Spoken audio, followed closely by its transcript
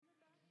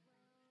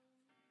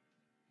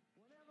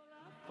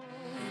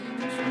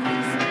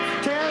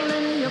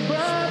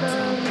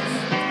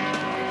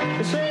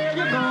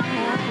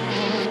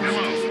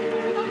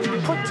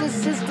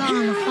sister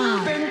on the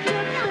phone.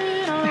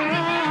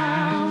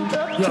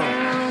 Yo,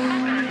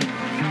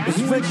 it's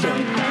Victor.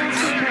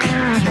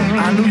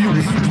 I knew you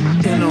was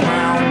in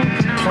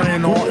around,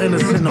 playing all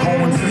innocent,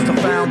 hoeing sister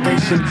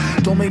foundation.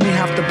 Don't make me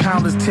have to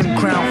pound this Tim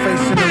Crown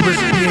face in the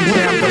wrist being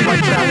jammed up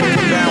like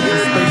traveling down from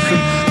station.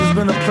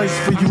 There's been a place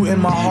for you in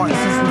my heart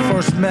since we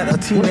first met. A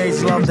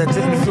teenage love that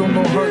didn't feel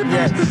no hurt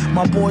yet.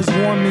 My boys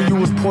warned me you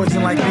was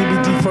poison like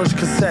BBD first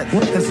cassette.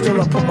 And still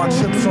I put my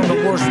chips on the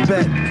worst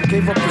bet.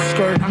 Gave up the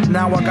skirt,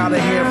 now I got a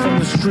hair from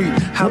the street.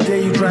 How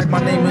dare you drag my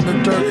name in the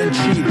dirt and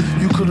cheat?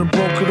 You could've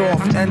broke it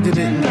off, ended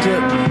it and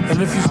dipped.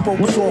 And if you spoke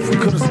soft, we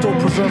could've still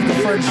preserved the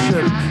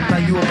friendship. Now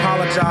you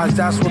apologize,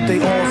 that's what they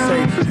all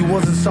say. You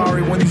wasn't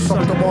sorry when you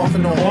sucked them off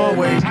in the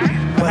hallway.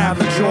 But have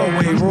it your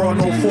way, raw,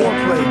 no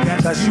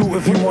foreplay. That's you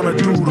if you want a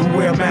dude who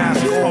wear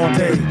masks all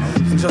day.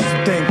 And just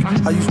to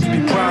think, I used to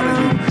be proud of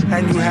you,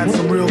 and you had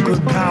some real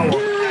good power. I'm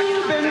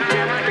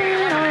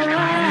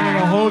not even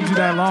gonna hold you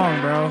that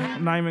long, bro.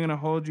 I'm not even gonna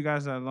hold you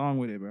guys that long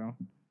with it, bro.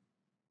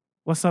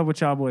 What's up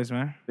with y'all boys,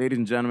 man? Ladies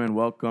and gentlemen,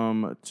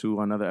 welcome to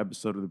another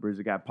episode of the Bridge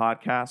the Gap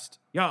podcast.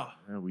 Yo.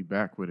 Man, we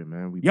back with it,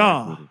 man. We Yo.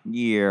 back with it.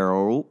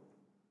 Yeah.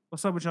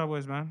 What's up with y'all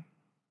boys, man?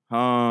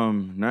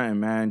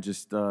 Nothing, man.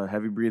 Just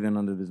heavy breathing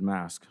under this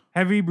mask.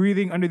 Heavy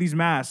breathing under these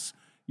masks.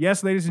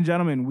 Yes, ladies and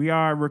gentlemen, we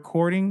are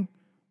recording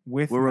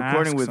with We're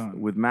recording masks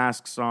on. with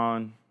masks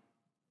on.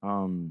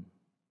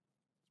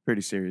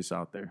 Pretty serious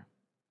out there.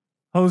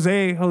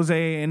 Jose,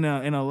 in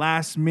a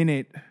last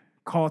minute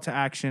call to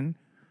action,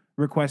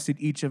 requested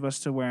each of us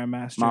to wear a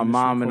mask. My during this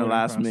mom in the recording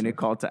last process. minute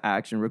call to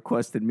action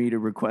requested me to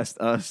request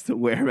us to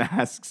wear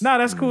masks. Nah,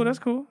 that's cool. That's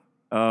cool.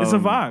 It's a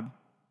vibe.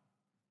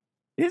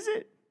 Is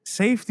it?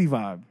 Safety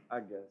vibe. I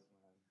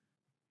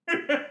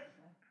guess.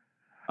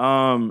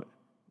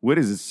 What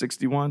is it?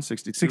 61,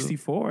 62?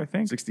 64, I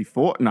think.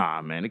 64?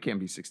 Nah, man, it can't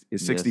be 60.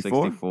 It's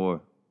 64?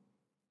 64.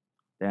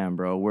 Damn,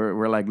 bro.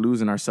 We're like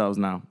losing ourselves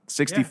now.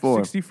 64.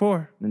 Yeah,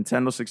 64.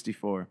 Nintendo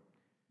 64.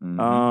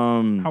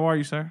 Mm-hmm. How are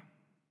you, sir?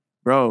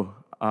 Bro,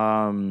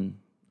 I'm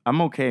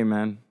okay,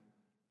 man.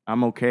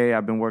 I'm okay.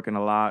 I've been working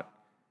a lot.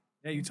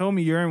 Yeah, you told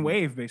me you're in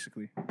wave,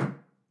 basically.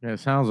 Yeah, it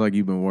sounds like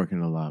you've been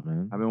working a lot,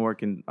 man. I've been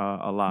working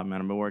a lot,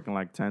 man. I've been working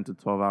like 10 to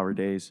 12-hour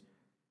days.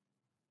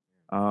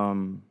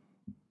 And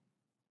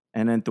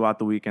then throughout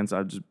the weekends,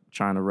 I'm just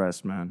trying to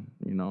rest, man.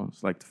 You know,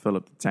 it's like to fill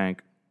up the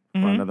tank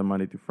for another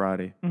Monday through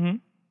Friday.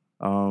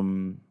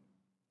 Mm-hmm.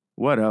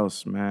 What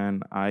else,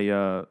 man?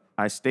 I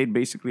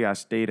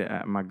stayed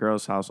at my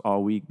girl's house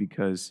all week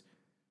because,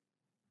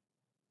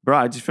 bro,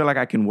 I just feel like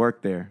I can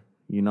work there,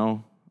 you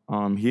know?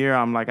 Here,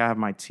 I'm like, I have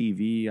my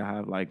TV, I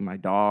have like my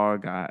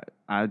dog.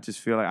 I just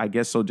feel like I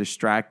get so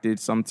distracted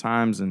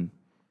sometimes. And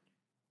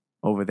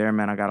over there,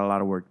 man, I got a lot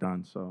of work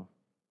done. So,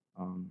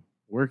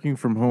 Working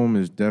from home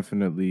is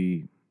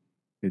definitely,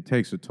 it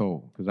takes a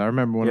toll. Because I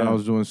remember when Yeah. I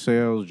was doing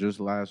sales just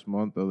last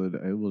month,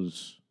 it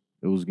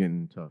was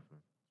getting tough.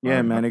 yeah,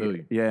 I man, feel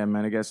you.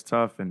 it gets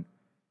tough. And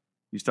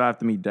you still have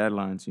to meet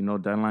deadlines. You know,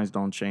 deadlines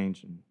don't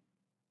change. And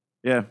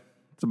yeah,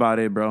 that's about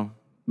it, bro.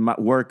 My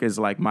work is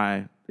like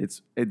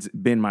it's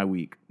been my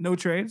week. No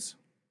trades?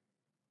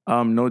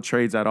 No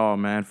trades at all,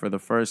 man. For the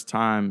first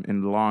time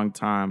in a long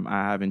time,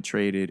 I haven't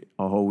traded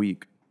a whole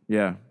week.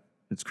 Yeah,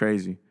 it's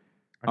crazy.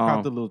 I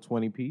caught the little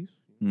 20 piece.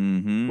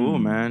 Mm-hmm. Cool,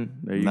 man.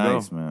 There you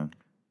nice, go. man.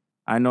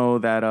 I know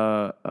that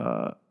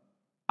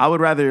I would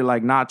rather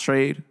like not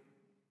trade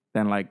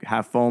than like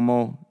have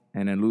FOMO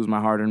and then lose my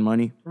hard-earned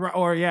money.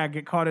 Or, yeah,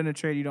 get caught in a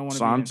trade you don't want to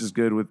So be I'm in. just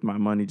good with my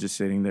money just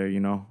sitting there, you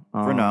know.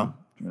 For now.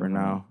 For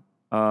now.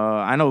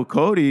 I know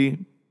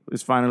Cody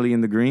is finally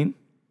in the green.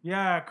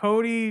 Yeah,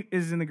 Cody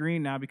is in the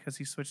green now because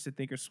he switched to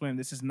Thinkorswim.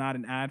 This is not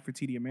an ad for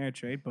TD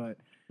Ameritrade, but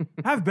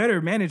have better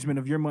management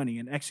of your money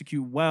and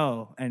execute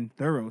well and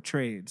thorough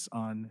trades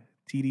on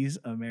TD's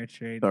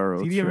Ameritrade. Thorough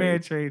TD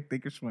trades. Ameritrade,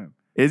 Thinkorswim.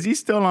 Is he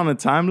still on a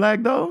time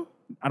lag though?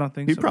 I don't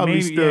think He so. probably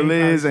Maybe, still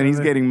yeah, is, and he's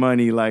still is. getting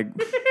money like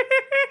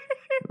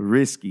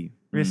risky.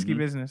 Risky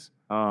business.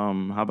 How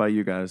about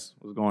you guys?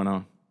 What's going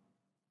on?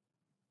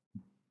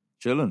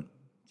 Chilling.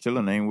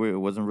 It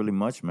wasn't really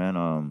much,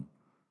 man.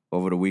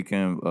 Over the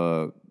weekend,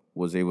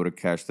 was able to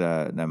catch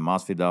that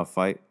Masvidal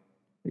fight.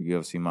 The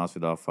UFC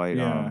Masvidal fight.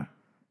 Yeah.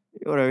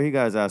 Whatever. He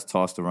got his ass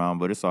tossed around,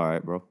 but it's all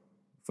right, bro.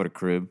 For the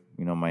crib,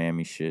 you know,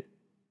 Miami shit.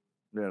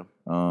 Yeah.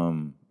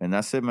 And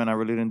that's it, man. I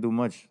really didn't do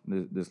much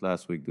this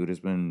last week, dude. It's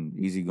been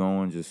easy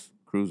going, just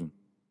cruising.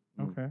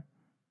 Okay.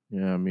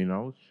 Yeah, I mean, I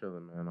was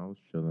chilling, man.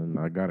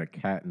 I got a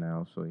cat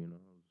now, so, you know.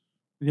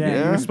 Yeah, you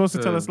Yeah? were supposed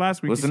to tell us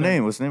last week. What's the you said.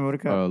 name? What's the name of the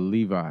cat?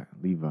 Levi.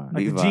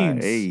 Like the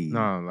jeans. Hey.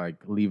 No, like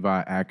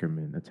Levi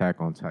Ackerman,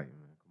 Attack on Titan,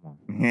 man. Come on.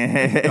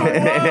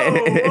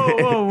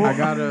 Whoa. I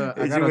gotta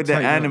Hit you with the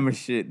tighten up. anime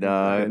shit,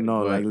 dog.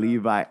 No, like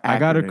Levi. I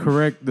gotta acronym.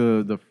 correct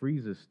the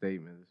Frieza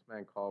statement. This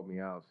man called me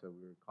out, said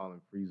we were calling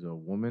Frieza a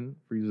woman.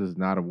 Frieza's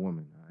not a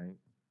woman, all right?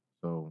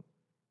 So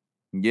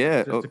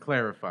Yeah. just to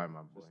clarify,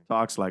 my boy.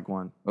 Talks like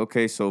one.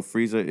 Okay, so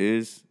Frieza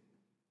is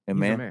a He's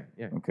man? a man,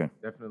 yeah. Okay.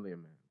 Definitely a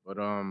man. But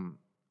I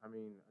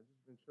mean, I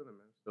just been chilling,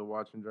 man. Still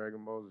watching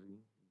Dragon Ball Z.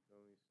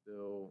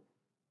 Still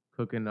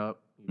cooking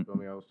up. You feel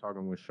me? I was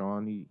talking with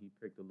Sean. He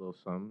picked a little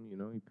something. You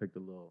know, he picked a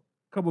little.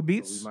 Couple So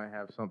beats. we might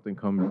have something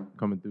coming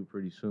through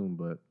pretty soon.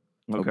 But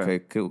Okay,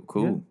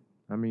 cool.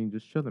 I mean,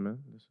 just chilling, man.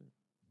 That's it.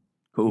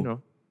 Cool. You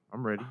know,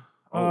 I'm ready.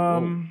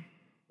 Whoa.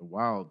 The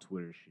wild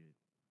Twitter shit.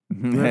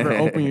 You ever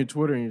open your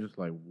Twitter and you're just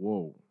like,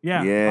 whoa.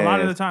 Yeah, Yeah. a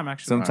lot of the time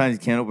actually. Sometimes you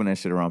can't open that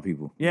shit around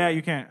people. Yeah,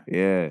 you can't.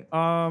 Yeah.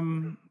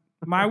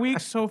 My week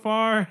so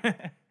far,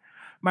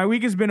 my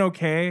week has been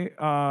okay.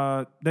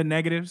 The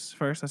negatives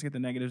first. Let's get the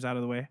negatives out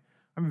of the way.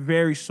 I'm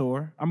very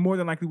sore. I'm more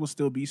than likely will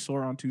still be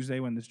sore on Tuesday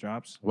when this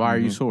drops. Why are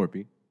you sore,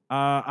 P?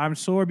 I'm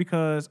sore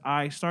because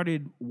I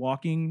started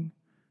walking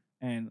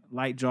and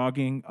light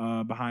jogging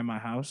behind my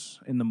house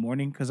in the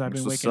morning because I've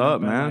been That's waking what's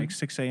up up, at man. like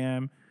 6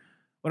 a.m.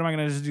 What am I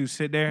gonna just do?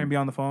 Sit there and be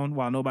on the phone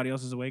while nobody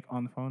else is awake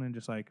on the phone and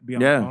just like be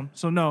on Yeah. the phone?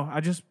 So no, I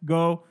just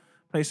go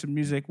play some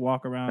music,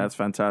 walk around. That's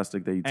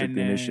fantastic that you took and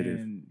the then, initiative.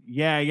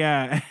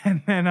 Yeah,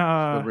 and then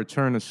The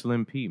return of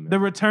Slim P, man. the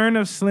return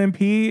of Slim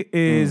P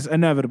is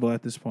inevitable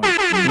at this point.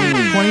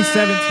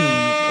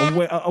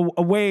 2017,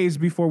 a ways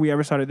before we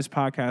ever started this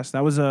podcast.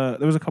 There was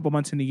a couple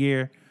months in the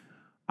year.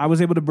 I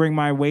was able to bring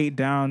my weight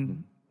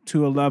down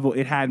to a level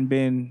it hadn't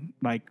been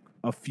like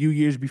a few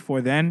years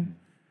before then,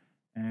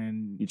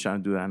 and You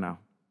trying to do that now?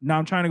 now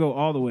I'm trying to go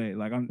all the way.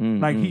 Like I'm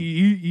like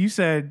you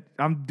said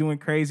I'm doing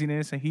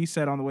craziness, and he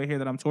said on the way here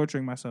that I'm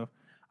torturing myself.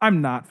 I'm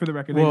not, for the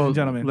record, ladies and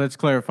gentlemen. let's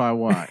clarify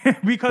why.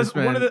 Because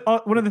This one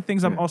man- of the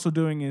things I'm also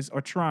doing is,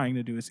 or trying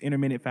to do, is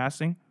intermittent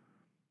fasting,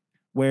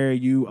 where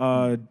you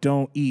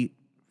don't eat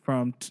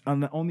from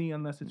only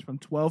unless it's from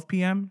 12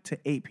 p.m. to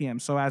 8 p.m.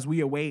 So as we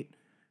await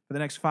for the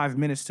next 5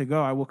 minutes to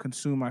go, I will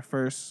consume my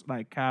first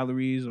like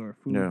calories or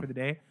food Yeah. for the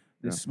day.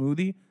 This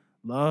smoothie,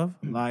 love,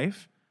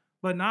 life.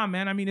 But nah,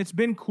 man. I mean, it's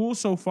been cool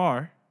so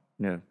far.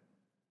 Yeah.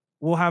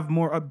 We'll have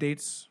more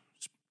updates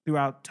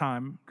throughout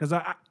time. Because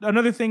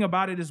another thing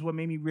about it is what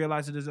made me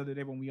realize it this other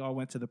day when we all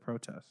went to the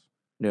protest.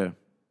 Yeah.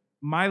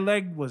 My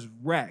leg was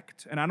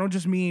wrecked. And I don't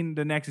just mean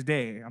the next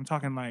day. I'm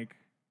talking like,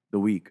 The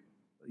week.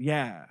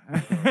 yeah.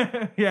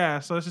 Yeah.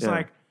 So it's just Yeah.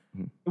 like,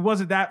 it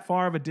wasn't that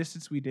far of a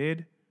distance we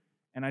did.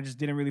 And I just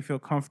didn't really feel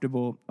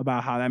comfortable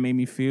about how that made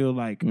me feel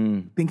like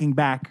thinking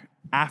back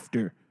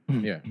after.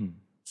 Yeah.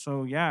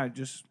 So yeah,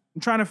 I'm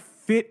trying to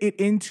fit it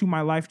into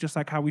my life just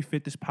like how we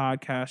fit this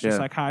podcast, just Yeah.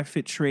 like how I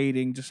fit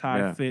trading, just how I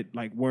Yeah. fit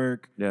like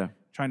work. Yeah.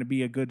 Trying to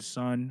be a good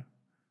son,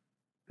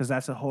 because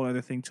that's a whole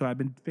other thing too. I've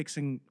been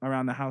fixing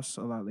around the house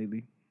a lot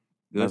lately.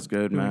 That's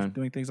good, man.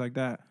 Doing things like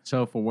that.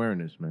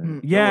 Self-awareness, man.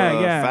 Yeah,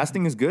 yeah.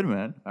 Fasting is good,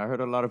 man. I heard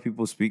a lot of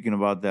people speaking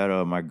about that.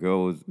 My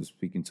girl was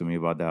speaking to me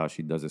about that, how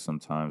she does it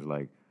sometimes,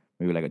 like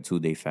maybe like a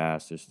 2-day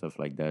fast or stuff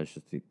like that, just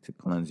to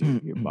cleanse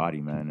your body,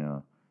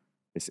 man.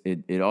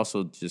 It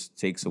also just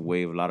takes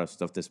away a lot of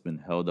stuff that's been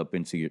held up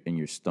in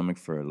your stomach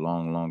for a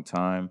long, long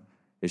time.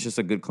 It's just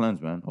a good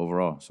cleanse, man,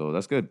 overall. So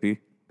that's good, P.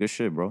 Good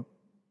shit, bro.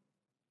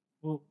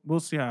 We'll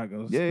see how it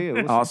goes. Yeah.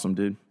 we'll see. Awesome,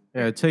 dude.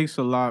 Yeah, it takes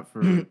a lot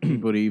for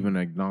people to even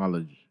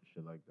acknowledge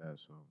shit like that.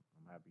 So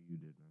I'm happy you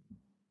did,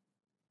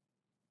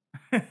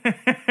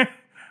 man.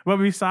 But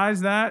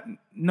besides that,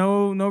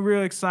 no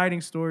real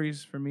exciting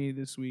stories for me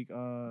this week.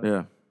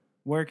 Yeah.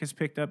 Work has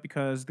picked up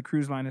because the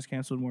cruise line has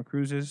canceled more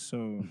cruises.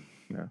 So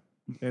Yeah.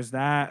 there's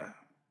that.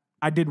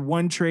 I did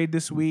one trade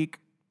this week.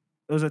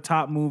 It was a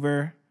top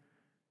mover.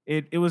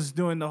 It was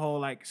doing the whole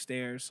like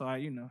stairs. So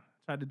I,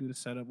 tried to do the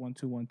setup 1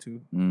 2 1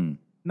 2. Mm.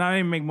 Now I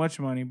didn't make much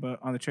money, but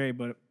on the trade,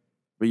 but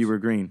But you were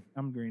green.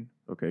 I'm green.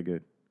 Okay,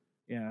 good.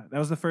 Yeah, that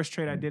was the first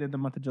trade I did in the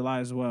month of July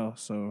as well.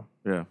 So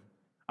Yeah.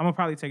 I'm gonna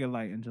probably take it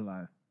light in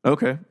July.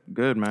 Okay,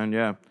 good, man.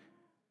 Yeah.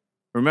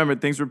 Remember,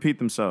 things repeat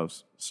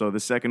themselves. So the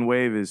second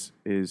wave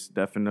is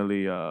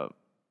definitely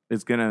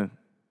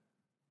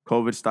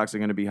COVID stocks are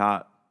gonna be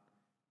hot.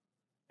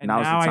 And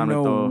Now's the now I time to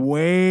know throw-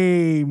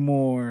 way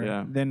more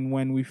Yeah. than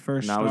when we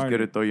first Now started. it's good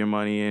to throw your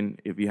money in.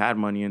 If you had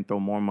money in, throw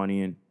more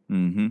money in.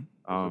 Mm-hmm.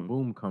 There's a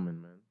boom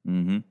coming, man.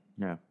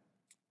 Mm-hmm. Yeah.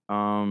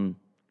 How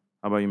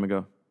about you,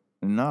 Miguel?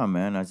 Nah,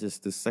 man.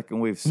 The second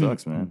wave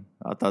sucks, man.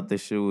 I thought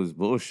this shit was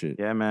bullshit.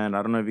 Yeah, man.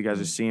 I don't know if you guys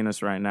are seeing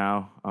us right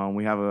now.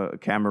 We have a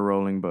camera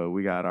rolling, but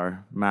we got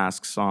our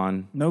masks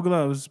on. No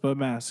gloves, but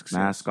masks.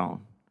 Mask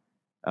on.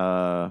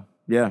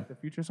 Yeah. The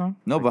Future song?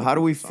 No, but how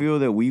do we feel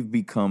that we've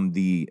become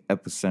the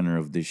epicenter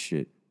of this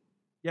shit?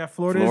 Yeah,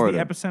 Florida is Florida.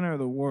 the epicenter of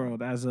the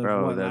world as of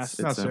Bro, what, that's- last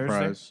it's Not a Thursday?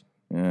 surprised.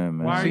 Yeah,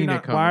 man. Why are, you Seen it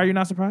not, coming. why are you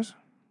not surprised?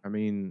 I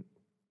mean,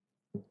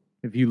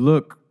 if you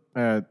look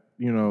at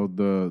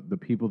the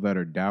people that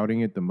are doubting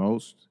it the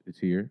most, it's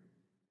here,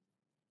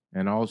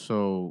 and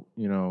also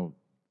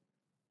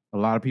a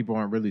lot of people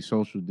aren't really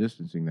social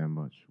distancing that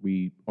much.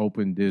 We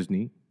opened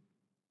Disney,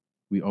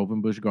 we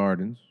opened Busch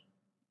Gardens,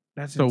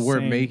 That's so we're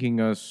insane.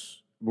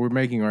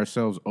 making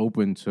ourselves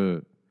open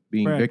to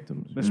being Spread.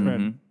 victims. The spread.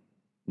 Mhm.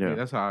 Yeah.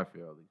 That's how I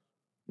feel. At least.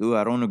 Ooh,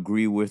 I don't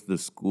agree with the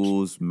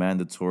schools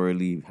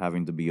mandatorily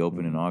having to be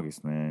open in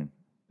August, man.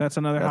 That's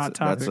another hot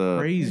topic. That's a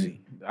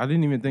Crazy. I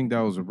didn't even think that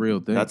was a real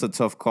thing. That's a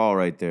tough call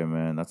right there,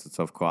 man. That's a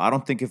tough call. I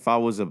don't think if I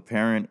was a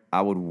parent,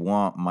 I would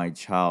want my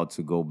child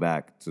to go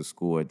back to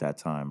school at that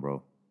time,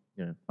 bro.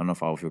 Yeah. I don't know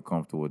if I would feel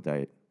comfortable with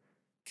that.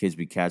 kids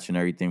be catching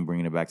everything,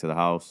 bringing it back to the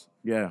house.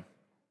 Yeah.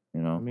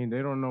 You know. I mean,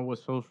 they don't know what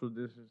social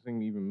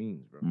distancing even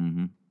means, bro.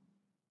 Mm-hmm.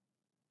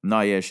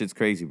 No, yeah, shit's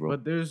crazy, bro.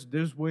 But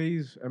there's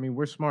ways. I mean,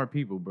 we're smart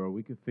people, bro.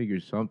 We could figure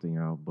something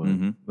out. But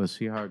Mhm. let's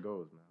see how it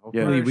goes, man.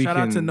 Yeah. Hopefully we Shout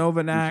out to can do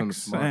something Novavax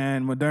smart.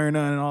 and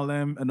Moderna and all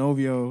them,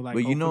 Inovio. Like,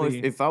 But you know,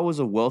 hopefully- if I was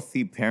a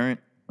wealthy parent,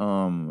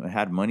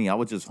 had money, I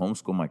would just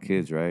homeschool my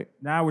kids, right?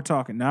 now we're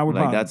talking. Now we're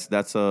Like talking.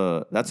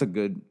 that's a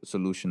good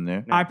solution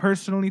there. I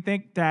personally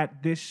think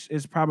that this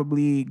is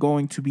probably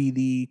going to be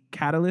the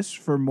catalyst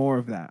for more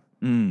of that.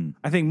 Mm.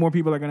 I think more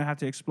people are going to have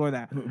to explore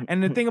that.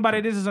 And the thing about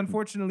it is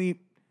unfortunately,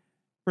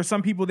 for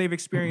some people, they've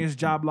experienced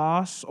job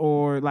loss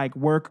or like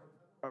work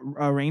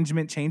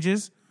arrangement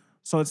changes.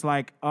 So it's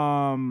like,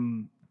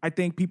 I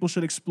think people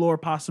should explore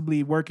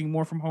possibly working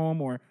more from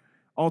home or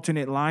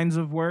alternate lines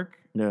of work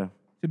Yeah.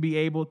 to be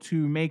able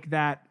to make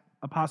that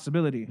a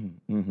possibility.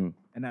 Mm-hmm.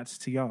 And that's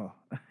to y'all.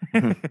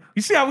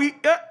 You see how we,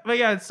 but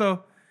yeah,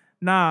 so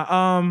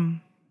nah,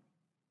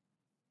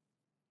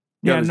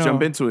 Yeah, yeah, let's no.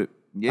 jump into it.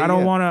 Yeah, I don't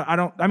yeah. want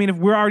to. I mean, if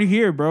we're already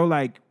here, bro,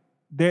 like,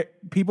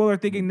 people are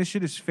thinking this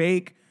shit is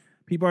fake.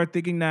 People are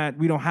thinking that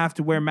we don't have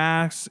to wear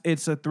masks.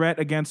 It's a threat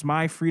against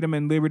my freedom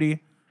and liberty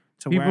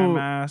to wear a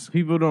mask.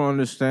 People don't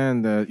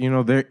understand that, you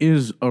know, there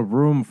is a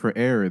room for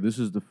error. This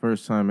is the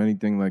first time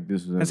anything like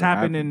this has It's ever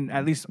happened in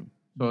at least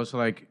So it's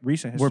like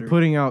recent history. we're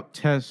putting out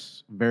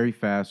tests very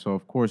fast, so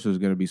of course there's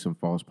going to be some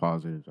false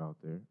positives out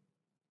there.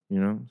 You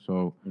know?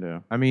 So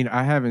Yeah. I mean,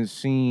 I haven't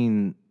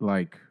seen,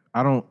 like,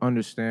 I don't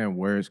understand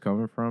where it's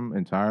coming from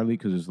entirely,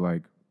 because it's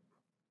like,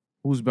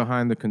 who's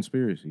behind the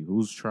conspiracy?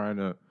 Who's trying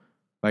to,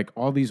 like,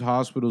 all these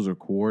hospitals are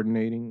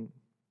coordinating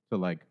to,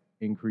 like,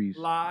 increase.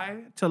 lie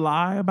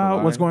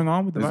about what's going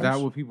on with the Is virus.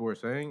 that what people are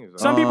saying? Is that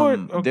Some people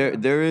are- okay.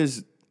 There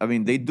is. I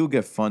mean, they do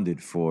get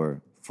funded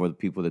for the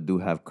people that do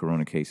have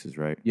corona cases,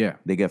 right? Yeah.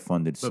 They get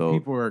funded. But So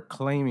people are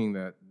claiming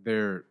that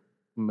they're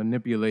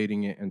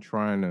manipulating it and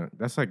trying to.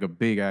 That's like a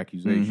big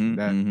accusation Mhm,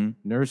 that mhm.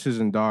 nurses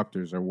and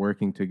doctors are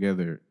working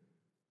together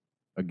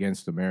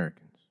against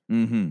Americans.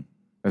 Mm-hmm.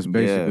 That's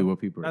basically Yeah. what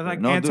people are That's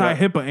like saying. No, dude,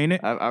 anti-HIPAA, ain't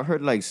it? I've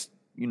heard like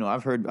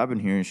I've been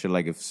hearing shit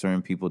like if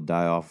certain people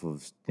die off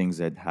of things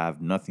that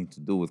have nothing to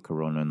do with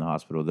corona in the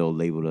hospital, they'll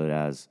label it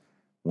as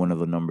one of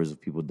the numbers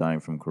of people dying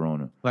from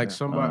corona. Like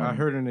somebody, I Um,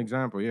 heard an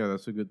example. Yeah,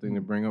 that's a good thing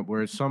to bring up.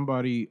 Where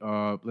somebody,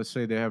 let's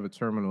say they have a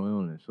terminal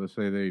illness. Let's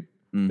say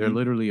they're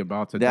literally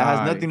about to Mm-hmm. That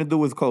die. has nothing to do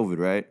with COVID,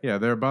 right? Yeah,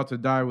 they're about to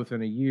die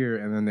within a year,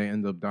 and then they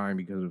end up dying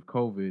because of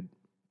COVID.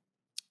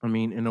 I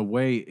mean, in a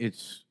way,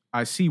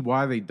 I see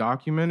why they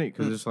document it,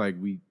 because it's like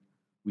we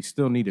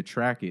still need to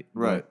track it,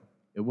 Right. but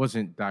it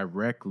wasn't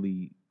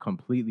directly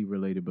completely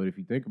related. But if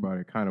you think about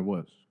it, it kind of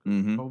was.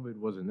 Mhm. COVID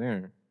wasn't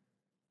there,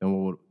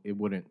 then it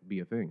wouldn't be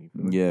a thing. You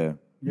feel me? Yeah.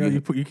 Yo,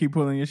 you keep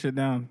pulling your shit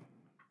down,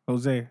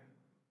 Jose.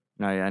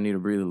 Nah, yeah, I need to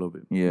breathe a little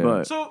bit. Yeah.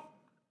 But So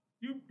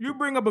you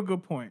bring up a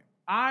good point.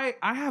 I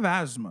have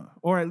asthma,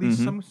 or at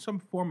least some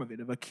form of it,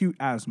 of acute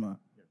asthma.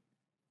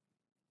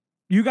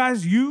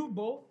 You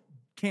both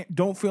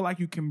don't feel like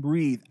you can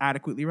breathe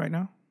adequately right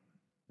now.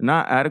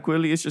 not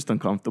adequately. It's just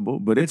uncomfortable,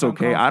 but it's It's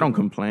okay. I don't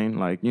uncomfortable. complain.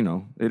 Like, you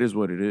know, it is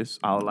what it is.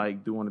 I'll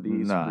like do one of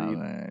these. Nah, breathe,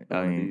 man. do I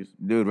one of mean, these.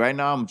 dude, right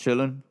now I'm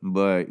chilling,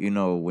 but you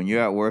know, when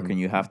you're at work and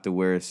you have to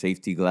wear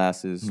safety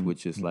glasses,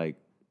 which is like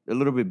a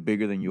little bit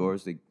bigger than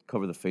yours, they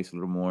cover the face a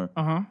little more.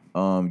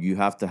 You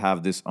have to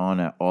have this on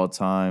at all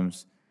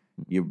times.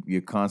 You're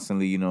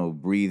constantly, you know,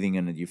 breathing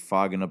and you're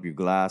fogging up your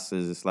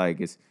glasses. It's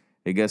like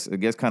it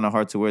gets kind of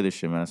hard to wear this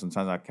shit, man.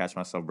 Sometimes I catch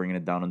myself bringing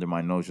it down under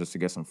my nose just to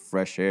get some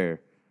fresh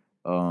air.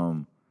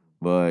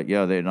 But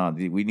yeah,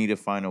 we need to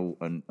find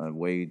a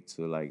way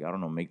to, like, I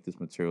don't know, make this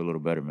material a little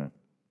better, man.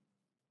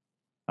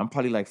 I'm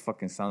probably like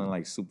fucking sounding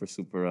like super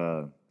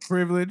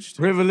Privileged.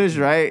 privileged,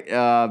 right?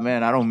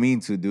 Man, I don't mean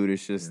to, dude.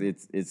 It's just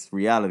it's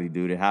reality,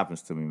 dude. It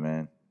happens to me,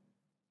 man.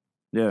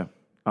 Yeah.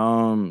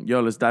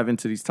 Yo, let's dive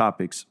into these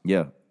topics.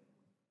 Yeah.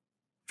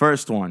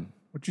 First one.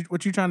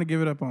 What you trying to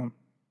give it up on?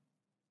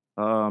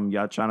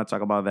 Y'all trying to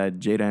talk about that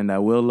Jada and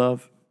that Will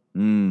love?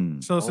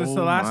 So since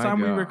the Oh last my time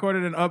we God.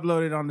 recorded and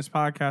uploaded on this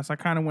podcast, I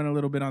kind of went a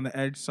little bit on the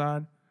edge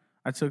side.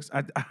 I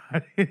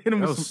hit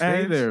him Yo, with some stay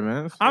edge. there,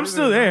 man. I'm Stay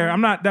still there. man.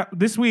 I'm not.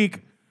 This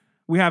week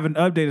we have an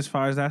update as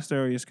far as that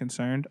story is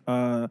concerned.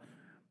 There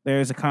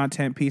is a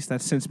content piece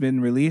that's since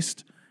been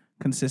released,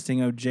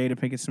 consisting of Jada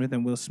Pinkett Smith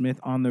and Will Smith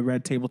on the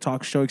Red Table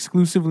Talk show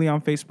exclusively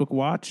on Facebook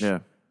Watch. Yeah.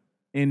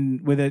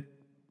 With it,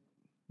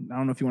 I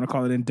don't know if you want to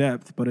call it in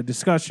depth, but a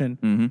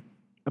discussion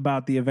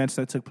about the events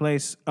that took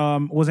place.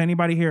 Was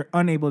anybody here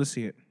unable to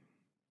see it?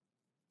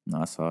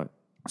 No, I saw it.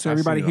 So I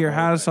everybody seen the here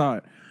whole has saw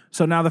it.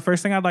 So now the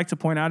first thing I'd like to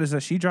point out is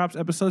that she drops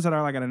episodes that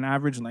are like at an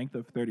average length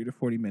of 30 to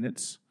 40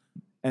 minutes.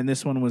 And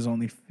this one was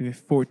only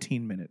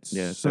 14 minutes.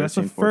 Yeah, so that's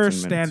the 13, 14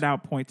 first minutes.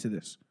 standout point to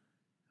this.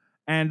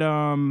 And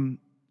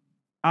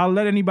I'll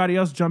let anybody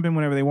else jump in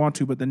whenever they want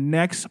to, but the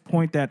next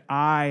point that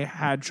I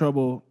had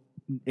trouble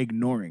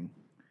ignoring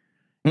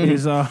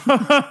is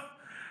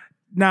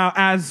now,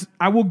 as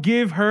I will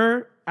give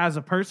her as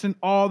a person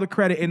all the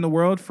credit in the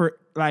world for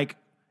like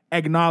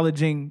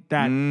acknowledging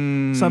that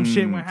some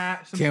shit went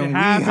some Can shit we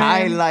happened.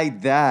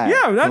 highlight that?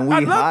 Yeah, Can we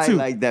I'd love to.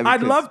 highlight that? I'd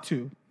Because- love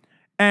to.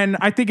 And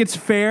I think it's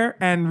fair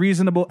and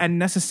reasonable and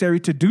necessary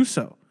to do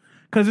so.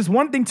 Because it's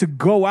one thing to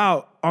go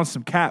out on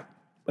some cap,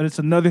 but it's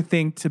another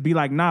thing to be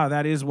like, nah,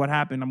 that is what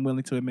happened. I'm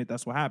willing to admit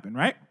that's what happened,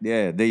 right?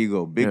 Yeah, there you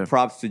go. Big Yeah.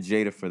 props to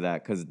Jada for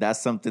that, because that's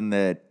something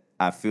that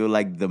I feel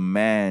like the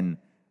man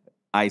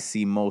I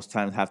see most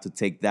times have to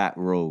take that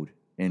road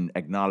in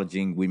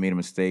acknowledging we made a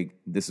mistake.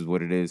 This is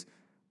what it is.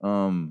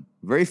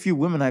 Very few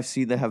women I've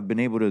seen that have been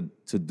able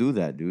to do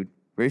that, dude.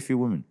 Very few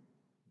women.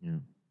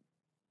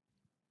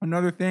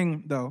 Another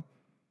thing, though,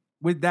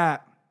 with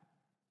that,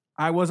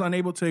 I was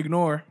unable to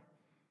ignore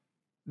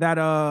that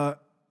a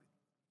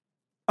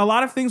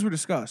lot of things were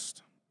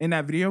discussed in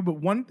that video, but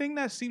one thing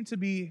that seemed to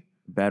be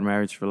Bad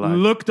marriage for life.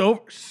 looked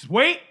over.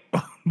 Wait,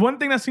 one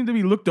thing that seemed to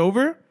be looked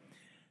over.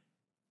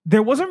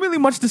 There wasn't really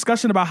much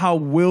discussion about how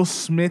Will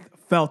Smith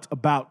felt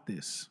about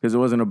this. Because it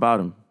wasn't about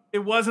him. It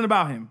wasn't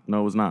about him.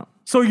 No, it was not.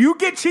 So you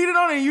get cheated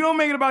on and you don't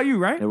make it about you,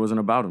 right? It wasn't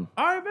about him.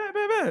 All right,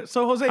 bet.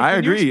 So Jose, I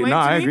can you agree. explain No,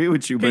 to I me- agree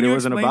with you, can but it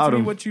wasn't explain about to me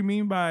him. what you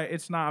mean by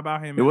it's not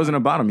about him? It wasn't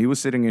about him. He was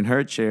sitting in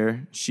her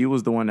chair. She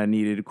was the one that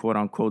needed, quote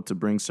unquote, to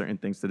bring certain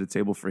things to the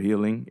table for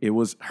healing. It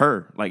was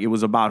her. Like, it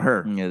was about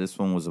her. Yeah, this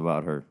one was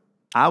about her.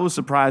 I was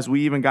surprised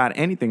we even got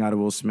anything out of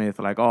Will Smith.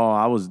 Like, oh,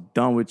 I was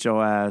done with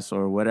your ass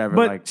or whatever.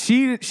 But like,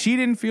 she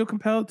didn't feel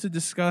compelled to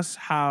discuss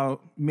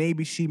how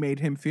maybe she made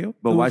him feel.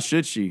 but why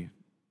should she?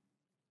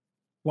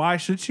 Why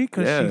should she?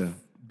 Because Yeah. she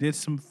did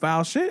some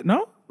foul shit.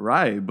 No.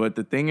 Right. But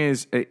the thing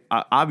is,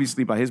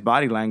 obviously, by his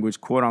body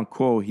language, quote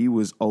unquote, he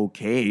was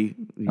okay.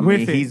 I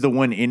mean, he's the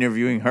one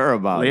interviewing her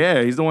about it.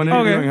 Yeah, he's the one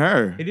interviewing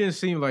her. It didn't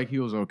seem like he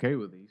was okay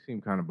with it. He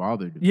seemed kind of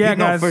bothered. Yeah,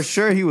 No, guys. for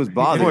sure he was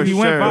bothered. He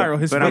went sure. viral.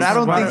 His But face But I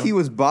was don't think viral. he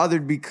was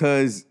bothered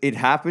because it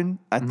happened.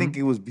 I think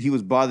he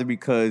was bothered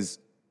because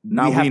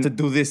Now we have we- to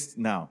do this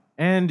now.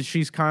 And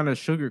she's kind of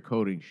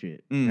sugarcoating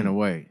shit in a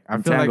way. I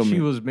feel like she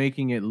Entanglement. was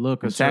making it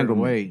look a certain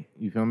Entanglement. way.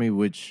 You feel me?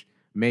 Which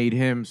made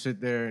him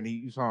sit there and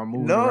you saw him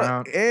moving No,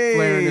 around, hey,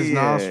 flaring his yeah,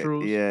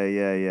 nostrils.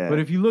 Yeah. But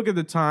if you look at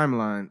the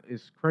timeline,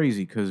 it's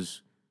crazy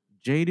because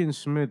Jaden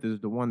Smith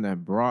is the one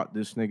that brought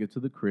this nigga to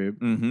the crib.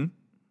 mm-hmm.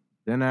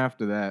 Then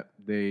after that,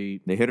 They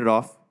hit it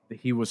off.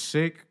 he was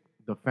sick.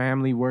 The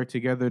family worked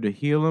together to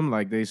heal him,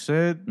 like they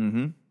said.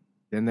 Mm-hmm.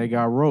 Then they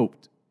got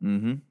roped.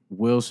 Mm-hmm.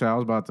 Will said, I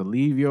was about to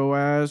leave your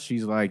ass.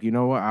 She's like, you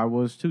know what? I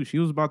was too. She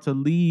was about to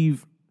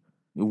leave.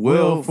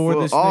 Will for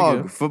for this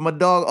Og, nigga. for my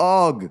dog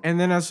Og. And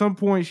then at some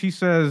point, she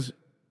says,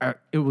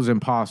 it was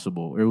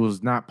impossible. It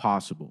was not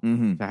possible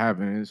Mhm. to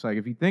happen. And it's like,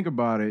 if you think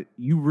about it,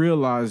 you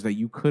realize that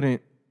you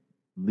couldn't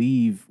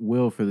leave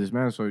Will for this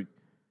man. So,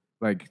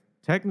 like,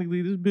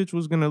 technically, this bitch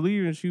was going to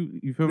leave. And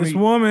you feel This me?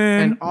 woman.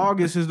 And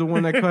August is the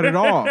one that cut it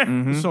off.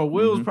 Mhm. So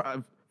Will's,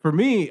 for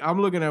me,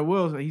 I'm looking at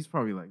Will. He's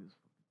probably like,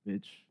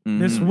 bitch,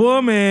 This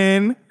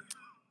woman.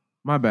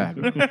 my bad.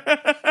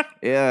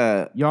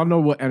 Yeah. Y'all know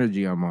what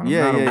energy I'm on. I'm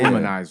Yeah, not yeah, a yeah.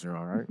 womanizer,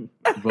 all right?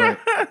 But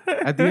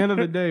at the end of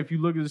the day, if you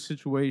look at the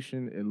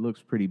situation, it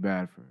looks pretty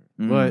bad for her.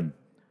 But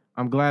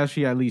I'm glad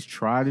she at least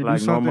tried to Like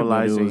do something.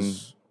 But it, normalizing-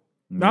 was,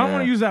 I don't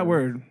want to use that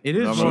word. it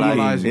is Normalizing.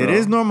 normalizing. It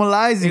is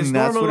normalizing. It's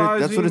That's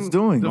what it's normalizing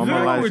doing. the Look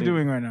at what Normalizing. we're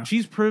doing right now.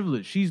 She's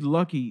privileged. She's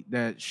lucky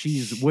that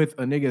she's with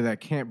a nigga that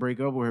can't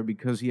break up with her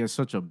because he has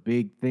such a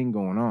big thing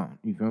going on.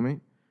 You feel me?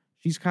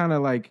 She's kind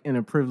of like in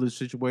a privileged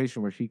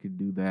situation where she could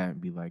do that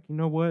and be like, you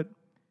know what?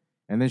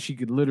 And then she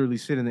could literally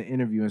sit in the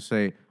interview and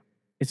say,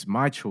 it's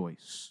my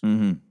choice.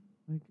 Mm-hmm.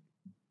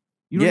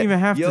 You don't Yeah, even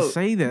have yo, to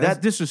say that. That's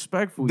that-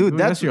 disrespectful. dude, You feel me?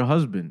 that's- Your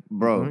husband. You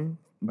Bro, know what I mean?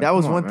 Like, that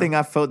was come on, one man. thing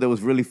I felt that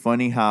was really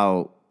funny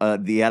how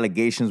the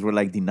allegations were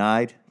like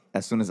denied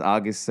as soon as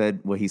August said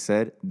what he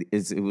said.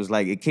 It was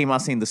like it came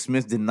out saying the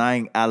Smiths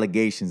denying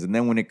allegations. And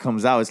then when it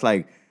comes out, it's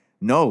like,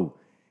 no,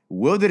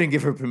 Will didn't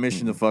give her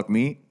permission to fuck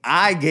me.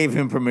 I gave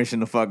him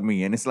permission to fuck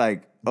me. And it's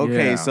like,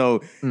 okay, Yeah.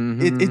 so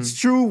it's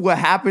true what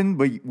happened,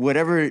 but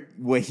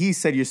what he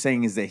said you're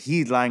saying is that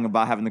he's lying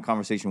about having the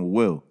conversation with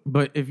Will.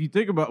 But if you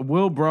think about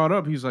Will brought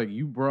up, he's like,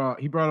 he brought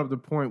up the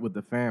point with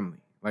the family.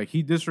 Like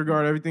he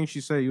disregarded everything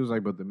she said. He was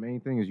like, but the main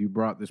thing is you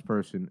brought this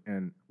person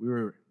and we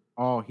were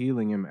all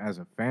healing him as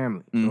a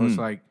family. So it's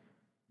like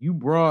you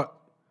brought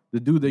the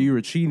dude that you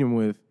were cheating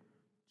with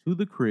to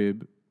the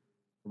crib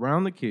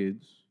around the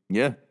kids.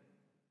 Yeah.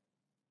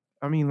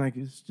 I mean, like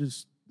it's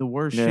just the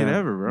worst Yeah. shit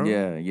ever, bro.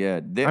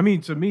 Yeah. I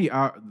mean, to me,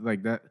 I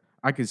like that.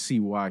 I could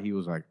see why he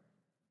was like,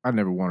 I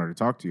never wanted to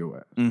talk to your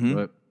ass. Mhm.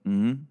 But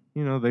Mm-hmm.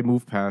 you know, they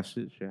move past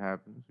it. Shit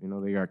happens. You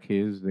know, they got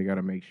kids. They got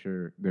to make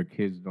sure their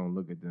kids don't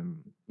look at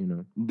them, you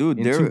know, Dude,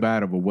 in they're too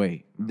bad of a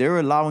way. they're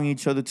allowing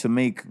each other to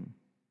make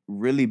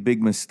really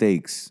big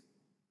mistakes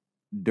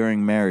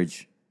during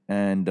marriage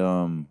and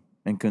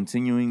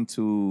continuing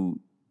to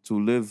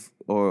live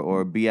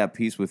or be at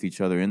peace with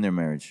each other in their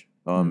marriage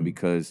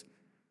because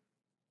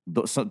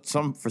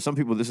for some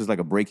people this is like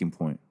a breaking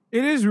point.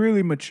 It is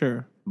really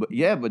mature.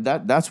 But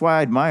that's why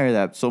I admire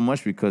that so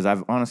much, because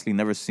I've honestly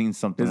never seen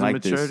something Is it like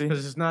maturity?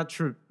 Because it's not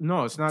true.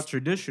 No, it's not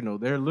traditional.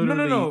 They're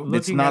literally no. looking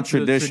It's not at the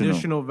traditional.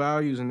 traditional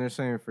values, and they're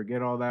saying,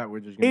 "Forget all that. We're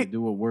just going to It-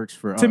 do what works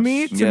for us." To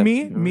me, Yeah.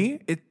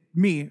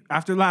 me,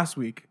 after last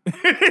week,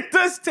 it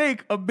does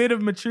take a bit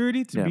of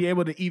maturity to Yeah. be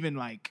able to even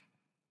like,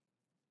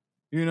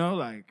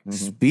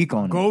 Speak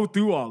on it. go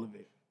through all of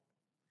it.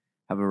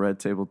 Have a red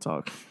table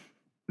talk.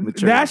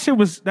 That shit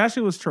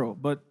was troll.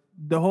 But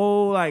the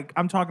whole like,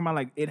 I'm talking about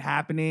like it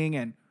happening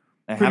and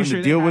And pretty having sure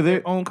to they deal have with their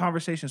it. own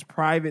conversations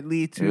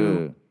privately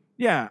too.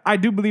 Yeah, I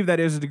do believe that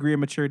there's a degree of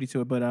maturity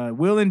to it. But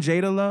Will and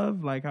Jada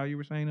love, like how you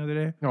were saying the other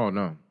day. Oh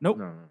no, Nope.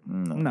 no.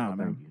 No. Nah,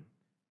 man.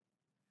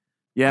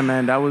 Yeah,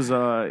 man, that was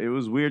it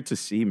was weird to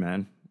see,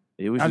 man.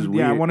 It was just I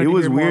weird. wanted It to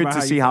was hear more weird about to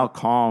how you see how felt.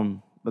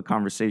 calm the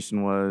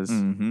conversation was.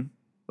 Mm-hmm.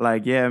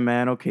 Like, yeah,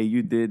 man, okay,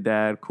 you did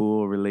that,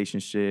 cool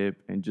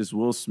relationship, and just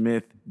Will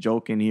Smith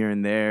joking here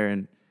and there,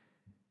 and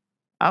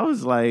I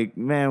was like,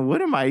 man, what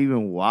am I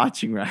even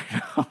watching right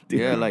now?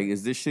 Dude? Yeah, like,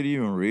 is this shit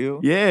even real?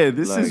 yeah,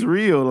 this is like,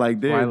 real.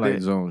 Like,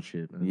 Twilight Zone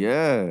shit. Man.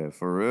 Yeah,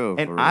 for real.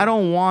 and for real. I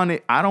don't want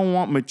it. I don't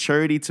want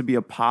maturity to be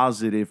a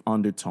positive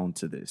undertone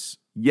to this.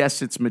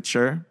 Yes, it's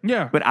mature,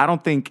 Yeah, but I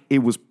don't think it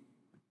was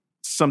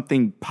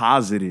something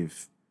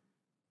positive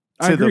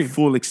I to agree. the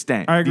full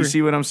extent. I Do agree. you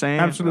see what I'm saying?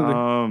 Absolutely.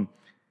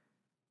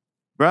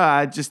 Bruh,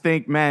 I just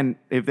think, man,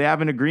 if they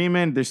have an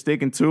agreement, they're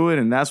sticking to it,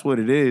 and that's what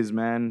it is,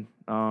 man.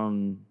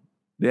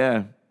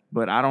 Yeah,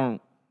 but I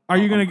don't. Are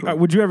you I'm gonna? cool.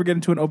 Would you ever get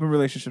into an open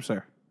relationship,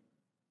 sir?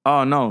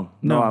 Oh no,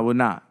 No. I would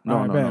not. No, All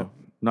right, no, bet.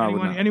 no, I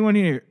would not. Anyone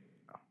here?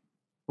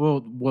 Well,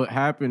 what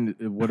happened?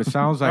 What it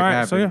sounds like All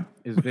right, so happened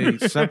is they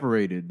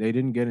separated. They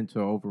didn't get into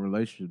an open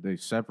relationship. They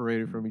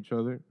separated from each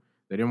other.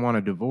 They didn't want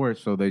a divorce,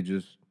 so they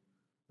just,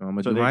 I'm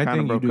gonna So do they my kinda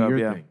thing, you broke do up, your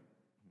yeah. thing.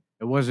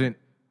 It wasn't,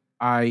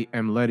 I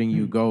am letting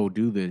you go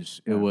do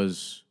this. It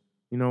was,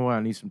 you know what?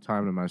 I need some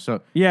time to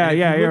myself. Yeah, And if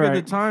yeah, you you're look right.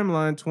 at the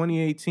timeline,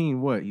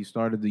 2018. What he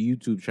started the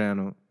YouTube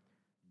channel.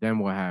 Then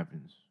what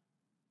happens?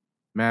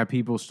 Mad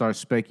people start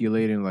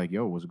speculating, like,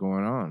 "Yo, what's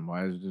going on?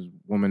 Why is this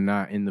woman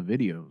not in the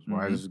videos?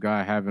 Why is this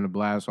guy having a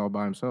blast all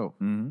by himself?"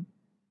 Mhm.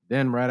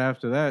 Then right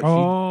after that,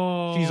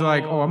 she's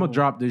like, "Oh, I'm gonna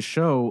drop this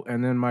show."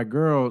 And then my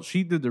girl,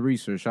 she did the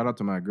research. Shout out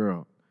to my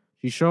girl.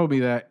 She showed me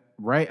that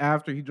right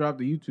after he dropped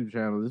the YouTube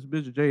channel, this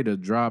bitch Jada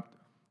dropped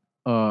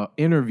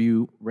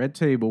interview Red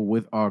Table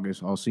with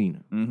August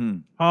Alsina.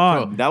 Mhm.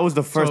 Hard. That was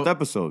the first So-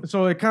 episode.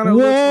 So it kind of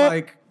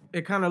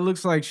What?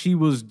 looks like she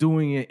was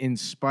doing it in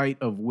spite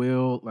of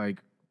Will,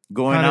 like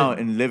Going kinda out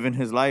and living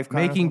his life,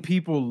 kinda making thing.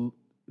 people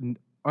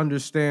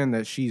understand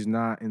that she's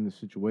not in the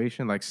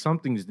situation. Like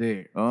something's there.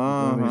 You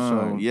feel me? Uh-huh.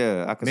 So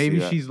Yeah, I can maybe see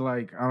that. she's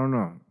like, I don't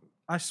know.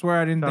 I swear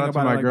I didn't Shout think out to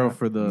about my it like girl that.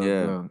 for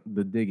Yeah.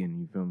 the digging.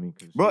 You feel me?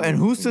 'Cause Bro, she and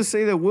was who's to thinking-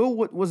 say that Will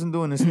wasn't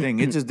doing his thing?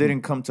 It just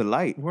didn't come to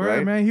light, Word,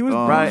 right? man. He was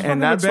Right, fucking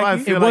and that's with why I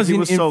Becky. feel It like he wasn't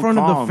was in so front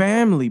of calm. the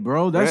family,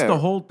 bro. That's Yeah. the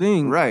whole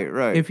thing.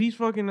 Right. If he's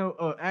fucking a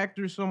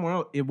actor somewhere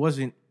else, it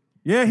wasn't.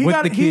 Yeah, he with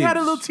got the he had a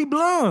kids. little T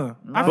blanc.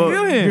 I But feel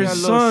Your him. Yeah, little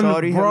son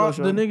shorty, had brought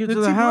the little nigga The to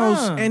the T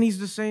house, Blanc. and he's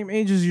the same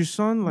age as your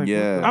son. Like,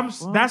 Yeah. what the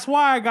fuck? That's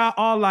why I got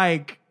all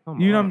like, Come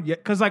you know, on.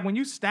 because like when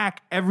you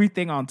stack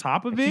everything on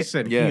top of She it,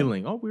 said Yeah.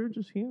 healing. Oh, we were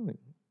just healing.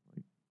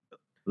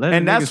 Let a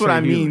And that's nigga what say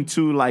I mean healing.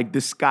 too, like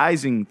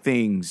disguising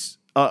things,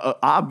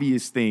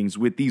 obvious things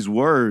with these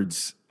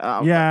words.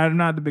 yeah, I'm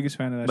not the biggest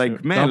fan of that. like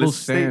shit. man, Double let's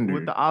stay standard.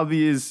 with the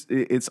obvious.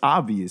 It's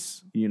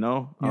obvious, you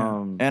know.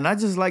 Yeah. And I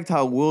just liked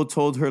how Will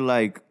told her,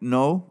 like,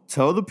 no,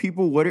 tell the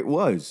people what it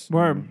was.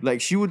 Word.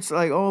 Like, she would say,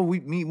 like, oh, we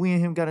and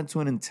him got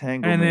into an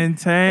entanglement. An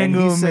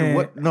entanglement. And he said,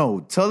 what? No,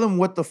 tell them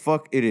what the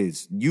fuck it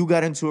is. You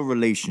got into a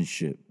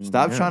relationship.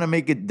 Stop trying to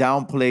make it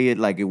downplay it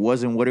like it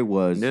wasn't what it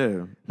was.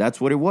 Yeah. That's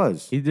what it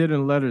was. He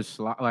didn't let her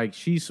slide. Like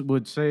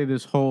would say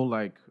this whole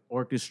like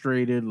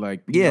orchestrated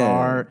like PR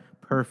Yeah.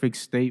 perfect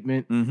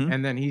statement, Mhm.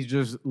 and then he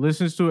just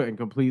listens to it and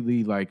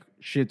completely like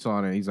shits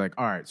on it. He's like,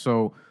 all right,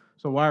 so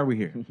why are we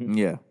here?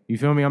 Yeah. You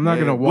feel me? I'm not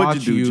gonna What'd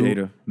watch you do, you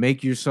Jada?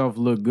 make yourself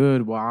look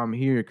good while I'm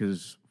here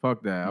because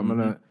fuck that.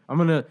 Mm-hmm. I'm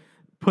gonna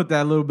put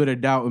that little bit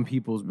of doubt in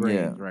people's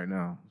brains Yeah. right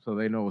now, so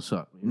they know what's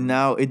up. you know?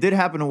 Now, it did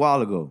happen a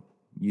while ago.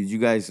 You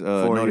guys 4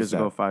 noticed years that.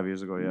 ago, 5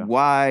 years ago, yeah.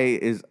 Why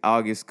is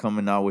August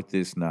coming out with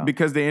this now?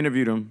 Because they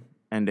interviewed him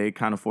and they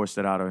kind of forced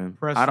it out of him.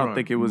 Press I don't run.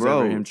 think it was Bro,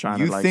 ever him trying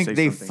you to like think say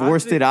they something.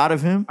 forced it out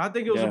of him? I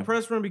think it was Yeah. a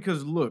press run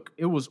because look,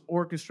 it was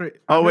orchestrated.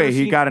 Oh I've wait, never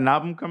he seen- got an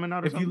album coming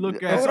out. Or If you something? look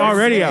That's at what I'm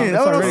already out. saying.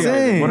 It's That's what I'm already out.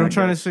 saying. what I'm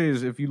trying to say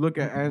is, if you look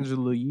at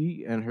Angela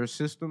Yee and her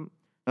system,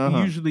 Uh-huh.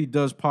 she usually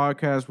does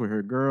podcasts with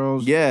her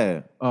girls.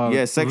 Yeah.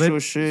 Yeah, sexual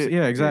lip- shit.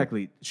 Yeah,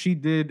 exactly. She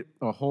did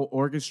a whole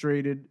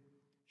orchestrated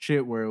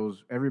shit where it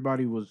was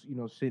everybody was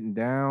sitting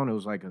down. It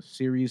was like a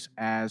serious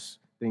ass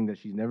thing that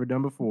she's never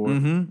done before.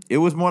 Mm-hmm. It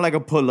was more like a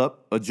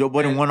pull-up, a Joe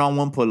Budden And-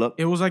 one-on-one pull-up.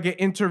 It was like an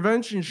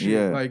intervention shit.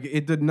 Yeah. Like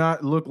it did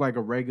not look like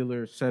a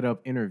regular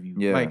setup interview.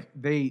 Yeah. Like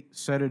they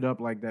set it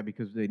up like that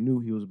because they knew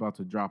he was about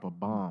to drop a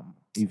bomb.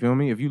 You feel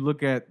me? If you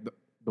look at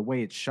the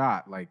way it's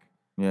shot, like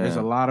Yeah. there's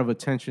a lot of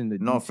attention to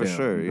No, detail. for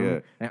sure, you feel me? yeah.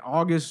 And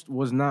August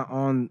was not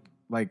on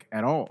like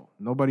at all.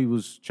 Nobody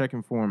was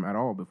checking for him at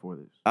all before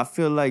this. I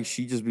feel like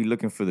she just be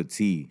looking for the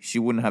tea. She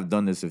wouldn't have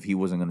done this if he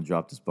wasn't gonna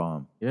drop this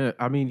bomb. Yeah,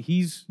 I mean,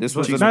 This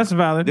was That's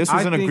valid. This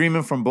was I an think-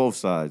 agreement from both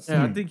sides.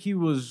 Yeah, I think he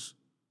was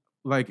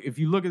like, if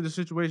you look at the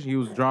situation, he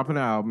was dropping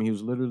an album. He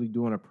was literally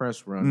doing a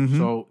press run. Mm-hmm.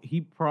 So he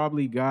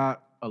probably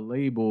got a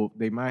label.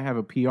 They might have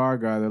a PR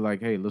guy. They're like,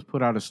 hey, let's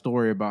put out a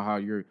story about how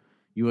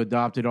you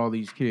adopted all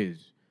these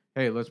kids.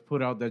 Hey, let's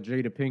put out that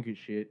Jada Pinkett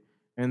shit.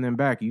 And then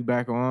you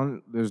back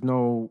on. There's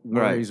no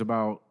worries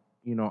about,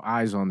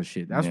 eyes on the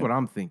shit. That's Yeah. what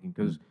I'm thinking.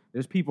 Because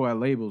there's people at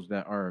labels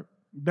that are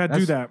that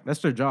do that. That's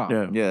their job.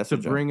 Yeah. Yeah, that's To a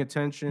job. bring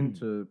attention,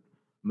 to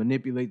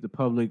manipulate the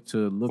public,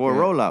 to look For a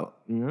at, rollout.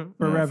 You know?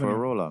 For Yeah, revenue.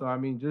 For a rollout. So I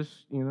mean,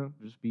 just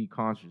be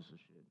conscious of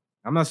shit.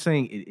 I'm not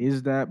saying it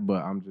is that,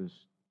 but I'm just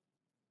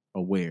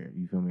aware.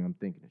 You feel me? I'm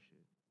thinking of shit.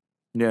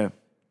 Yeah.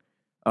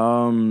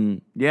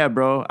 Yeah,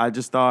 bro. I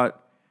just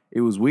thought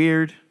it was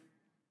weird,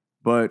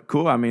 but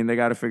cool. I mean, they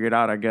got to figure it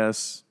out, I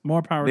guess.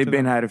 More power They've to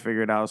been them. had to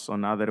figure it out, so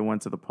now that it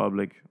went to the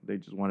public, they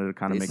just wanted to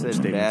kind They of make some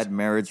said statements. bad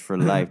marriage for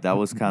life. That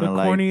was kind The of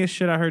like corniest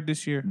shit I heard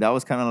this year. that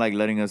was kind of like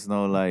letting us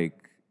know like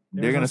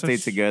they're There's no gonna stay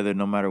such- together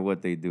no matter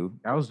what they do.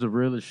 That was the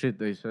realest shit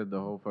they said the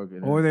whole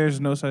fucking. Or there's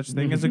no such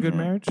thing as a good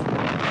marriage.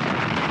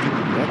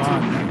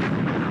 Pod,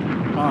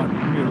 man. Pod.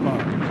 Give me the pod.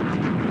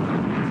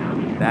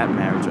 That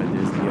marriage I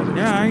did the other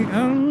Yeah, day.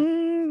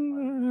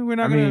 we're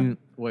not I gonna. mean,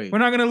 wait. We're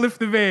not gonna lift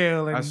the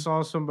veil. And I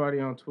saw somebody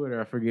on Twitter.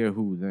 I forget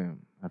who. Damn,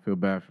 I feel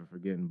bad for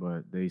forgetting,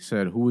 but they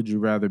said, "Who would you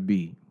rather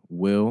be,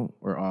 Will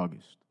or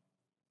August?"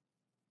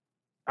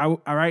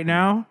 right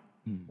now,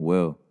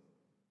 Will.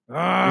 It's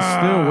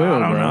still Will, I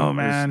don't bro. know,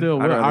 man. It's still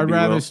Will. rather I'd be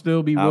rather Will.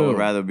 still be I Will. would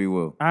rather be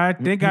Will. I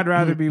think I'd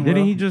rather be. Will.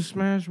 Didn't he just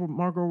smash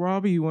Margot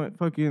Robbie? He went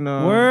fucking.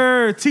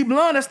 Word T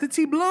Blunt. That's the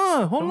T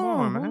Blunt. Hold Come on,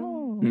 on, man. hold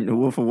on. The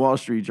Wolf of Wall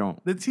Street joint.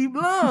 The T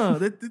Blunt.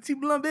 the T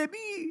Blunt,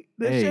 baby.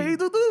 The Hey. shade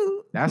do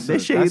do. That's That a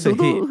shit that's a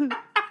do-do. hit.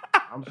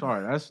 I'm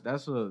sorry.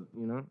 That's a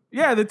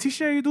Yeah, the T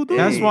shade do do.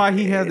 That's why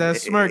he had that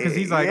smirk, because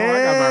he's like, oh,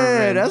 I got my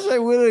revenge. That's like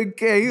Will and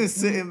K. He was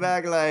sitting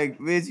back like,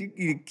 bitch, you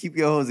need to keep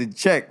your hoes in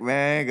check,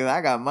 man, because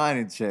I got mine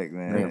in check,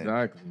 man.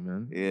 Exactly,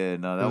 man. Yeah,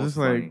 no, that 'Cause was it's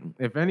like, funny.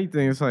 if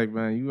anything, it's like,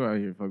 man, you out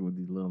here fucking with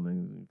these little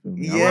niggas. You feel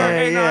me? Yeah,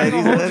 Hey, no, I ain't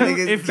these gonna hold other you.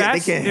 niggas If can't-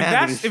 they can't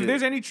handle this if shit.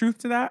 there's any truth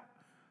to that,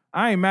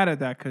 I ain't mad at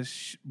that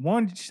because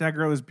one, that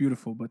girl is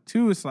beautiful, but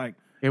two, it's like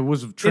It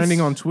was trending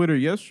It's- on Twitter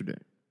yesterday.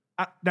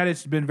 that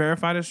it's been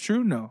verified as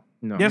true. No,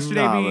 No.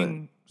 yesterday Nah,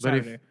 being But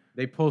Saturday, if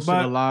they posted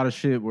But- a lot of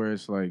shit where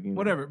it's like,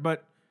 whatever.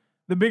 But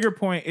the bigger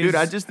point is, Dude,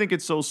 I just think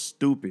it's so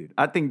stupid.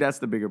 I think that's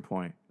the bigger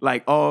point.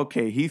 Like, oh,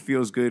 okay, he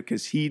feels good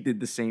because he did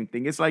the same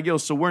thing. It's like, yo,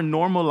 so we're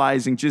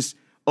normalizing just,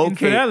 okay,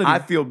 Infidelity. I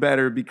feel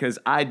better because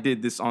I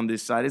did this on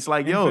this side. It's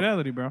like, yo,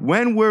 Infidelity, bro.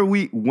 when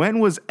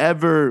was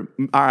ever,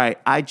 all right,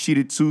 I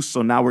cheated too,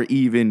 so now we're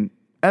even,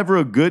 ever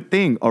a good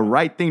thing, a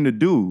right thing to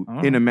do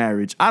in a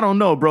marriage? I don't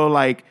know, bro.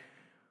 Like,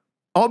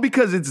 all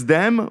because it's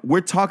them,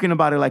 we're talking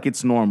about it like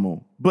it's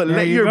normal. But There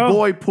let you your go.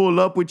 boy pull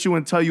up with you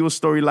and tell you a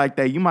story like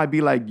that. You might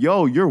be like,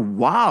 yo, you're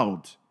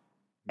wild.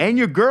 And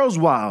your girl's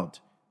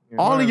wild.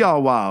 All of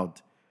y'all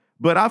wild.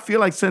 But I feel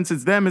like since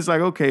it's them, it's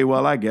like, okay,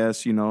 well, I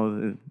guess,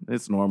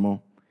 it's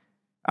normal.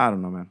 I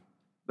don't know, man.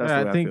 That's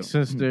the way I think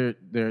feel. since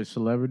they're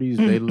celebrities,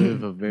 they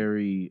live a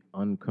very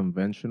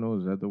unconventional,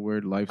 is that the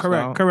word,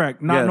 lifestyle?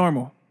 correct, not Yeah.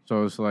 normal.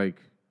 So it's like,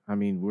 I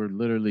mean, we're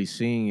literally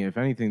seeing, if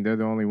anything, they're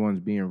the only ones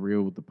being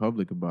real with the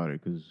public about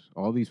it, because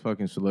all these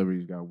fucking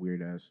celebrities got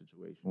weird ass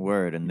situations.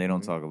 Word, and they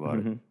don't talk about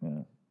it. Mm-hmm.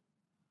 Yeah.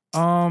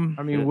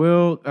 I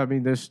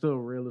mean, they're still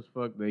real as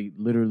fuck. They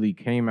literally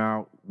came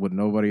out what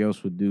nobody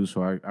else would do,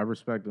 so I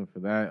respect them for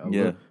that.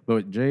 Yeah.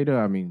 But Jada,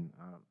 I mean,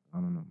 I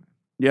don't know, man.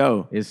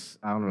 Yo,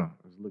 I don't know.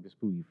 It's looking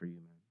spooky for you,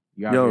 man.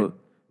 You out Yo, here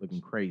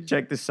looking crazy.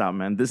 check this out,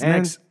 man. This And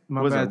next,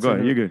 my what's bad, up? Go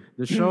ahead, Tina. you're good.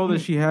 The show that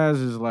she has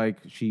is like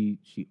she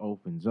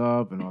opens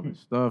up and all this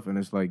stuff, and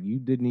it's like you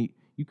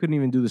couldn't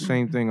even do the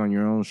same thing on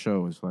your own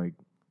show. It's like,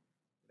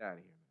 get out of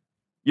here.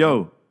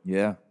 Yo,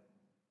 Yeah.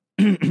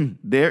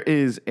 there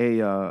is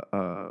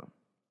a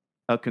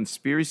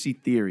conspiracy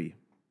theory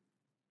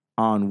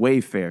on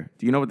Wayfair.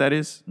 Do you know what that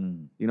is?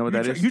 Mm. You know what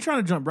that is? You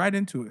trying to jump right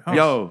into it? Huh?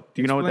 Yo,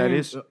 do you know what that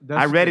Explain, is?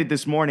 that's I read the- it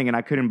this morning and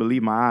I couldn't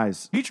believe my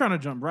eyes. you trying to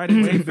jump right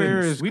into Wayfair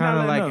business. is We not kind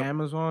of letting like up.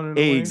 Amazon in a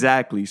way.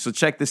 Exactly. So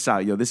check this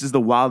out, yo. This is the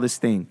wildest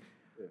thing.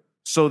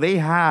 So they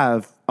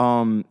have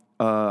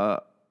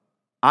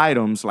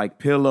items like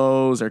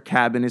pillows or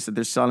cabinets that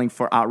they're selling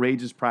for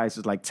outrageous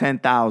prices, like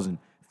 $10,000,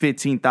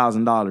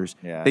 $15,000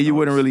 Yeah, I that you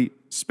wouldn't noticed. really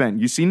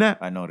spend. You seen that?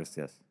 I noticed,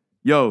 yes.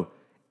 Yo,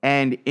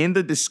 and in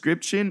the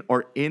description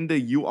or in the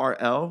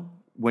URL,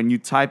 when you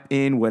type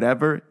in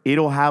whatever,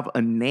 it'll have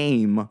a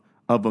name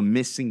of a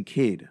missing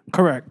kid.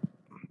 Correct.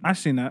 I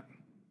seen that.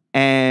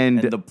 And,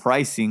 And the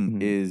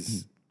pricing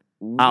is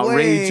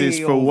outrageous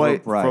way for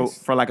what?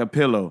 overpriced. For like a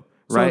pillow,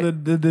 right? So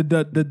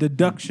the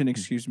deduction,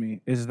 excuse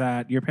me, is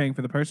that you're paying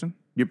for the person.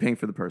 You're paying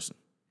for the person.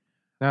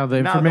 Now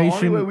the Now, the only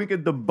information. way we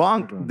could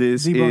debunk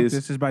this Debunk is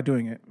this is by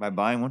doing it. By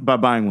buying one? by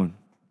buying one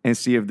and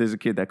see if there's a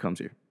kid that comes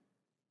here.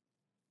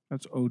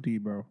 That's OD,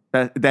 bro.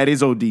 That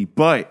is OD,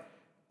 but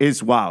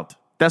it's wild.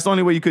 That's the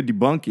only way you could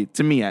debunk it,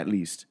 to me at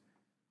least.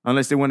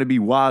 Unless they want to be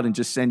wild and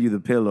just send you the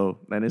pillow,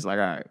 then it's like,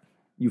 all right,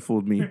 you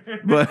fooled me.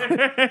 But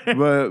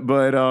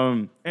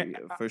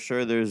For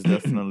sure, there's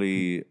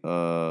definitely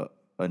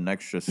an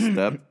extra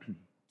step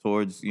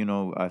towards,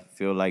 I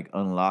feel like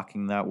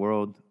unlocking that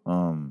world.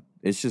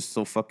 It's just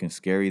so fucking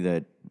scary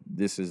that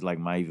this is like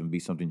might even be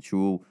something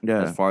true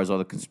as far as all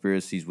the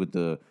conspiracies with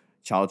the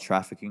child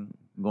trafficking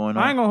going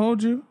on. I ain't gonna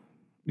hold you.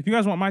 If you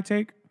guys want my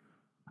take,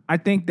 I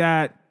think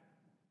that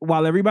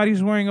while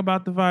everybody's worrying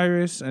about the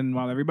virus and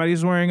while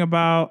everybody's worrying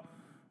about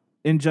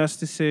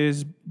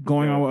injustices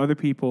going on with other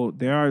people,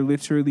 there are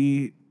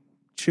literally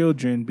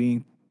children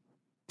being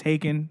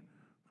taken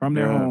from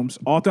their homes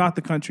all throughout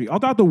the country, all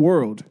throughout the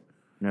world,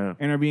 and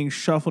are being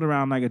shuffled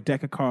around like a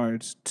deck of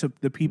cards to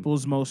the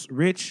people's most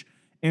rich,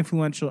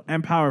 influential,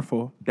 and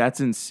powerful. that's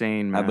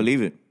insane, man. I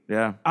believe it.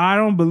 Yeah. I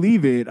don't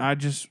believe it. I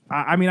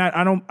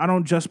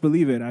don't just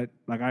believe it.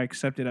 I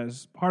accept it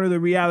as part of the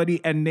reality,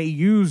 and they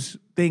use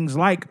things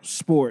like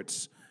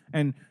sports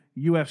and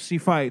UFC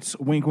fights,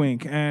 wink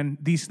wink, and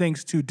these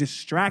things to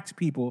distract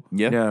people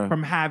Yeah.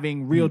 from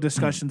having real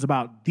discussions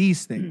about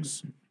these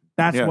things.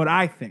 That's what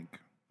I think.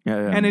 Yeah.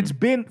 And it's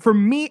been, for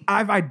me,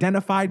 I've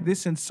identified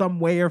this in some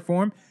way or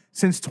form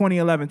since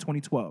 2011,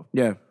 2012.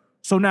 Yeah.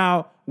 So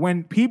now,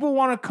 when people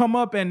want to come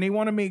up and they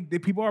want to the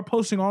people are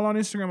posting all on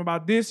Instagram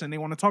about this and they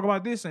want to talk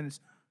about this and it's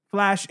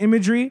flash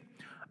imagery,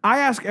 I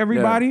ask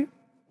everybody,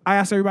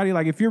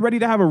 like, if you're ready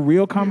to have a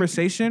real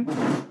conversation,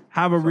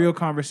 have a real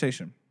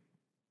conversation.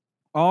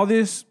 All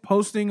this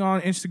posting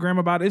on Instagram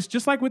about it's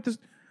just like with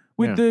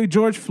the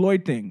George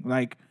Floyd thing.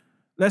 Like,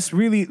 let's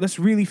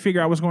really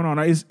figure out what's going on.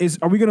 Are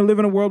we going to live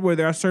in a world where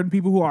there are certain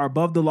people who are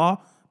above the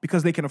law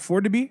because they can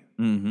afford to be?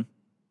 Mm-hmm.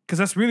 Because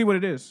that's really what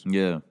it is.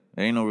 Yeah.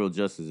 There ain't no real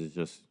justice. It's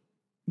just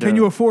Can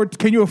you afford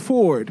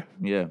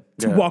yeah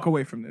to walk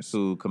away from this?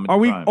 to commit Are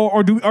we crime.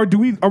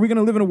 are we going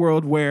to live in a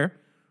world where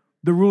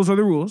the rules are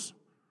the rules?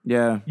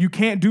 Yeah. You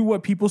can't do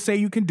what people say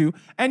you can do.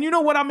 And you know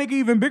what? I'll make an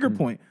even bigger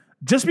point.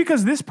 Just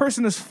because this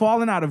person has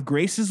fallen out of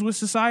graces with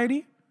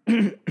society,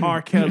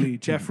 R. Kelly,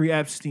 Jeffrey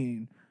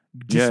Epstein,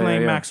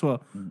 Ghislaine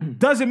Maxwell,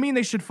 doesn't mean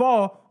they should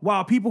fall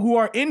while people who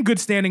are in good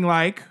standing,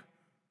 like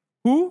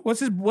who?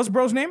 What's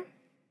bro's name?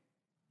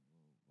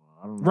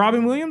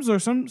 Robin Williams or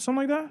something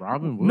like that?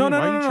 Robin Williams? No.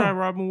 Why you try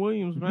Robin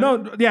Williams, man?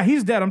 No, yeah,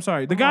 he's dead. I'm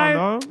sorry. The guy,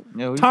 dog.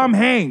 Yeah, who you Tom talking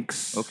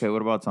Hanks. about? Okay,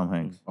 what about Tom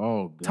Hanks?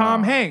 Oh, God.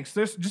 Tom Hanks.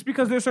 There's just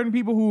because there's certain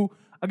people who,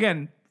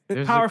 again,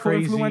 There's a powerful,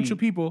 crazy- influential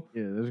people.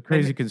 Yeah, there's a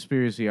crazy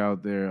conspiracy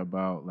out there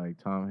about like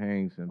Tom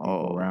Hanks and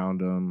people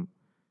around him.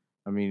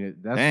 I mean,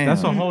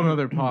 that's a whole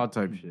other pod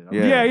type shit.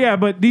 Yeah. Yeah.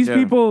 But these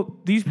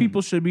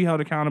people should be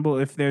held accountable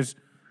if there's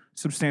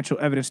substantial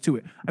evidence to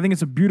it. I think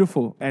it's a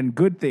beautiful and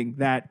good thing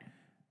that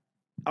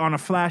on a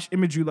flash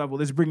imagery level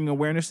is bringing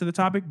awareness to the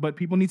topic, but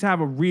people need to have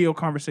a real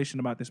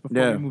conversation about this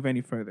before we move any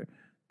further.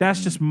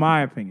 That's just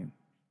my opinion.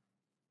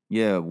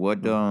 Yeah,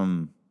 what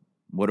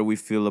do we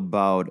feel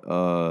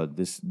about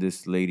this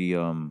lady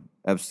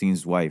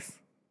Epstein's wife?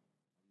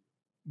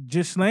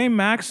 Ghislaine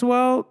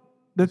Maxwell,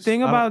 the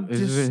thing about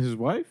is it his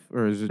wife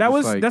or is it that just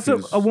was like that's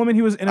his, a woman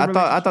he was in a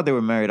I thought they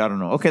were married. I don't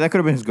know. Okay, that could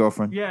have been his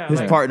girlfriend. Yeah, his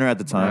like- partner at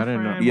the I time.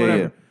 didn't know. Yeah,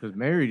 yeah. Because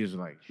married is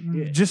like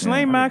shit.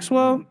 Ghislaine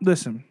Maxwell,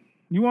 listen,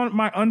 you want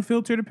my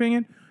unfiltered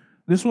opinion?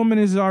 This woman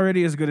is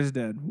already as good as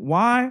dead.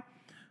 Why?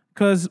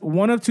 Because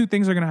one of two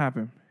things are going to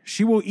happen.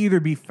 She will either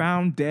be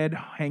found dead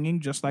hanging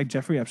just like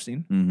Jeffrey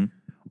Epstein,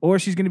 or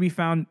she's going to be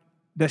found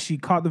that she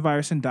caught the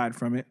virus and died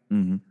from it,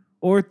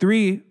 or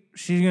three,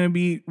 she's going to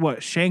be,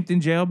 shanked in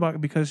jail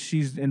because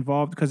she's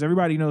involved, because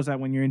everybody knows that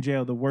when you're in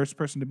jail, the worst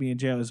person to be in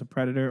jail is a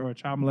predator or a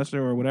child molester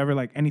or whatever,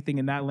 like anything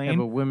in that lane. Yeah,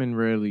 but women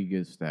rarely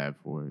get stabbed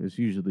for it. It's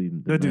usually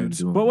the men dudes.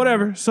 doing But it.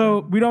 whatever. So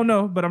we don't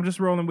know, but I'm just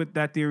rolling with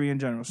that theory in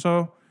general.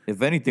 So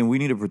If anything, we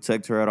need to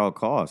protect her at all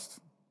costs.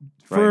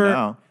 Right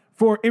now.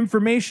 for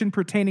information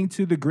pertaining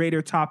to the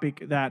greater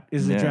topic that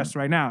is addressed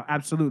right now,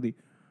 absolutely.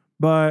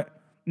 But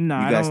no,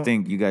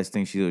 You guys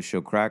think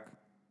she'll crack?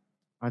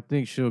 I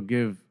think she'll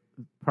give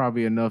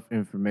probably enough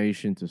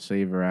information to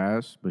save her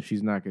ass, but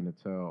she's not going to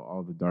tell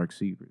all the dark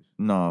secrets.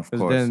 No, of Because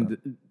course.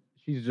 then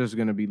she's just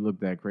going to be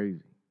looked at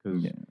crazy.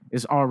 Because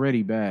it's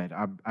already bad.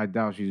 I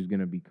doubt she's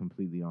going to be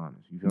completely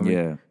honest. You feel me?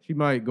 Yeah. She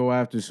might go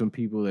after some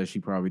people that she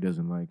probably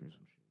doesn't like or some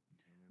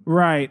shit.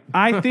 Right.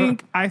 I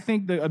think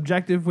the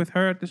objective with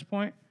her at this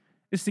point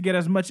is to get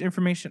as much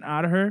information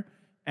out of her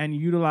and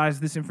utilize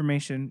this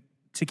information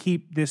to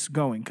keep this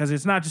going, because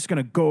it's not just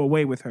going to go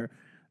away with her.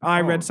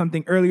 I read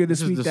something earlier this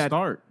This week is the that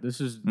start. This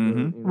is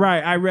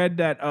right. I read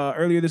that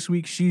earlier this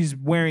week she's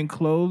wearing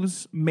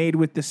clothes made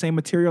with the same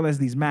material as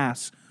these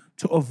masks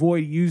to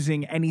avoid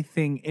using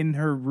anything in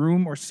her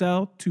room or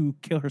cell to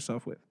kill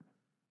herself with.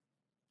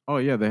 Oh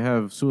yeah, they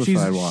have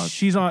suicide watch.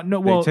 She's on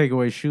They take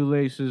away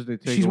shoelaces. They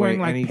take she's away wearing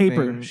like anything,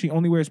 paper. She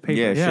only wears paper.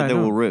 Yeah, Yeah, shit I that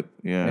know. will rip.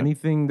 Yeah.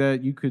 anything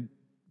that you could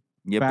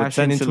Yeah,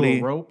 fashion into potentially.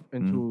 a rope,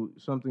 into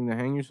something to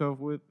hang yourself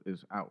with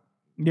is out.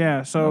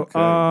 Yeah. So,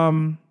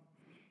 Okay.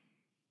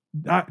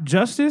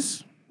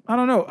 justice. I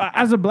don't know.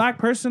 As a black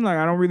person, like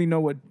I don't really know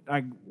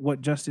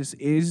what justice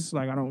is.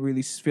 Like I don't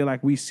really feel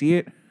like we see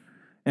it.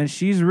 and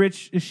she's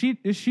rich.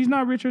 She's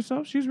not rich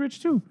herself. She's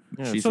rich too.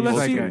 Yeah, She's So let's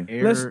like see. an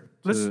heir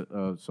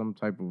to some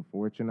type of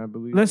fortune, I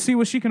believe. Let's see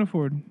what she can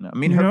afford. I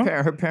mean, You know?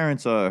 her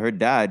parents, her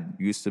dad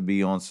used to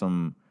be on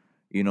some,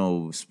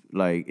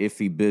 like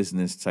iffy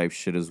business type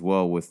shit as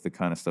well with the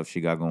kind of stuff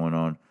she got going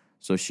on.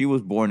 So she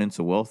was born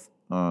into wealth.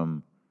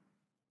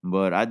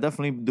 But I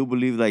definitely do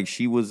believe like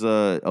she was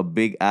a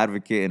big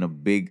advocate and a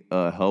big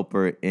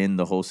helper in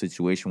the whole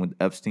situation with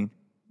Epstein.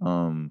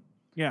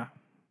 Yeah,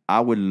 I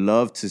would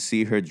love to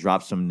see her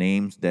drop some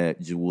names that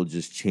will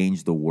just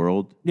change the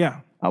world.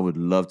 yeah. I would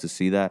love to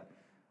see that.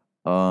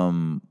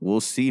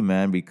 We'll see,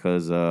 man,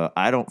 because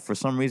I don't. For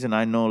some reason,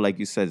 I know, like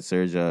you said,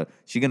 Serge,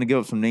 she's gonna give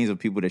up some names of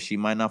people that she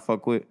might not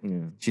fuck with. Yeah.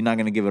 She's not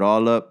gonna give it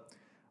all up,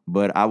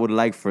 but I would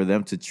like for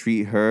them to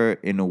treat her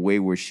in a way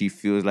where she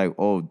feels like,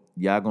 oh,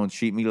 y'all gonna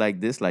treat me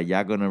like this, like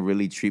y'all gonna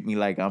really treat me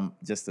like I'm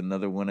just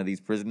another one of these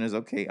prisoners.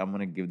 Okay, I'm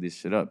gonna give this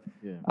shit up.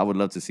 Yeah. I would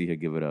love to see her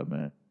give it up,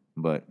 man.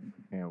 But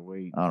Can't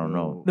wait. I don't till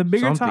know. The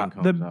bigger something top,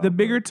 comes the out,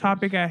 bigger bro, 'cause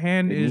topic at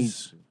hand it is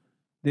needs-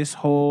 this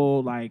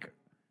whole like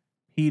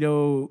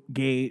pedo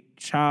gate,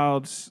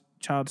 child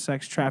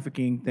sex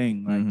trafficking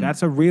thing. Like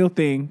that's a real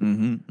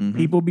thing.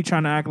 People be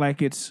trying to act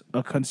like it's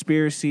a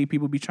conspiracy.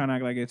 People be trying to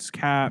act like it's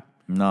cap.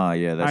 nah,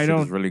 yeah, that I shit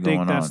don't is really think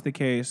going that's on. the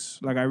case.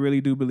 Like I really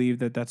do believe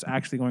that that's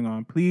actually going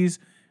on. Please,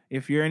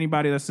 if you're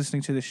anybody that's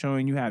listening to the show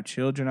and you have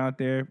children out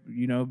there,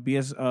 be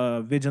as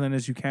vigilant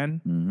as you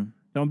can. Mm-hmm.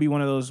 Don't be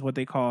one of those what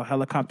they call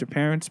helicopter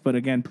parents. But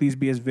again, please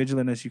be as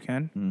vigilant as you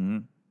can.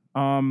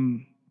 Mm-hmm.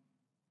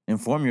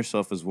 Inform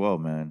yourself as well,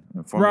 man.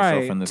 Inform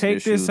yourself in Right. this Take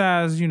issue. this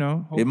as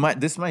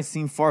This might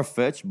seem far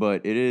fetched,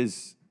 but it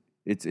is.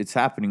 It's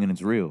happening and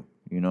it's real.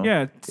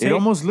 Yeah, It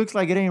almost looks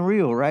like it ain't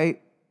real,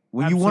 right?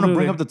 When you want to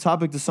bring Absolutely. up the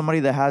topic to somebody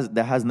that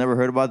has never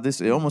heard about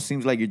this, it almost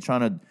seems like you're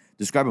trying to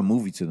describe a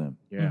movie to them,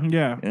 Yeah.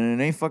 Yeah. and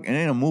it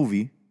ain't a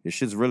movie. This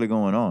shit's really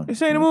going on.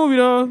 This ain't a movie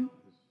though.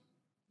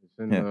 It's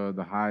in Yeah.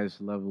 the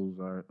highest levels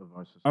of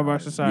our society. Of our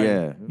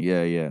society.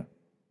 Yeah.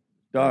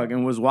 Dog,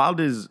 and was wild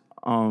as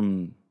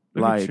Look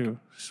at like you.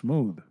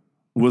 Smooth.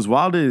 was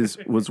wild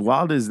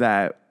as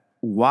that.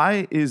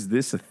 Why is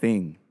this a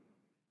thing?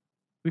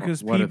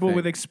 Because What a people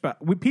thing.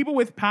 with people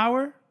with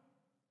power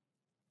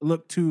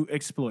look to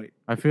exploit.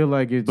 I feel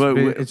like But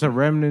it's a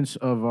remnants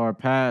of our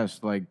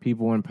past. Like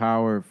people in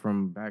power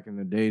from back in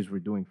the days were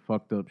doing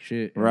fucked up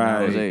shit. and Right.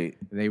 now Jose,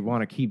 They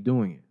want to keep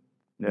doing it.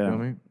 You feel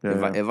me?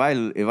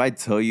 if I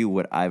tell you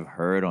what I've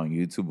heard on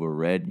YouTube or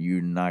read,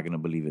 you're not gonna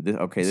believe it. This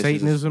is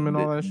Satanism and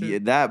all that shit? Yeah,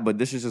 that, but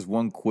this is just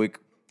one quick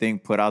thing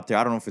put out there.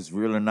 I don't know if it's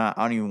real or not.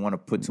 I don't even want to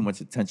put too much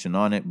attention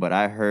on it, but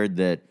I heard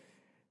that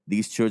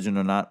these children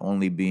are not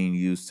only being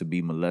used to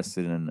be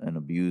molested and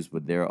abused,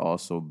 but they're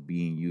also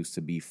being used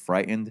to be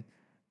frightened,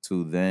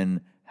 to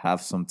then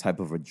have some type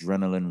of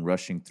adrenaline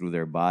rushing through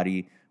their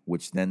body,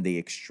 which then they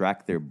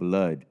extract their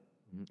blood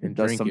And it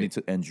does drink something it.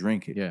 to and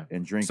drink it. Yeah.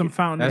 And drink Some it.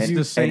 fountain That's of the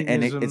youth.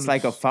 And it's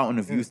like a Satanism's- fountain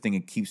of youth thing.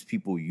 It keeps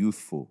people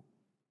youthful.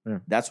 Yeah.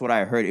 That's what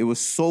I heard. It was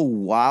so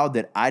wild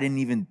that I didn't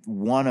even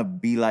want to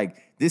be like,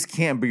 this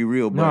can't be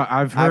real. But No,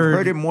 I've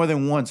heard- it more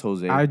than once,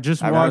 Jose. I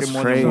just I've heard watched it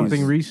more than crazy. once.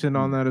 something recent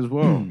on that as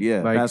well.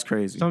 Yeah. Like, That's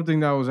crazy. Something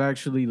that was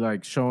actually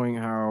like showing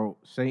how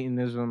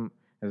Satanism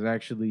has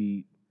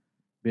actually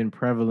been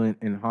prevalent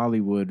in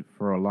Hollywood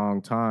for a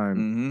long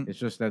time. Mhm. It's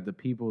just that the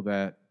people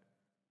that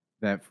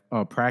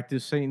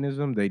practice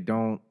Satanism, they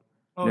don't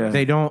Oh,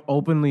 they don't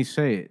openly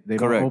say it. They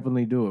Correct. don't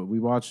openly do it. We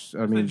watched.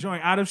 I the mean,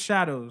 joint Out of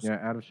Shadows. yeah,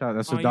 Out of Shadows.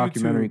 That's on a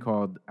documentary YouTube.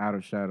 called Out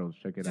of Shadows.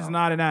 Check it Which out. is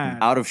not an ad.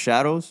 Out of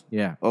Shadows?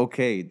 Yeah.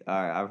 Okay. All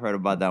right. I've heard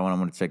about that one. I'm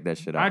going to check that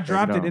shit out. I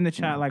dropped it it out. in the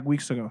chat like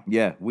weeks ago.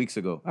 Yeah, weeks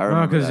ago. I No,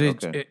 remember because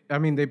that. Okay. I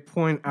mean, they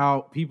point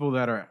out people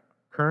that are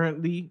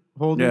currently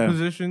holding Yeah.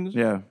 positions.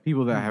 Yeah.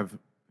 People that have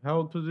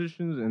held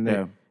positions, and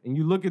Yeah. and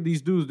you look at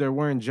these dudes, they're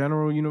wearing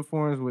general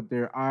uniforms with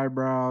their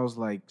eyebrows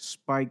like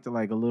spiked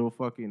like a little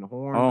fucking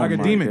horn. Oh Like a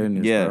my demon.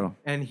 goodness, Yeah. bro.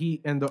 And the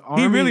He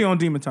army, really on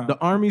demon time. the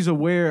army's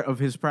aware of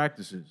his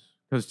practices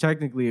because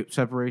technically it's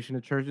separation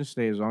of church and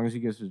state. As long as he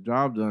gets his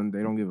job done,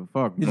 they don't give a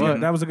fuck.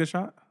 That was a good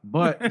shot.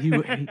 But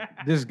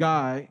this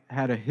guy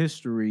had a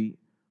history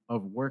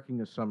of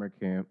working a summer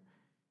camp,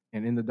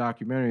 and in the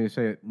documentary, they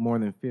say more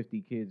than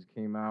 50 kids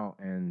came out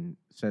and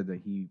said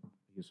that he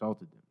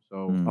assaulted them.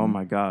 So Oh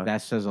my God.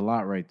 that says a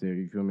lot right there.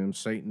 You feel me?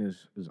 Satan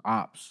is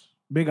ops.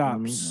 Big know what I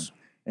mean? ops.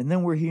 And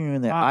then we're hearing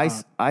that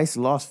ICE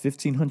lost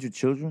 1,500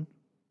 children.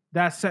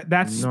 That's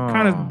No.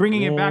 kind of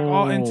bringing it back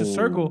all into Whoa.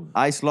 circle.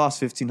 ICE lost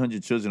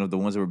 1,500 children of the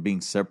ones that were being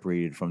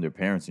separated from their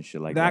parents and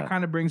shit like that. That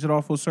kind of brings it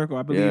all full circle.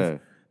 I believe Yeah.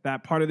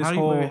 that part of this How do,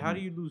 you, whole. wait, how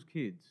do you lose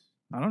kids?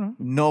 I don't know.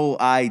 No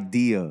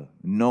idea.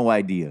 No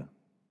idea.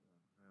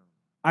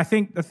 I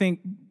think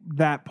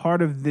that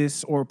part of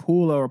this or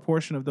pool or a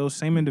portion of those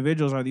same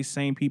individuals are these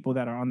same people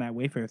that are on that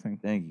Wayfair thing.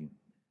 Thank you.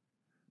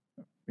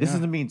 This Yeah.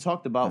 isn't being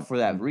talked about for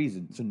that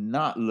reason, to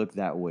not look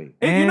that way.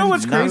 And you know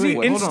what's not crazy?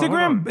 really- hold on, hold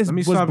Instagram on. is Let me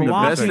was stop you. the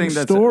best blocking thing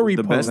story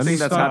the posts. best Let me thing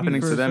that's stop you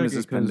happening for to a them is second,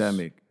 this 'cause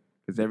pandemic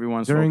because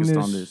everyone's during focused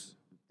on this- this.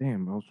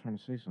 Damn, I was trying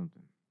to say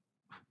something.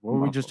 What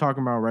were we just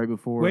talking about right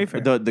before?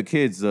 Wayfair. The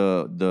kids,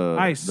 the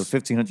ICE. the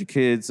 1,500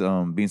 kids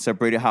being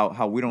separated.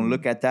 How we don't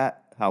look at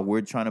that how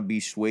we're trying to be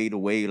swayed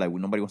away. Like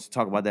nobody wants to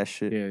talk about that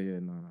shit. Yeah,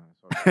 no.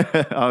 It's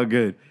okay. All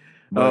good.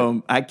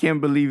 But- I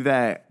can't believe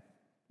that.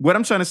 What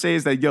I'm trying to say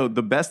is that,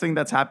 the best thing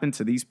that's happened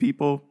to these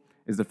people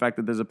is the fact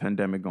that there's a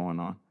pandemic going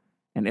on.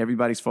 And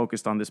everybody's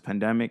focused on this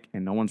pandemic,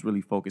 and no one's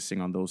really focusing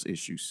on those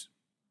issues.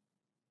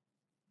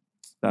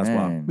 That's why.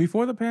 Man.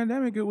 Before the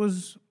pandemic, it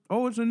was,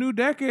 it's a new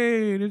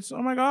decade. It's,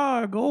 oh my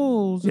God,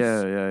 goals.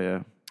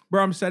 Yeah.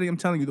 Bro, I'm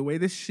telling you, the way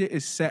this shit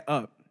is set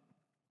up,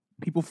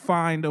 people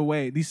find a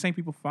way. These same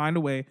people find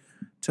a way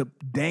to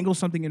dangle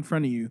something in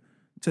front of you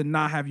to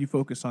not have you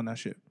focus on that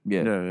shit.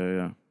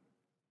 Yeah.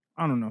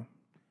 I don't know.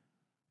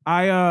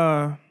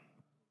 I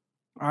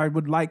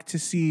would like to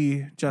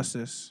see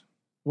justice.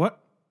 What?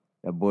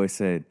 That boy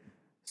said,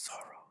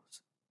 Soros.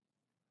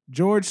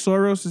 George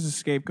Soros is a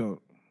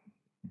scapegoat.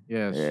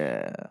 Yes.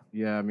 Yeah.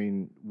 Yeah, I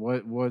mean,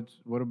 what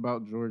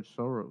about George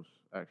Soros,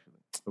 actually?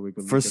 So we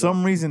could For look it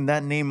some up. reason,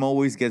 that name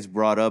always gets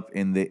brought up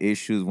in the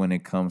issues when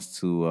it comes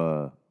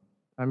to.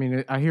 I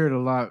mean, I hear it a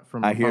lot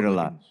from I hear it a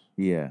lot. Republicans.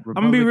 Yeah.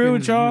 I'ma be real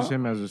with Republicans y'all. Use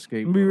him as a I'm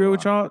scapegoat. gonna be real a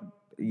with lot. y'all.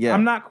 Yeah.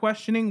 I'm not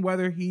questioning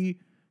whether he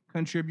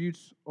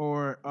contributes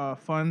or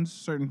funds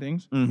certain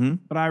things, Mm-hmm.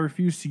 but I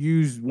refuse to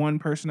use one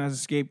person as a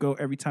scapegoat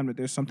every time that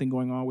there's something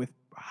going on with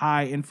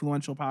high,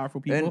 influential,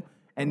 powerful people.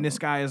 And this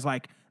guy is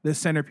like the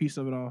centerpiece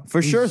of it all.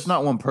 For sure, it's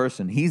not one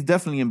person. He's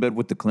definitely in bed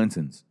with the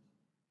Clintons.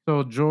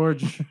 So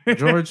George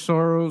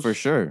Soros For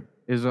sure.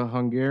 is a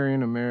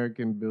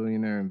Hungarian-American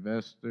billionaire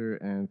investor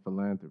and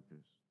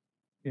philanthropist.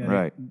 Yeah,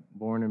 Right.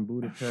 Born in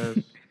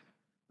Budapest.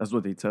 That's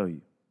what they tell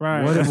you.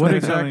 Right. What That's they're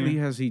telling exactly you.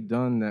 has he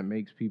done that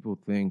makes people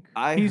think?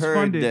 I He's heard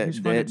funded- that, he's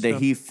funded that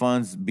stuff. he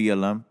funds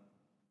BLM,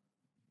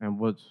 And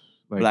what's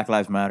like? Black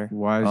Lives Matter.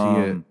 Why is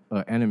he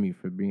an enemy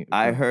for being?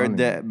 I for heard funding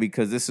that it?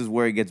 because this is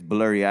where it gets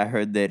blurry. I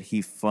heard that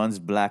he funds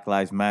Black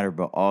Lives Matter,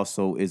 but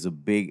also is a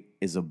big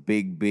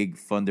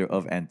funder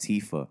of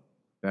Antifa.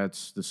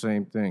 That's the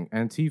same thing.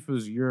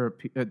 Antifa's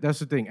Europe. That's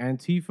the thing.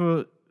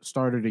 Antifa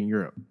started in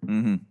Europe.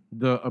 Mm-hmm.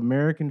 The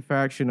American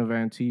faction of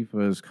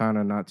Antifa is kind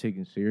of not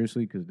taken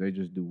seriously because they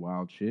just do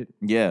wild shit.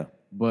 Yeah.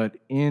 But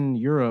in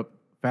Europe,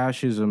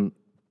 fascism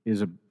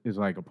is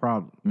like a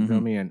problem. You feel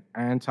me? And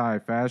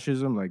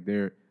anti-fascism, like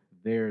they're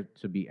there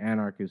to be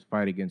anarchists,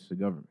 fight against the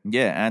government.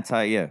 Yeah.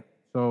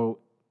 So,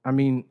 I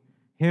mean,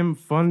 him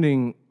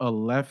funding a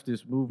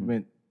leftist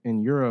movement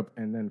in Europe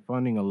and then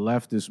funding a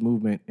leftist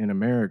movement in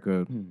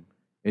America,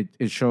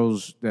 it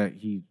shows that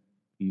he's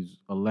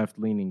a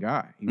left-leaning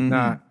guy.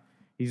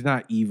 He's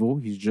not evil.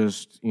 He's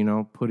just,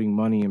 putting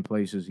money in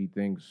places he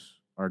thinks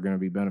are going to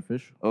be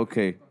beneficial.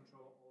 Okay.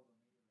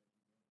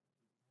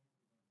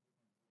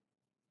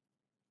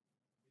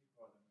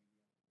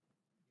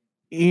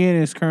 Ian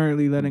is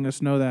currently letting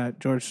us know that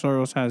George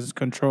Soros has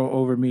control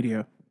over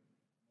media.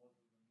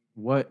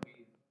 What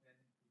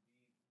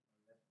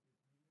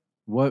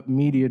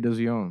media does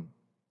he own?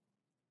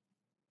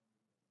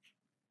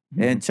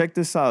 And check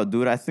this out,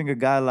 dude. I think a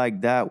guy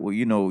like that, well,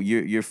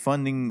 you're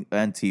funding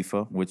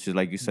Antifa, which is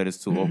like you said,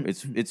 it's too.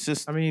 It's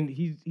just. I mean,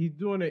 he's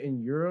doing it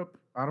in Europe.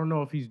 I don't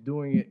know if he's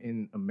doing it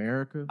in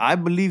America. I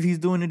believe he's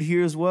doing it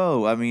here as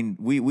well. I mean,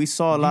 we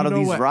saw a lot of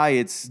these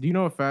riots. Do you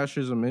know what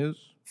fascism is?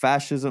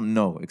 Fascism?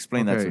 No.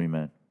 Explain that to me,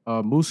 man.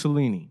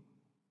 Mussolini.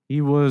 He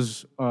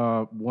was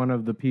one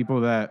of the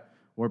people that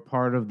were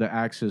part of the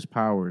Axis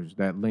powers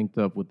that linked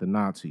up with the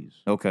Nazis.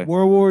 Okay.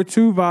 World War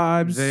II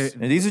vibes.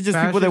 And these are just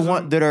people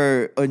that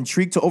are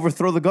intrigued to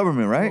overthrow the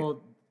government, right?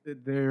 Well,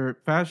 they're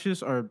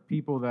fascists are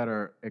people that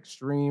are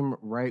extreme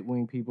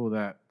right-wing people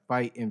that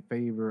fight in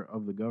favor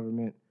of the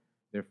government.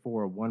 They're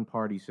for a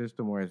one-party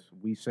system, whereas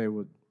we say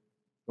what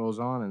goes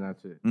on and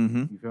that's it.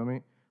 Mm-hmm. You feel me?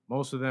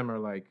 Most of them are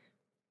like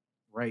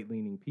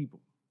right-leaning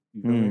people.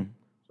 You feel me?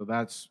 So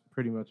that's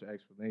pretty much an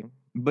explanation.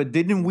 But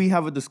didn't we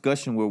have a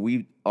discussion where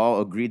we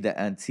all agreed that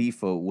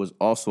Antifa was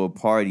also a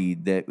party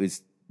that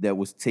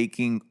was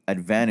taking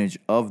advantage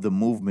of the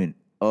movement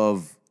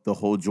of the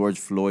whole George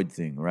Floyd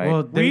thing, right?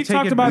 Well, we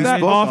talked about that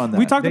spoke off. on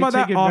We that. talked They about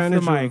that take off the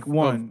advantage mic.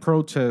 One. of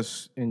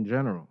protests in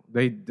general.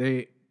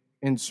 They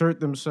insert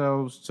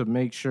themselves to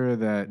make sure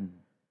that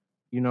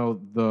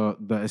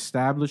the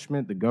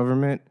establishment, the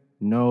government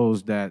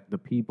knows that the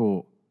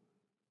people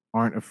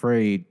aren't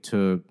afraid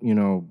to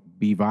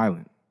be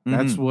violent.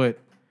 That's what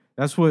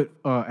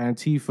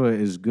Antifa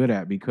is good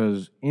at,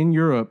 because in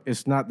Europe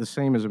it's not the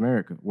same as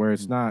America, where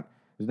it's not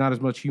as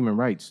much human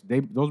rights.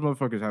 Those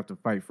motherfuckers have to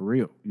fight for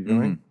real. You feel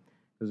me?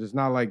 Because it's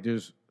not like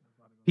there's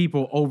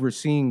people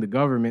overseeing the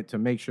government to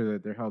make sure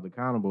that they're held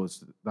accountable.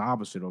 It's the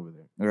opposite over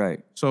there.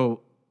 Right. So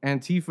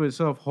Antifa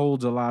itself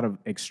holds a lot of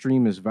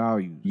extremist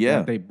values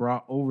that they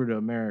brought over to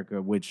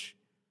America, which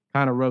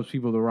kind of rubs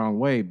people the wrong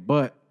way,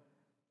 but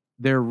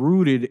they're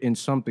rooted in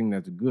something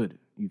that's good.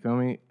 You feel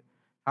me?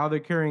 How they're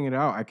carrying it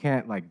out, I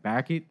can't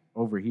back it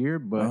over here,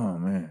 but Oh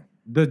man.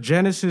 the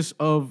genesis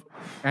of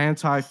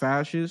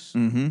anti-fascists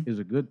is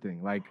a good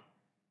thing. Like,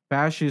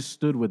 fascists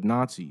stood with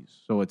Nazis,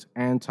 so it's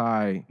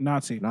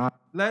Nazi. not.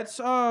 Let's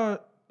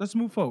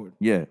move forward.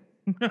 Yeah.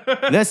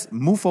 Let's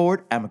move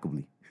forward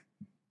amicably.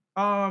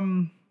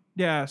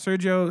 Yeah,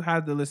 Sergio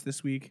had the list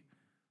this week.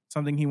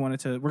 something he wanted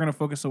to. We're gonna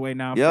focus away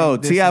now. Yo,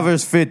 from this T.I. and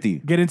versus 50.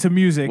 get into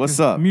music. What's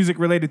up? Music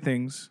related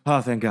things.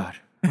 Oh, thank God.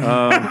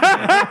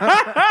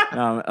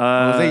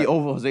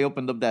 Jose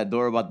opened up that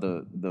door about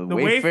the Wayfair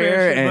Wayfair,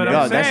 shit, and but yo,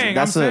 I'm saying,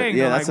 that's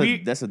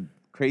like, a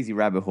crazy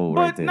rabbit hole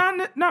right But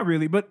there. not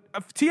really. But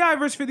T.I.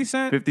 versus 50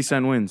 Cent. 50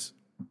 Cent wins.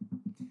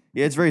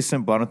 Yeah, it's very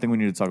simple. I don't think we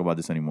need to talk about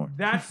this anymore.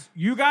 That's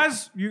you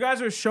guys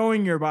are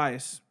showing your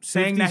bias,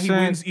 saying 50 that he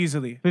Cent wins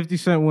easily. 50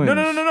 Cent wins.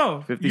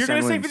 No. 50 You're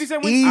gonna Cent say wins. 50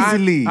 Cent wins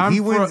Easily, I'm he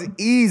from wins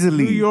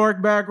easily. New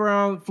York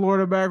background,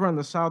 Florida background,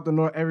 the South, the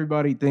North.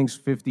 Everybody thinks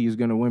 50 is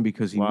gonna win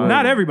because he wins.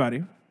 Not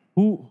everybody.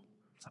 Who?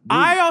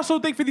 I also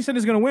think 50 Cent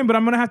is gonna win, but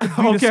I'm gonna have to be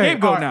the Okay,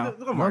 scapegoat all right.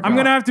 now. Oh my I'm God.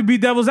 gonna have to be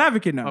devil's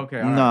advocate now. Okay,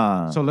 all right.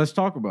 Nah. So let's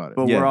talk about it.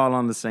 But Yeah. we're all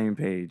on the same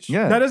page.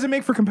 Yeah, That doesn't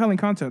make for compelling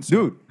content,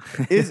 so.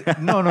 dude.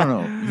 No.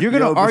 You're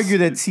gonna Yo, argue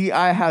that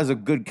T.I. has a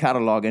good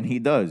catalog, and he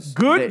does.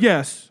 Good, That,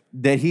 yes.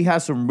 that he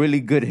has some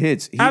really good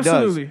hits. He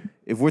Absolutely. does.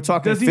 If we're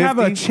talking Does he 50, have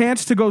a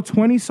chance to go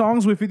 20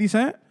 songs with 50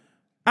 Cent?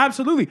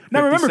 Absolutely.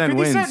 Now 50 remember, Cent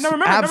 50 Cent. wins. Now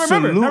remember.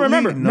 Absolutely.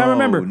 Now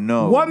remember.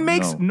 No, What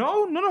makes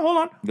no. Hold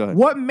on. Go ahead.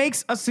 What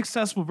makes a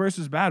successful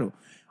versus battle?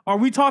 Are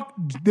we talk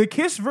the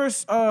Kiss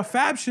versus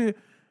Fab shit?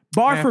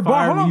 Bar Man, for bar.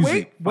 fire Hold on,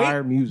 music. wait.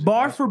 Fire music.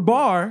 Bar That's for what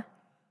bar.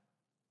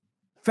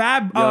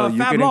 Fab. Yo, you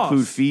Fab can lost.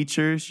 include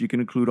features. You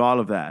can include all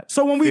of that.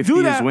 So when we 50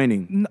 do that, is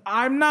winning.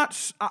 I'm not.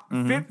 50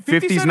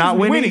 50's Cent not is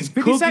winning.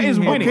 50 Cent is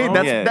Cooking winning. him.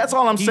 Okay, Yeah. that's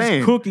all I'm He's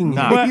saying. cooking.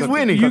 Nah, him. But he's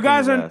winning. You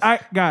guys Cooking are,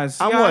 his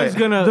guys. I'm T.I. is what?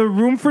 gonna The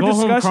room for go home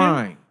discussion.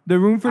 crying. The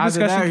room for Either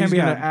discussion that or can he's be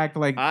gonna had. act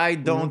like I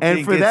don't And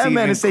think for it's that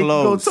man even to say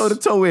close. go toe to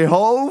toe with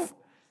Hove,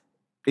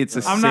 it's a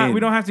I'm sin. not. We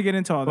don't have to get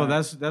into all that.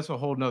 Well, that's a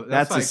whole nother.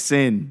 That's like, a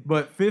sin.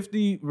 But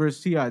 50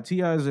 versus T.I.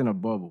 T.I. is in a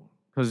bubble.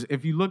 Because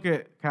if you look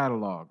at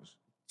catalogs,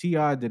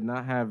 T.I. did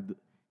not have...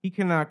 He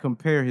cannot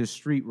compare his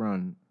street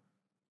run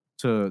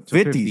to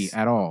 50 50s.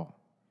 at all.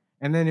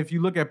 And then if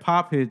you look at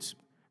pop hits,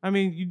 I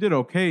mean, you did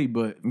okay,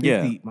 but 50...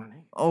 Yeah. My nigga,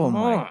 Oh come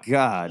my on.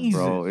 God, Jesus.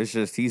 bro! It's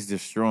just he's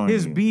destroying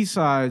His you.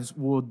 B-sides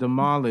will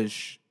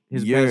demolish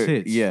his You're- best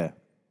hits. Yeah,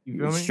 You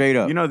feel me? straight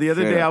up. You know, the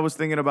other Straight day I up. was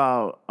thinking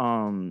about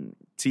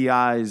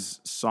T.I.'s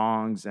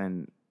songs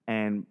and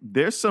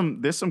there's some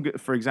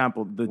good. For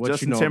example, the What you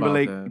Justin know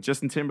about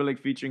that? Timberlake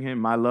featuring him,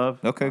 "My Love."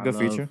 Okay, good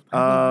love- feature.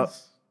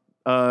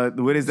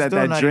 What is that? Still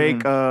That not Drake,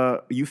 even-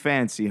 "You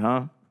Fancy,"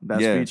 huh?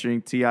 That's Yeah.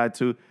 featuring T.I.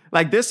 too.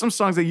 Like, there's some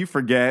songs that you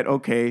forget.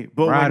 Okay,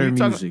 but Rider when you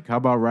talk, music. How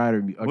about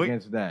Rider Wait,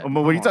 against that?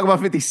 but when you talk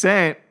about 50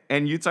 Cent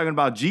and you talking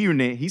about G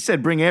Unit, he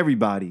said bring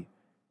everybody.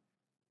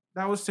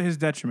 that was to his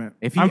detriment.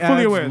 If he I'm fully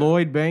adds aware.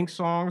 Lloyd Banks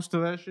songs to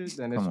that shit,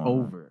 then it's Come on,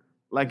 over.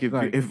 Like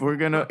if we're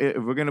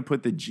gonna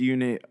put the G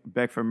Unit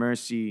Beg for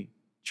Mercy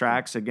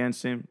tracks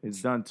against him,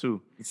 it's done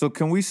too. So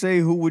can we say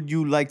who would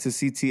you like to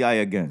see T.I.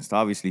 against?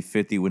 Obviously,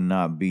 50 would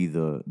not be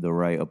the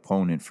right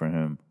opponent for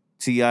him.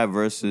 T.I.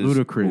 versus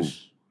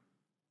Ludacris.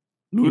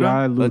 Luda?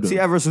 T.I. But Luda.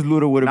 T.I. versus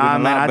Luda would have Nah,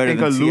 been a man, lot I better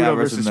think a than T.I. Luda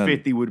versus versus Nelly.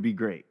 50 would be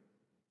great.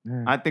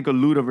 Yeah. I think a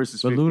Luda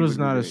versus But 50 Luda's would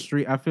be not a great.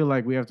 street. I feel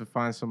like we have to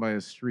find somebody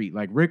a street.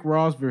 Like Rick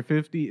Ross versus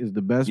 50 is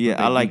the best. Yeah,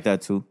 but I they like beef.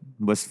 that too.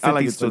 But 50's I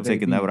like it still too.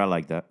 taking that, but I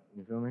like that.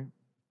 You feel me?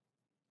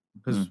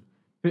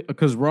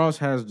 Because Ross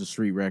has the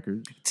street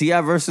records.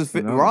 T.I. versus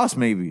You know? Ross,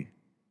 maybe.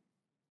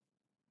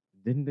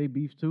 Didn't they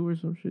beef too or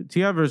some shit?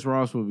 T.I. versus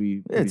Ross will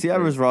be. Yeah, pretty T.I.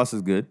 crazy. versus Ross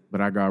is good.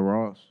 But I got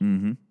Ross.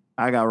 Mm-hmm.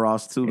 I got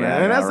Ross too, man. Yeah, I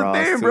and got that's the Ross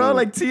thing, bro. too.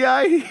 Like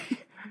T.I.,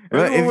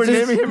 Bro, everyone if we're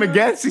just- naming him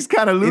against, he's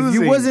kind of losing. If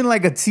you wasn't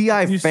like a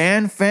T.I.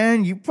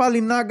 fan, you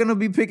probably not gonna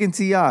be picking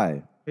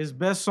T.I. His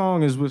best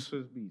song is with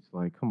Swizz Beatz.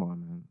 Like, come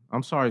on, man.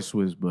 I'm sorry,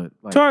 Swizz, but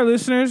like, To our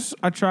listeners,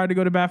 I tried to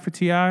go to bat for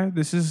Ti.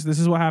 This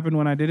is what happened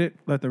when I did it.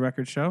 Let the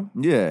record show.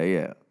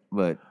 Yeah.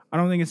 But I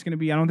don't think it's gonna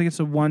be. I don't think it's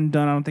a one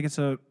done. I don't think it's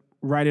a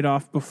write it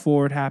off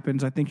before it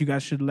happens. I think you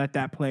guys should let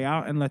that play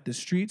out and let the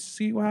streets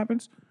see what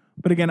happens.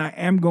 But again, I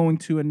am going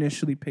to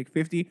initially pick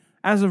 50.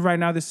 As of right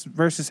now, this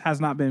versus has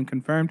not been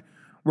confirmed.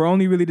 We're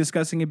only really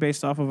discussing it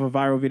based off of a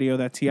viral video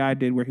that T.I.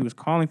 did where he was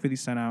calling 50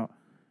 Cent out,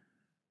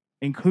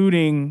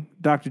 including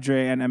Dr.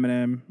 Dre and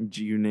Eminem,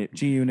 G Unit.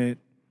 G Unit.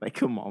 Like,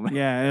 come on, man.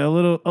 Yeah, a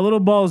little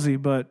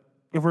ballsy, but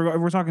if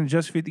we're talking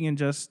just 50 and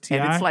just T.I.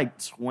 And it's like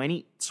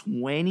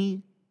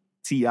 20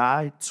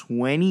 T.I.,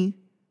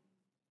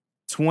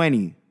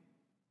 20.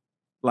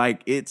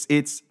 Like,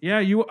 it's yeah,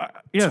 you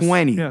yes,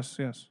 20. Yes.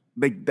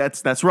 like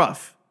that's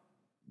rough.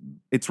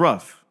 It's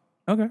rough.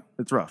 Okay.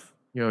 It's rough.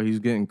 yo, he's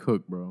getting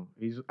cooked, bro.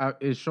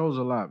 It shows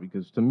a lot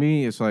because to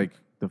me, it's like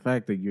the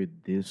fact that you're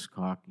this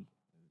cocky.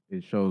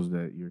 It shows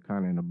that you're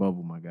kind of in a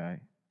bubble, my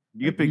guy.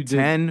 You Like, can you pick did-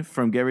 10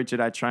 from Get Rich or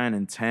Die Trying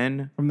and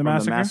 10 From the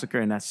Massacre?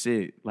 and that's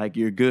it. Like,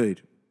 you're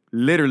good.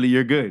 Literally,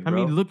 you're good, I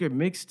bro. mean, look at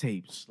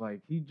mixtapes.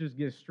 Like he just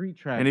gets street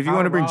track. And if you How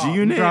wanna to bring rob.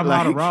 G-Unit, You drop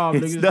how to like, rob,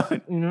 it's niggas,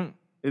 done. You know,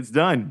 It's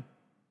done.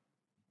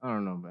 I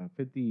don't know, man.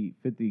 50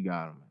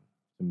 got him,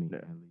 to me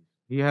at least.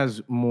 He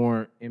has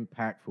more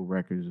impactful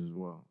records as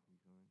well.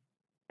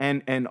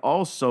 And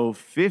also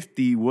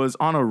 50 was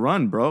on a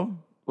run, bro.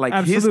 Like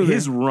Absolutely.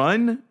 his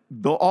run,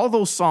 all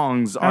those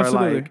songs are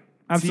Absolutely. like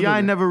Absolutely.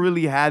 T.I. never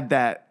really had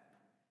that.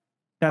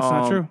 That's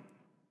not Um, true.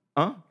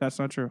 Huh? That's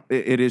not true.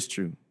 It is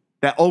true.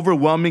 That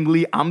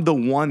overwhelmingly, I'm the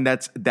one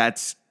that's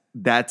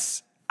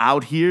that's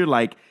out here.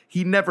 Like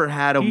he never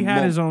had a. He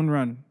had his own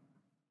run.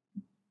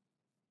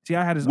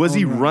 T.I. had his Was own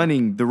he run.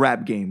 running the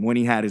rap game when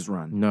he had his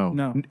run?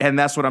 No. And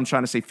that's what I'm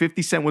trying to say.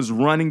 50 Cent was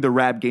running the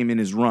rap game in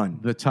his run.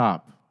 The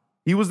top.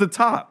 He was the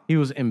top. He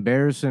was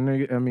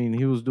embarrassing. I mean,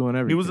 he was doing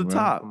everything. He was the bro.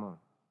 top. Come on.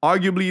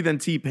 Arguably than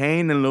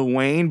T-Pain and Lil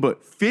Wayne,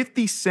 but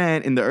 50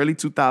 Cent in the early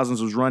 2000s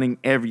was running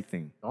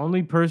everything. The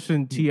only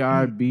person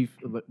T.I. beef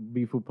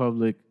with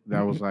public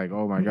that was like,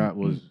 oh my God,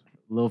 was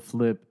Lil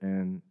Flip,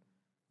 and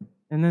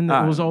then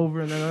it was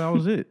over, and then that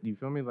was it. You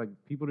feel me? Like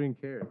people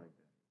didn't care.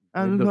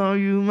 I call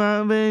you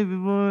my baby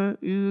boy.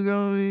 You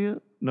gonna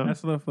be no.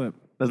 That's Lil Flip.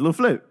 That's Lil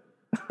Flip.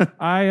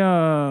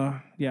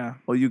 Yeah.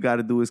 All you got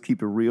to do is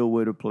keep it real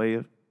with a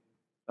player.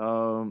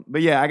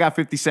 But yeah, I got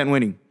 50 Cent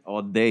winning.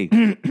 all day.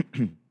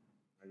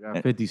 I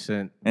got 50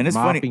 Cent. And it's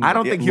funny, mopping I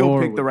don't the think he'll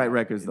floor pick the with- right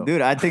records though.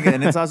 Dude, I think,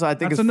 and it's also, I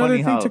think That's it's another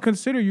funny thing how to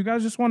consider. You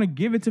guys just want to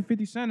give it to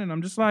 50 Cent, and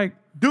I'm just like,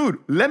 Dude,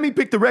 let me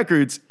pick the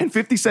records, and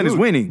 50 Cent is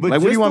winning. But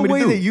Like, what do you want me the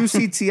to way do? that you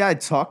see T.I.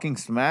 talking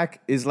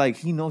smack is like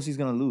he knows he's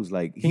gonna lose.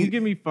 Like Can you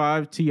give me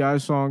 5 T.I.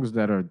 songs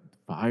that are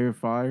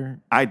fire?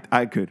 I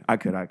could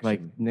actually.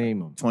 Like, name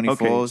them.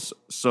 24s.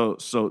 Okay,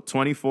 so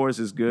 24s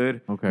is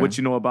good. Okay. What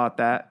you know about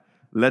that?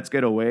 Let's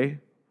Get Away.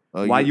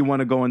 Oh, Why you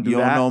want to go and do You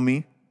that? don't know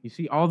me. You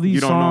see, all these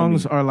You don't know me.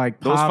 songs are like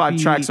Those 5 poppy,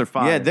 tracks are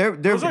fire. Yeah, they're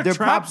those are traps.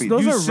 poppy.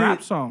 Those You are rap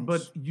sit- songs.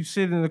 But you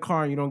sit in the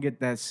car and you don't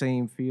get that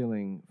same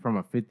feeling from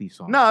a 50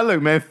 song. Nah,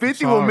 look, man,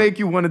 50 will Sorry. make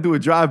you want to do a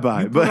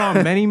drive-by. Put But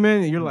on Many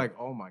Men and you're like,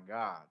 oh my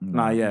God.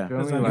 nah, yeah. Feel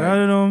me? it's like, Like, I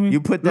don't know me.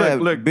 You put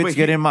that Look, bitch but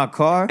get in my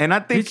car. And I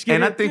think, Bitch, get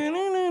and I it. think,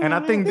 and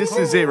I think this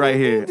is it right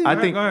here. I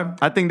think, Go ahead.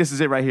 I think this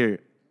is it right here.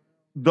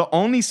 The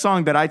only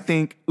song that I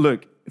think,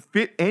 look,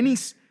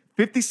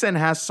 50 Cent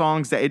has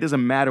songs that it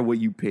doesn't matter what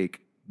you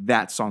pick,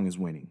 that song is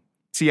winning.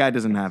 T.I.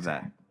 doesn't have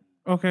that.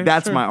 Okay,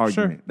 That's sure, my sure.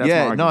 argument. That's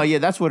my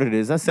argument. That's what it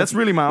is. That's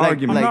really my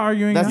argument. I'm not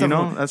arguing That's that. the-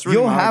 You know, that's really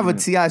you'll my have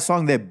argument. a T.I.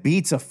 song that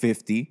beats a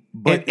 50,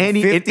 but In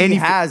any- 50 in any-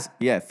 has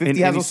 50 in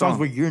has any those songs song.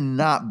 where you're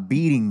not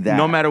beating that.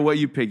 No matter what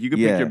you pick, you can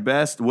Yeah. pick your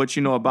best. What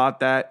you know about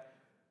that,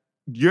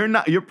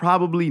 you're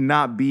probably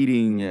not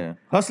beating. Yeah,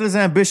 Hustler's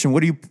Ambition.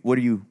 What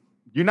do you?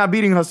 You're not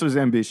beating Hustler's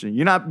Ambition.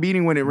 You're not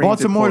beating When It Rains.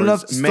 Baltimore It Pours.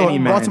 Love Story- Many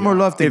Men. Baltimore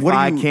Love Thing. If What do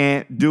I you-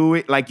 can't do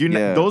it, like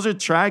Yeah. those are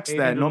tracks Hate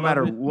that It or no Love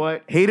matter It?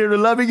 what, hate it or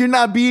love it, you're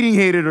not beating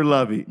Hate It or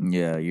Love It.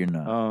 Yeah, you're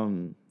not.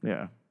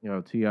 Yeah.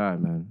 Yo, T.I.,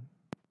 man.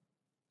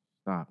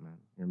 Stop, man.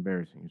 You're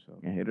embarrassing yourself.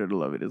 Yeah, Hate It or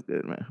Love It is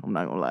good, man. I'm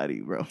not gonna lie to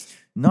you, bro.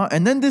 No,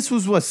 and then this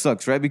was what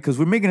sucks, right? Because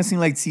we're making it seem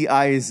like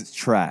T.I. is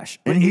trash,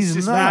 and It's he's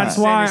just not. That's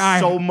why it's I-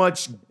 so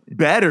much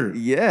better.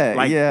 Yeah,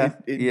 Like, yeah,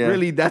 it yeah.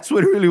 really, that's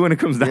what really when it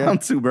comes down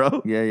to,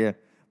 bro. Yeah.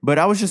 But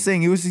I was just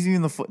saying, it was just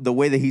even the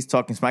way that he's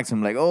talking smack to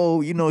him, like,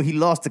 oh, you know, he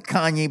lost to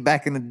Kanye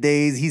back in the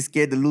days. He's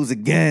scared to lose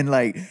again.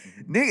 Like,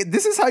 nigga,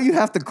 this is how you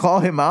have to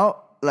call him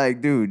out. Like,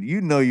 dude, you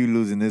know you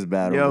losing this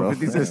battle, Yo, bro.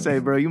 50 Cent say,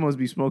 bro, you must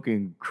be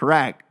smoking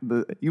crack.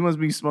 You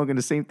must be smoking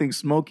the same thing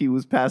Smokey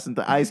was passing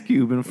to Ice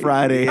Cube in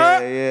Friday.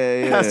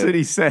 Yeah. That's what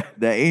he said.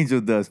 That angel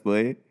dust,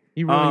 boy.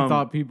 He really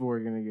thought people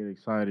were going to get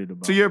excited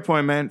about To your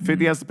point, man,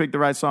 50 has to pick the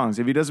right songs.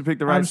 If he doesn't pick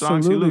the right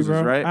songs, he Absolutely, loses,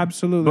 bro. right?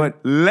 Absolutely. But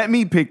let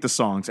me pick the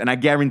songs, and I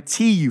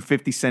guarantee you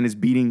 50 Cent is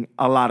beating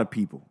a lot of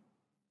people.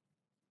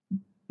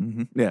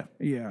 Yeah.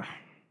 yeah.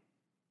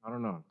 I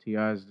don't know.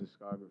 T.I.'s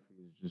discography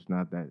is just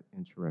not that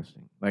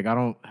interesting. Like, I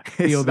don't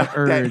feel It's the not that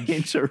urge.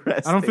 interesting.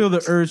 I don't feel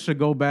the urge to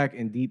go back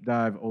and deep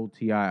dive old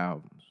T.I.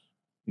 albums.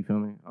 You feel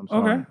me? I'm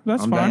sorry. Okay,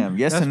 that's I'm fine. done. Damn,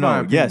 yes That's and my no.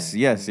 opinion.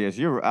 Yes.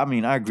 I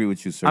mean, I agree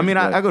with you, sir. I mean,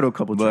 I go to a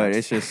couple But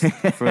tracks. it's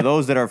just, for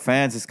those that are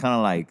fans, it's kind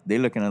of like, they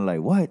looking at it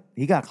like, what?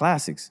 He got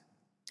classics.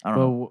 I don't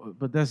know.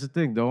 But that's the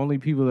thing. The only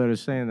people that are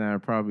saying that are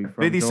probably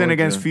from 50 Cent Georgia,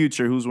 against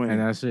Future, who's winning?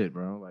 and that's it,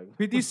 bro. Like,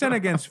 50 Cent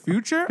against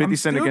Future. 50 I'm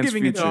Cent still against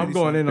giving it to Future. I'm 50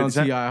 going in 50 on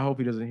Cent? T.I. I hope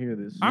he doesn't hear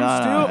this.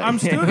 I'm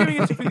still giving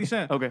it to 50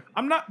 Cent. Okay.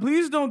 I'm not.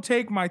 Please don't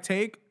take my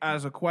take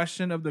as a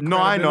question of the. No,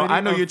 I know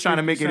credibility you're of trying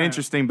to 50 make it Cent.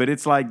 interesting, but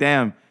it's like,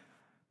 damn,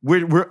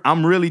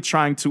 I'm really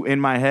trying to in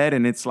my head,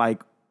 and it's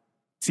like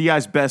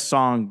T.I.'s best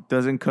song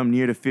doesn't come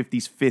near to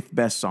 50's fifth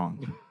best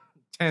song.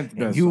 10th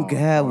best You song. can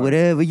have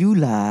whatever you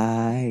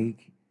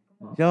like.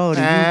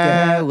 Jordan, you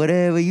can have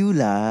whatever you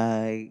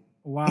like.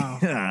 Wow.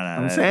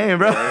 I'm saying,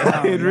 bro,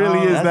 it really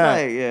is That's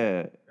that. like,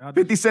 yeah.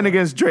 50 Cent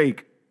against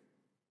Drake.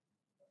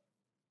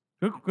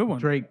 Good one.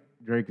 Drake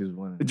is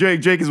winning.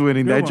 Drake is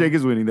winning Good that. one. Drake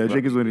is winning that.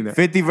 Drake is winning that.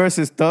 50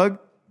 versus Thug.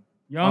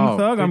 Young Oh,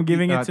 Thug. I'm 50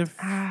 giving it got- to.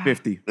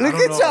 50. Look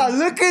at y'all.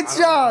 Look at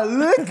y'all.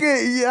 Look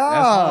at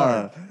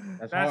y'all.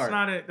 That's That's hard.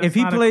 not it. If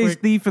he plays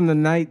Thief in the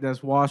Night,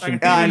 that's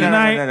Washington. Like a No,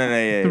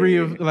 yeah. Three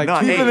of like No,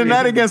 two Thief hey, of the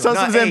Night against no,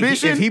 Hustler's hey,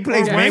 Ambition? If he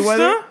plays Or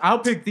Mayweather, Gangsta? I'll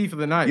pick Thief of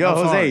the Night. yo,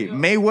 That's Jose, hard.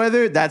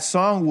 Mayweather, that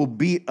song will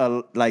beat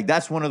like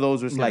that's one of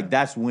those where it's like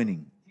that's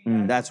winning.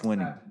 That's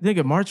winning.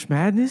 Nigga, March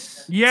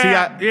Madness.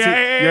 Yeah. You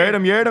heard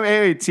him?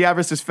 Hey, T.I.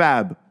 versus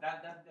Fab.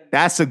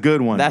 That's a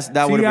good one.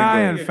 That would T.I.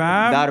 have and been good.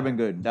 Fab? That would have been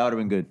good. That would have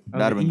been good. That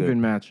would have That's been an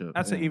even good. matchup.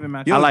 That's an even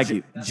match. Yo, I like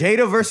it.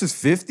 Jada versus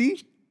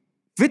 50.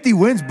 50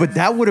 wins, but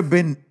that would have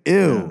been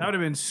ill. That would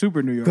have been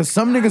super New York. Because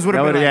some niggas would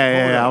have been like,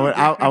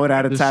 yeah. I would have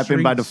had to The tap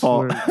in by streets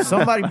default. were-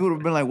 Somebody would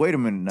have been like, wait a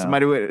minute now.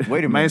 Somebody would.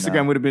 Wait a My minute Instagram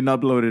now. would have been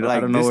uploaded. I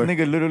Like, don't this know.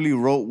 nigga literally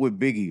wrote with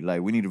Biggie.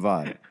 Like, we need a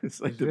vibe. It's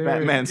like the there-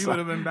 Batman He song.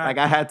 would've been back. Like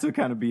I had to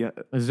kind of be.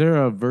 Is there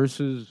a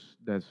versus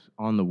that's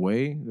on the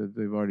way that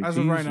they've already As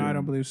of right teased, now, I or-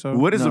 don't believe so.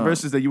 What is the No.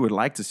 verses that you would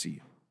like to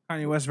see?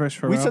 Kanye West versus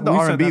Pharrell. We said the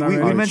R&B. that We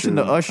already. mentioned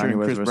the Usher Kanye and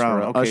West Chris versus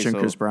Brown. Pharrell. Okay, Usher and so-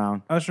 Chris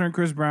Brown. Usher and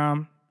Chris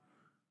Brown.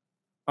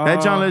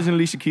 That John Legend,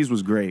 Alicia Keys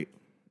was great.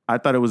 I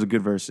thought it was a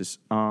good versus.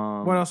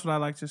 What else would I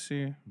like to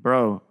see?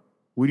 Bro,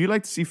 would you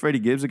like to see Freddie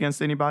Gibbs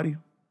against anybody?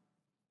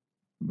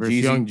 versus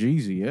Jeezy. Young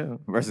Jeezy? Yeah.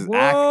 Versus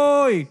Act.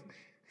 Whoa!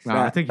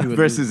 Nah, I think he would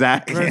versus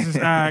Zach. Versus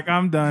Ack.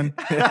 I'm done.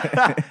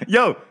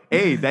 Yo,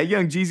 hey, that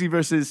Young Jeezy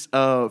versus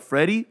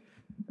Freddie.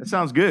 That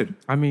sounds good.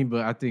 I mean,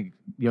 but I think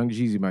Young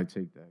Jeezy might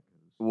take that.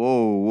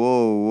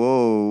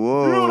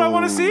 Whoa. You know what I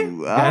wanna see? I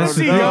wanna don't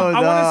see- know, I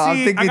wanna dog.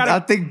 see- I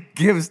think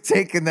Gibbs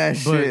taking that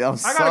shit. I'm I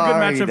sorry, got a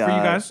good matchup for you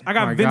dog. guys. I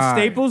got My Vince God.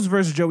 Staples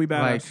versus Joey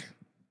Badass. Like,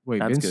 wait,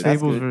 That's Vince good. That's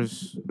Staples good.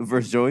 versus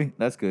Versus Joey?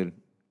 That's good.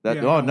 Yeah,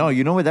 oh, no. no,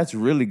 you know what? That's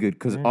really good.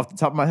 Because off the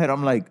top of my head,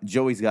 I'm like,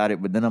 Joey's got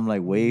it. But then I'm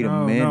like, wait No, a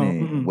no,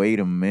 minute. mm-mm. Wait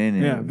a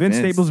minute. yeah, Vince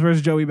Staples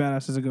versus Joey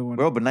Badass is a good one.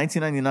 Bro, but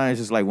 1999 is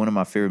just like one of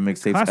my favorite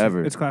mixtapes Classic.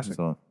 ever. It's classic.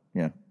 So,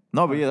 yeah.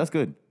 No, but yeah, that's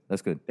good.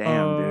 That's good.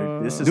 Damn,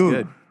 dude. This is Dude,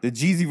 good. the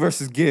Jeezy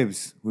versus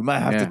Gibbs. We might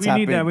have Yeah. to We tap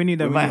need in. that, we need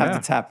that, We we might need have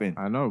that. to tap in.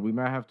 I know we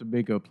might have to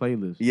make a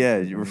playlist.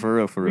 Yeah, for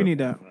real, for real. We need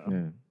that.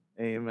 Yeah.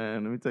 Hey,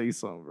 man, let me tell you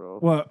something, bro.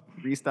 What?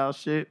 Freestyle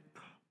shit.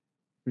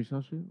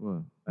 Freestyle shit?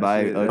 What? that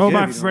By, shit- uh, that Oh, shit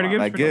by is Freddie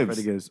wild. Gibbs? By Gibbs.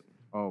 Freddie Gibbs.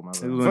 Oh my It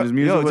was bad. when his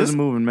music wasn't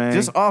moving, man.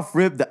 Just off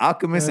rip, the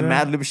Alchemist and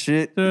Da-da. Madlib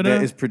shit Da-da.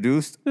 that is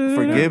produced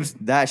for Da-da. Gibbs,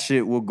 that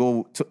shit will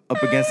go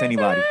up against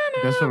anybody.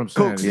 That's what I'm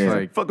saying. Coke, It's yeah.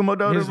 like Fuck him up,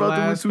 dog. his Brother with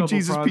last two couple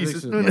Jesus projects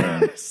pieces. is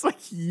like- It's like,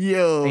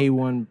 yo.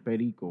 A1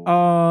 Perico.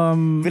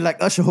 Feel like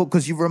Usher Hope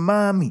because you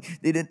remind me.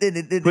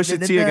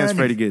 Pusha T against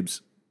Freddie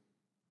Gibbs.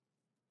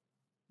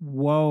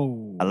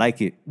 Whoa. I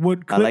like it. Would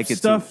I clip like it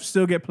stuff too.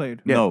 still get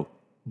played? No.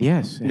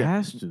 yes, it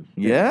has to.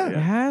 Yeah? It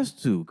has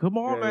to. Come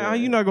on, man. How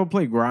you not gonna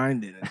play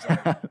grinding? It's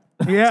like,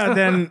 Yeah,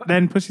 then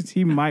Pusha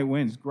T might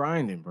win.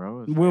 grinding,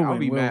 bro. It's We'll I'll win,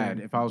 be we'll mad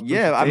win. if I was.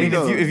 Yeah, I Pusha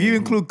T. mean, if you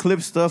include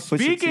clip stuff, Pusha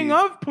Speaking T,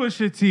 of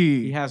Pusha he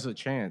T, has a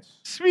chance.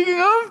 speaking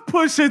of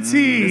Pusha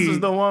T, This is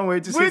the one where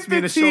it just With hits me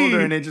in the the shoulder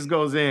T. and it just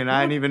goes in.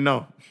 I didn't even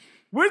know.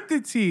 with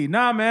the T.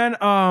 Nah, man.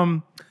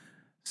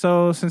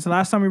 So since the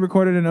last time we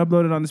recorded and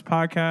uploaded on this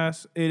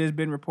podcast, it has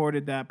been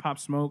reported that Pop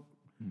Smoke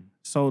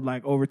sold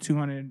like over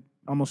 200,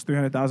 almost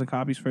 300,000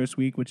 copies first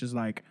week, which is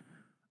like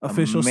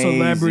official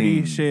celebrity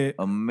amazing. shit.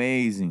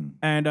 Amazing.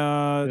 And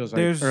Feels like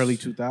there's early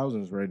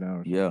 2000s right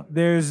now. Yeah.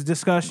 there's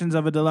discussions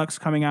of a deluxe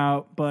coming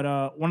out,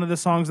 but one of the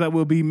songs that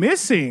will be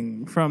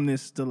missing from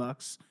this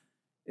deluxe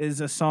is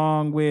a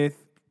song with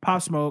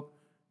Pop Smoke,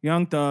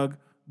 Young Thug,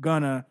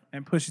 Gunna,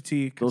 and Pusha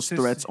T. Those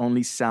threats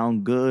only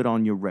sound good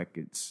on your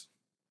records.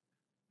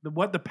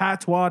 What the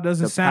patois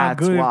doesn't The sound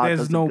good if patois there's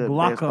doesn't no good.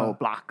 blocker. There's no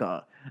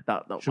blocker.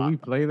 Should we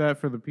play that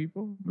for the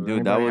people? Does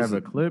Dude, that anybody was have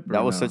a clip. or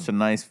that was no? such a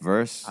nice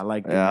verse. I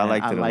liked it. Yeah, I man.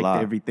 liked it a liked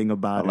lot. everything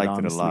about I liked it. it a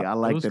Honestly, lot. I It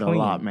liked was it a clean.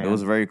 lot, man. It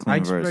was a very I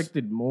clean verse.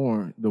 expected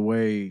more the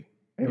way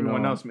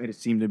Everyone else made it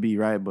seem to be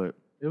right, but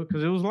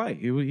because it was light.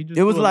 He just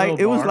It was threw a like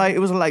little bar. it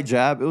was a light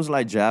jab. It was a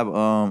light jab.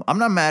 I'm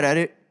not mad at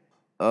it.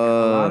 a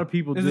lot of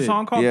people Is did. the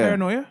song called Yeah.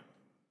 Paranoia?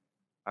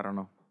 I don't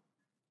know.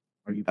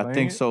 Are you I playing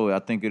think it? so. I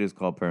think it is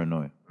called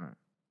Paranoia.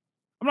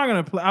 I'm not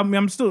gonna play. I mean,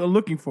 I'm still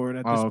looking for it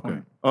at this Oh, okay.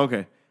 point.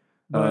 Okay.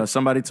 But-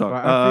 Somebody talk.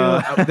 But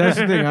I feel, that's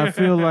the thing. I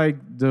feel like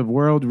the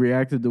world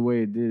reacted the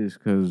way it did is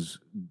because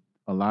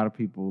a lot of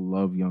people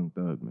love Young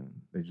Thug, man.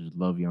 They just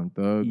love Young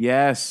Thug,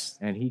 yes.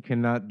 and he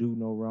cannot do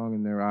no wrong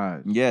in their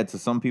eyes. Yeah, to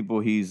some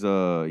people he's He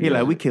yeah.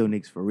 like, we kill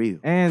niggas for real.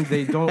 And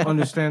they don't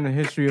understand the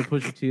history of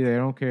Pusha T. They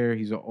don't care.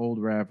 He's an old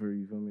rapper.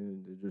 You feel me?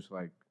 They're just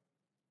like,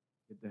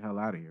 get the hell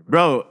out of here,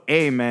 bro. Bro,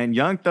 hey, man,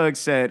 Young Thug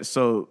said,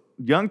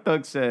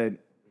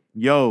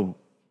 yo,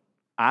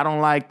 I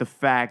don't like the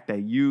fact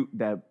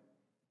that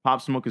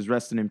Pop Smoke is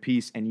resting in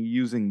peace and you're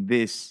using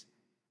this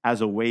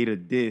as a way to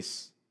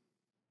diss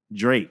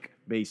Drake,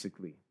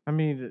 basically. I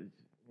mean,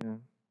 yeah.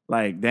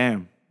 Like,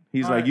 damn.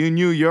 He's All like, right. you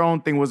knew your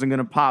own thing wasn't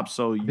gonna pop,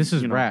 so This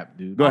is you know. rap,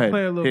 dude. Go I'll ahead.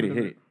 play a little Hit bit it, of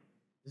hit it. it.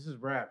 This is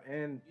rap,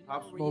 and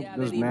Pop Smoke does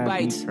Reality mad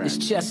bites, beat tracks.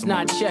 it's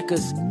chestnut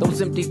checkers.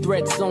 Those empty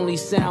threats only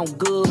sound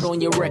good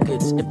on your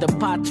records. If the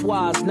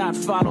patois is not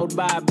followed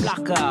by a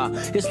blocker,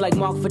 it's like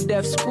Mark for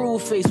Death screw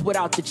face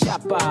without the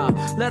chopper.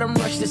 Let them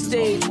rush the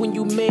stage when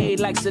you made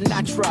like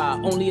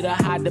Sinatra, only to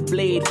hide the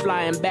blade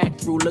flying back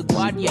through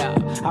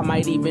LaGuardia. I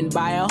might even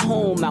buy a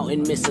home out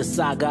in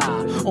Mississauga.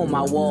 On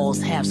my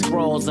walls, have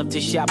scrawls up to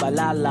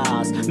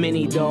Shabalalas.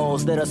 Many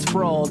dolls that are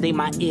sprawl, they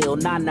my ill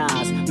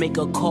nanas. Make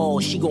a call,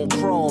 she gon'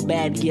 crawl,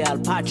 bad gal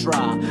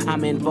Patra.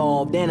 I'm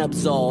involved and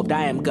absolved,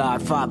 I am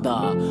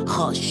Godfather.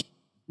 Hush.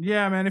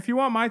 Yeah, man. If you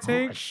want my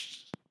take,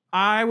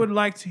 I would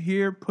like to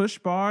hear push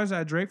bars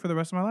at Drake for the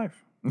rest of my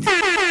life.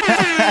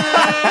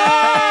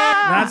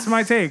 That's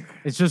my take.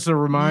 It's just a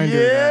reminder.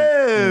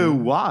 that, Yeah,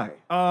 why?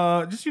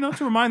 Just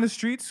to remind the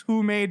streets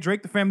who made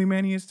Drake the family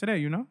man he is today.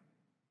 You know.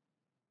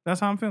 That's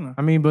how I'm feeling.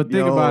 I mean, but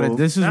think about it.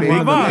 This is That's one my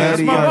of the vibe. best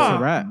That's my parts vibe.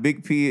 of rap.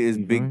 Big P is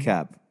big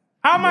cap.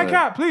 How am I Right.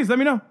 cap? Please let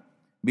me know.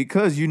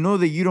 Because you know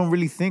that you don't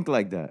really think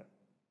like that.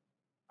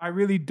 I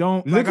really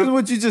don't. Look like, at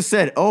what you just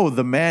said. Oh,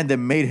 the man that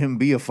made him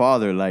be a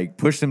father, like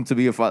pushed him to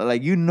be a father.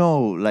 Like, you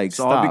know, like It's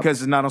stop. all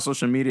because it's not on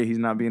social media. He's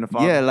not being a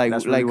father. Yeah, like-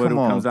 That's really like, what come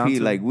it on, comes down P,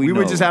 to. like, we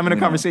were know, just having a we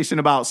know. conversation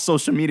about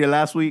social media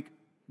last week.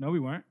 No, we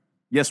weren't.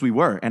 Yes, we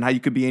were, and how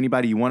you could be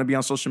anybody you want to be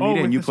on social media,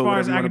 with and you as put far whatever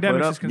as you want to put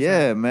academics up. is concerned.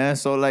 Yeah, man.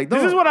 So like, This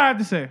don't- is what I have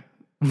to say.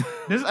 I'm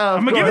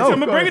gonna give it to him. I'm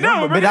gonna break it down. I'm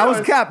gonna But break it that down.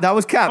 was cap. That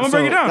was cap. I'm gonna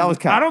break So it down. That was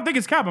cap. I don't think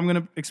it's cap. I'm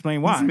gonna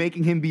explain why. He's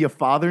making him be a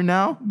father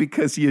now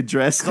because he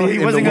addressed So it. he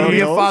and wasn't the gonna be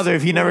a world father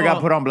if he never got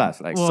Well- put on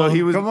blast. Like, So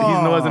he was. come He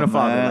wasn't a on,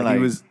 father. man, Like,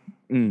 he was.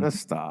 Let's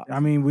stop. I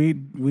mean, we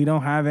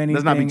don't have not be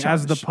anything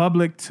as the childish.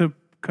 public to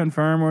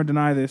confirm or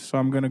deny this, so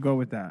I'm gonna go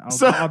with that.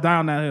 So- I'll die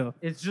on that hill.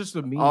 It's just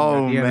a meme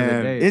Oh, at the end of man.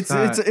 the day. It's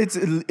not- it's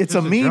just a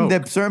a meme joke.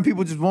 that certain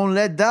people just won't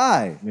let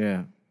die.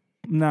 yeah.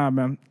 Nah,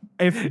 man.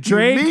 If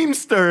Drake,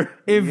 memester.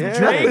 if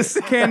Yes.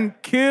 Drake can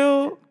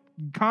kill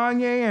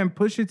Kanye and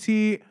Pusha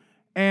T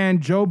and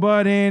Joe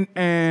Budden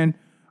and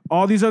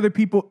all these other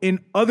people in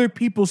other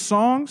people's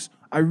songs,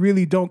 I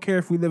really don't care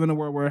if we live in a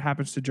world where it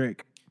happens to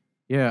Drake.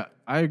 Yeah,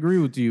 I agree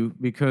with you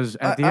because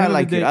at the I end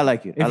like of the it. day, I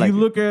like it. I If like you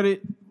it. look at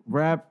it,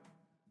 rap,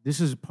 this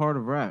is part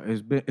of rap.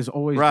 It's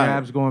always Right.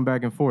 jabs going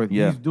back and forth.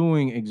 Yeah. He's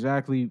doing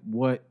exactly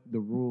what the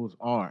rules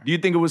are. Do you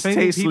think it was Same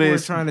thing, people are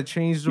tasteless? trying to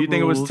change the Do you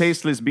think it was rules.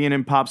 tasteless being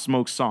in Pop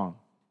Smoke's song?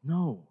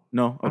 No.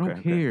 No. I Okay.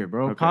 don't care,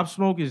 bro. Okay. Pop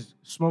Smoke is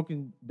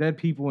smoking dead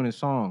people in his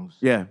songs.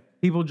 Yeah.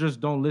 People just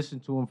don't listen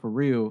to him for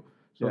real.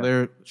 So Yeah.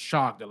 they're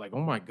shocked. They're like,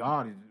 oh my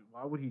God,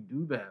 why would he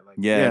do that? Like,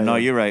 Yeah, Yeah, no,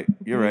 yeah. you're right.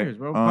 You're who right, cares,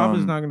 bro.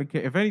 Papa's not gonna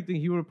care. If anything,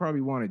 he would have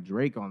probably wanted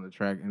Drake on the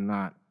track and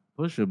not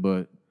Pusha.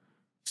 But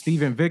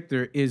Steven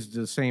Victor is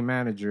the same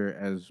manager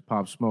as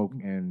Pop Smoke,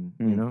 and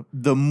you know,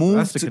 The move,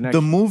 That's the to,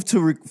 connection. the move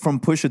to from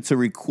Pusha to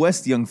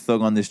request Young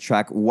Thug on this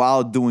track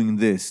while doing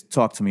this.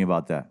 Talk to me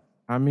about that.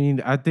 I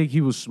mean, I think he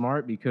was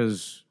smart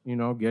because you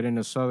know, getting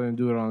a Southern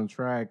do it on the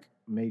track,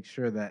 make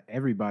sure that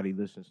everybody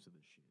listens to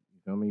this shit. You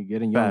feel me?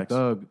 Getting Young Facts.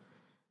 Thug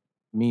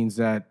means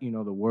that you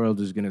know the world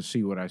is gonna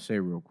see what I say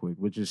real quick,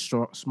 which is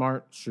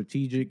smart,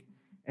 strategic,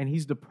 and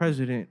he's the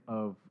president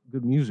of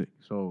good music.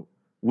 So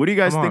What do you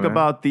guys Come on, think man.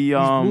 about the?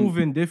 he's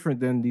moving different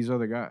than these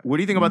other guys. What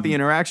do you think about the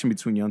interaction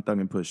between Young Thug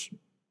and Push?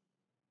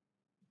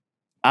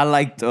 I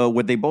liked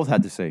what they both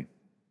had to say.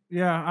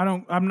 Yeah,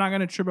 I'm not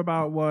gonna trip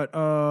about what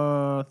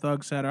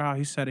Thug said or how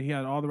he said it. He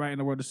had all the right in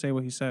the world to say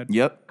what he said.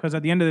 Yep. Because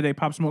at the end of the day,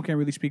 Pop Smoke can't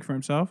really speak for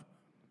himself.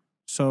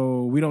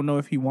 So we don't know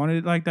if he wanted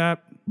it like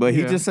that. But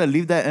he Yeah. just said,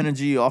 leave that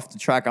energy off the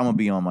track. I'm gonna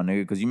be on, my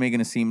nigga, because you're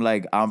making it seem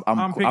like I'm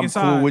picking cool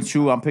sides. with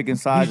you. I'm picking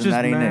sides, He's and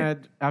just that ain't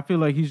mad. I feel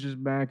like he's just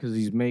mad because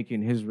he's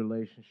making his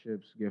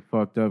relationships get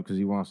fucked up because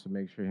he wants to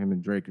make sure him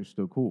and Drake are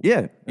still cool. it.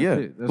 Yeah, yeah.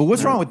 it. That's But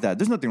what's mad. wrong with that?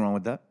 There's nothing wrong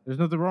with that. There's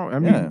nothing wrong. I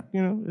mean, Yeah.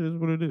 you know, it is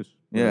what it is.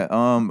 Yeah.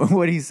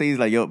 What he says,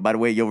 like, yo, by the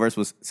way, your verse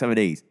was 7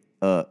 days.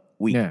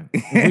 Week. Yeah.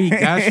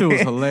 That shit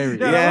was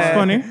hilarious. Yeah, that was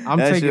funny. I'm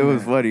that taking shit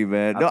was that. funny,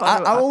 man. No,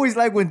 thought- I always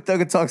like when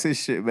Thugger talks his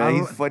shit, man. I-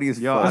 He's funny as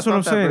Yo, fuck. That's what I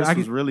I'm thought that saying. verse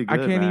was really I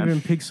good, can't man.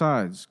 even pick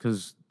sides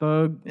because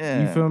Thug, you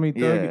Yeah, feel me?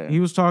 Thug, yeah. he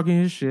was talking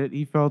his shit.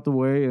 He felt the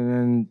way, and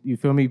then you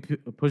feel me?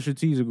 Pusha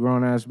T's a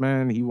grown ass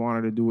man. He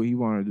wanted to do what he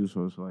wanted to do,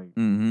 so it's like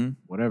Mm-hmm.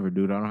 whatever,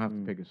 dude. I don't have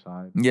to pick a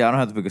side. Yeah, I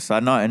don't have to pick a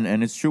side. No, and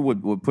it's true what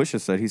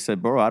Pusha said. He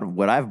said, bro,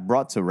 what I've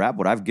brought to rap,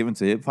 what I've given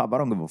to hip hop, I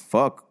don't give a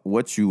fuck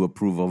what you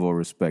approve of or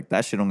respect.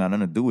 That shit don't got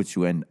nothing to do with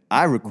you. And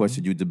I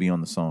requested you to be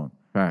on the song.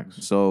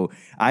 Facts. So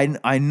I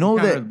know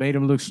Kinda that. made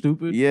him look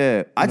stupid.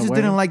 Yeah, I in a just way.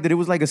 didn't like that it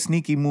was like a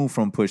sneaky move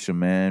from Pusha,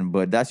 man.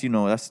 But that's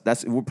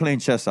that's we're playing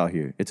chess out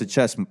here. It's a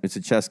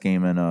chess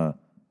game, and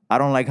I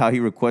don't like how he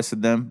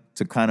requested them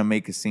to kind of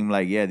make it seem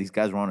like these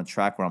guys were on a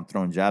track where I'm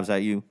throwing jabs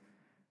at you.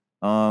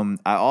 I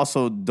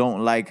also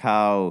don't like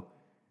how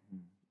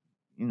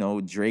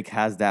Drake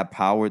has that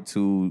power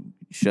to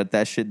shut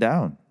that shit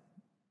down.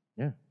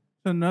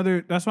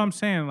 That's what I'm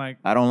saying. Like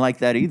I don't like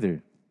that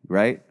either.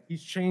 Right?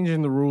 He's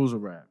changing the rules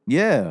of rap.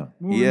 Yeah,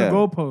 moving yeah. the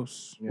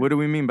goalposts. What do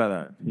we mean by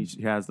that?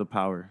 He has the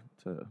power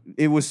to.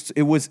 It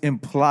was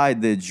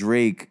implied that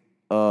Drake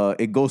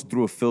it goes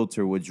through a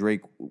filter where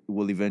Drake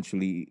will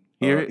eventually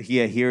Hear it?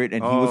 hear it,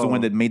 and he was the one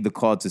Oh. that made the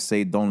call to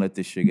say don't let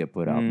this shit get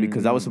put out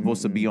because that was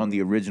supposed to be on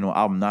the original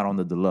album, not on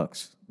the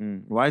deluxe.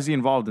 Why is he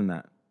involved in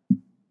that?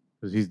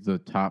 Because he's the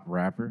top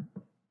rapper,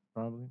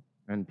 probably.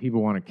 And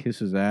people want to kiss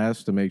his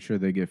ass to make sure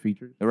they get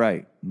featured.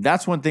 Right.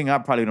 That's one thing I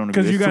probably don't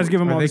agree. Because you guys give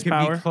him Or all they this can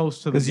power. be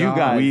close to the 'Cause you God.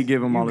 guys- We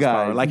give him all you this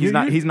power. guys- Like he's you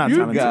not guys-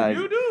 talented. guys-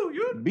 You do.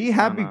 You be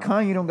happy,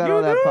 Kanye don't got You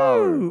all that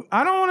power. do.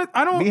 I don't want to.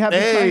 I don't. Be happy,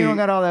 Hey. Kanye don't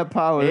got all that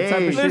power. The type of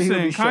shit he'll Listen, be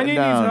Kanye shutting needs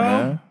down, help.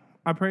 man.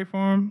 I pray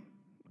for him.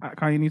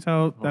 Kanye needs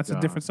help. That's a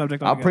God. different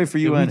subject. I'll altogether. pray for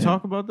you Did we and him.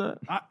 talk about that?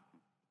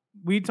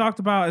 We talked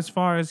about as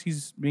far as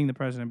he's being the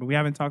president, but we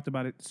haven't talked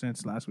about it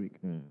since last week.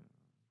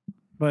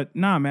 But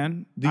nah,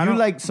 man. Do I you don't-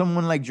 like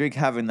someone like Drake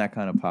having that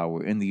kind of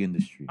power in the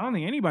industry? I don't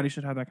think anybody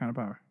should have that kind of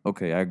power.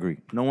 Okay, I agree.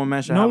 No one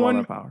man should No have one-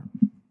 all that power.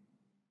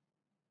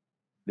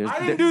 I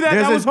didn't do that.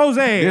 That was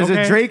Jose. There's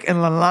okay? a Drake and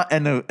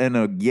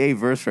a Ye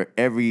verse for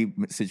every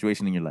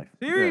situation in your life.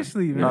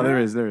 Seriously, man. No, there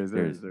is.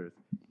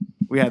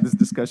 We had this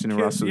discussion in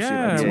Russell.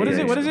 Yeah. shit. What is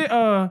it? What is it?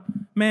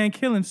 Man,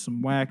 killing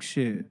some whack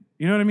shit.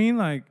 You know what I mean?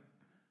 Like,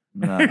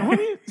 Nah.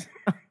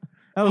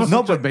 That was No,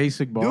 such a but-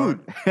 basic bar.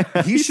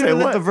 Dude, he should have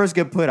let what? the verse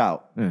get put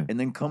out Yeah. and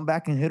then come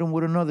back and hit him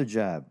with another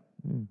jab.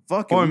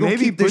 Fuck it. Or we gonna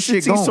maybe keep this Pusha shit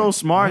T's going. so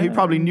smart, he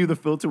probably knew the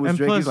filter was And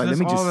Drake. plus, He's like, let that's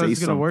me just all say that's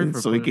gonna work something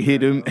for so he Push can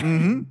hit right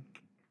him. now.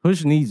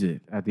 Push needs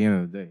it at the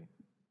end of the day.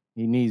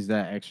 He needs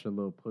that extra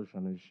little push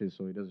on his shit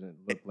so he doesn't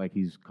look like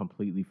he's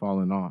completely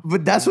falling off.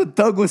 But that's what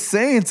Thug was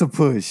saying to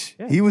Push.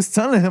 He was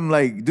telling him,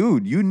 like,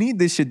 dude, you need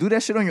this shit. Do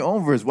that shit on your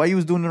own verse. Why you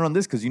was doing it on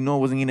this? Because you know it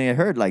wasn't gonna get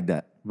heard like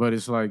that. But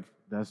it's like,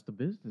 that's the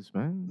business,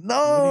 man.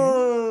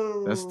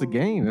 No. That's the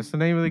game. That's the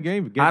name of the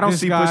game. Get I don't this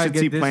see guy, Pusha get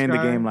T this playing the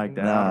guy. game like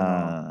that. I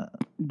don't know. Nah.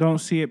 don't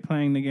see it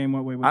playing the game.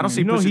 What way? I don't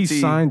see You know Pusha he's T.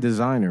 signed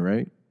designer,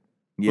 right?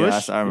 Yeah,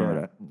 Push? I remember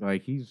Yeah. that.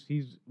 Like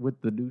he's with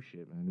the new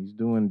shit, man. He's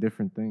doing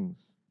different things.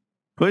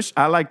 Push,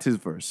 I liked his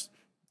verse.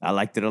 I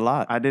liked it a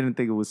lot. I didn't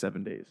think it was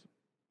 7 days.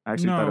 I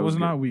actually thought No, it was good.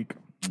 not weak.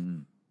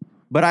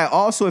 But I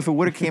also, if it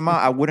would have came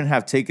out, I wouldn't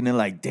have taken it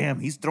like, damn,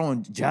 he's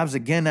throwing jabs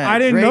again at I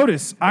didn't Drake.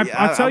 notice. I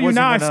tell you wasn't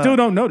now, I gonna- still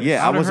don't notice. Yeah, I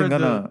I'd have wasn't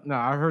heard gonna. No,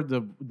 I heard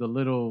the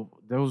little.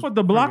 There was What,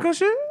 the blocker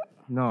shit?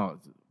 No,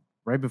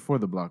 right before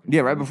the blocker.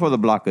 Yeah, right before the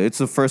blocker. It's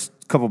the first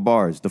couple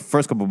bars. The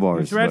first couple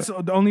bars. Threats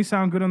only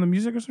sound good on the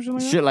music or something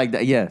like that? Shit like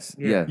that. Yes.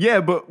 Yeah. Yeah,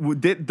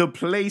 but did the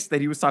place that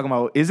he was talking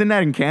about, isn't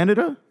that in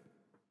Canada?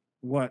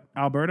 What,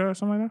 Alberta or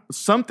something like that?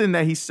 Something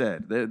that he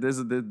said. There's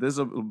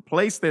a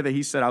place there that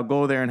he said, I'll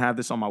go there and have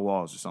this on my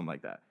walls or something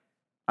like that.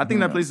 I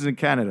think that place is in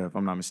Canada, if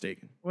I'm not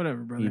mistaken. Whatever,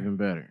 brother. Even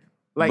better.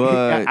 Like,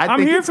 But- I I'm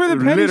think here it's for the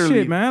petty literally-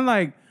 shit, man.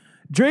 Like,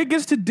 Drake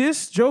gets to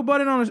diss Joe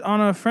Budden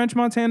on a French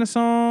Montana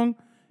song.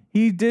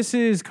 He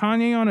disses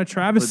Kanye on a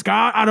Travis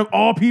Scott out of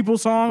all people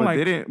song.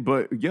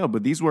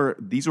 But these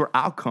were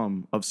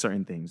outcome of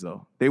certain things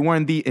though. They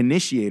weren't the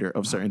initiator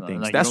of certain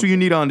things. like, That's you what you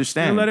need to you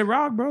understand. let it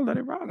rock, bro. Let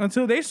it rock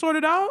until they sort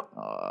it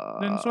out.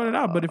 Then sort it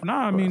out. But if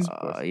not, I mean,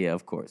 Yeah,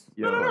 of course.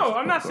 no.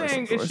 I'm not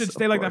saying it should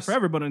stay like that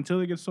forever. But until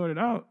it gets sorted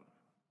out,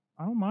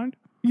 I don't mind.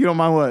 You don't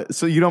mind what?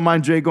 So you don't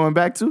mind Drake going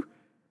back to?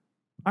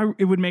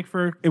 It would make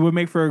for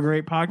a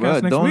great podcast Bro,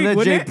 next don't week. let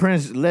wouldn't Jay it?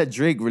 Prince let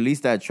Drake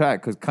release that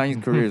track because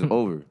Kanye's career is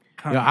over.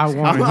 Yeah, I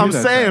want. I'm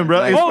saying,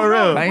 bro, it's Oh, for no.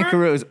 real. Kanye's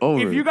career is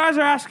over. If you guys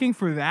are asking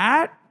for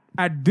that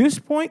at this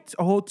point,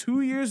 a whole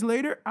 2 years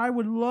later, I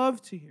would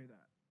love to hear that.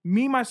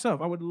 Me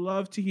myself, I would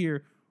love to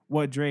hear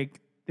what Drake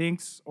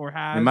thinks or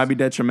has. It might be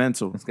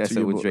detrimental. This guy to said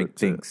your what boy- Drake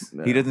to- thinks.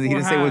 yeah. He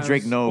didn't say what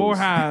Drake knows. or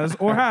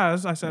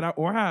has. I said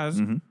or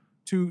has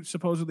to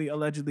supposedly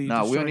allegedly.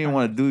 Nah, we don't even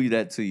want to do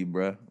that to you,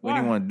 bro. We don't Why?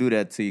 even want to do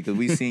that to you because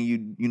we seen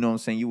you. You know what I'm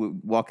saying? You were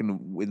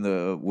walking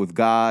with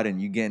God,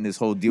 and you getting this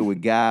whole deal with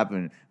Gap,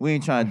 and we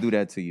ain't trying to do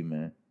that to you,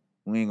 man.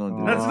 We ain't gonna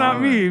do That's that.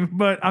 not me,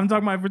 but I'm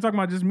talking about. If we're talking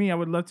about just me, I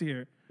would love to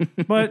hear.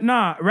 But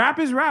nah, rap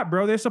is rap,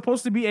 bro. There's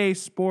supposed to be a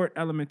sport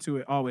element to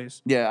it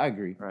always. Yeah, I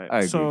agree. Right. I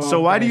agree. So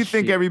why do that you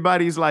think shit.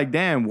 everybody's like,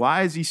 damn,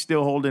 why is he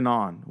still holding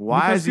on? Why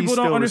Because is he people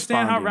still don't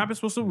understand how responding? rap is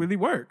supposed to really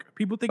work.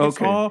 People think it's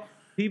Okay. all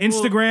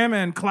Instagram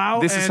and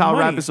clout. This is and how money.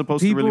 rap is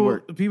supposed to really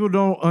work. People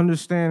don't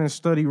understand and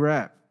study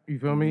rap. You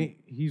feel me?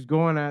 He's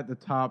going at the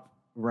top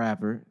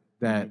rapper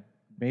that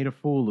made a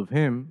fool of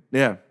him,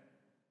 Yeah.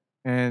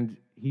 and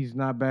he's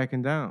not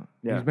backing down.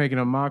 Yeah. He's making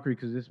a mockery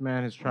because this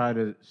man has tried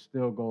to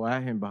still go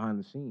at him behind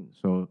the scenes.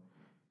 So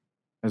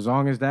as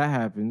long as that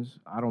happens,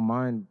 I don't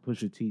mind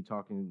Pusha T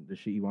talking the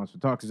shit he wants to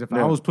talk. Because if I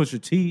Yeah. was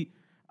Pusha T,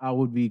 I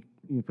would be,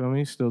 you feel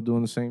me, still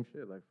doing the same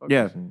shit. Like, fuck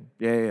Yeah. this thing.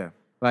 Yeah.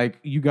 Like,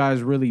 you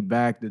guys really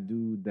backed the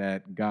dude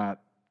that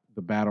got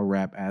the battle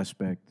rap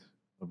aspect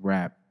of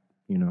rap,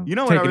 you know. You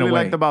know what I taken really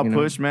away, liked about you know?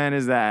 Push, man,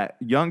 is that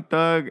Young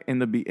Thug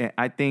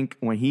I think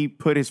when he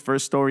put his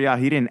first story out,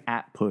 he didn't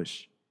at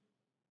Push.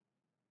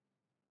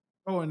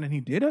 Oh, and then he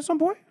did at some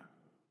point.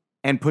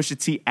 And Pusha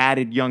T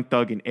added Young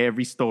Thug in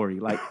every story,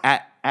 like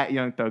at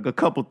Young Thug. A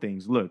couple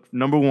things. Look,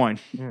 number one.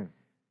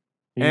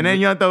 And then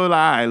Young Thug was like,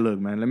 all right, look,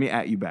 man, let me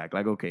at you back.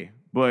 Like, okay.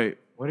 But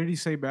What did he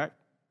say back?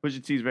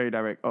 Pusha T is very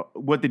direct.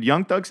 What did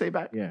Young Thug say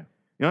back? Yeah.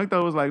 Young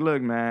Thug was like,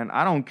 look, man,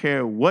 I don't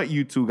care what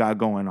you two got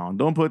going on.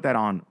 Don't put that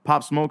on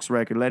Pop Smoke's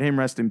record. Let him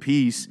rest in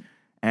peace.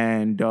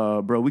 And,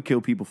 bro, we kill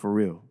people for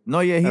real. No,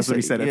 yeah, That's what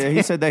he said. Yeah,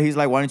 he said that. He's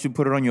like, why didn't you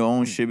put it on your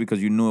own shit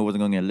because you knew it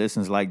wasn't gonna get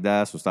listens like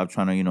that. So stop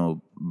trying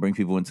to, bring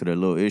people into their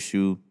little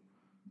issue.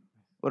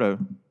 Whatever.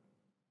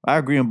 I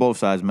agree on both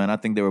sides, man. I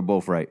think they were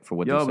both right for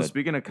what Yo, they but said.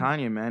 speaking of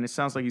Kanye, man, it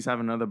sounds like he's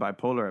having another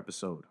bipolar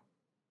episode.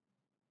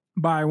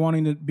 By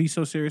wanting to be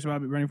so serious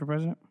about running for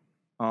president.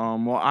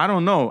 Well, I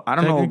don't know. I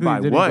don't know Technically, by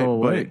it didn't what, go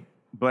away.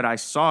 but I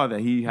saw that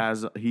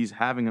he's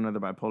having another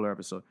bipolar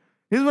episode.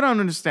 Here's what I don't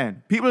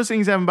understand. People are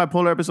saying he's having a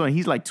bipolar episode, and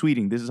he's like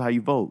tweeting, "This is how you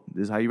vote.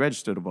 This is how you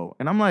register to vote."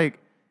 And I'm like,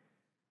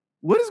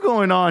 what is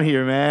going on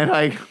here, man?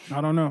 Like,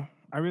 I don't know.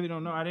 I really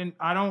don't know.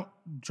 I don't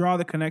draw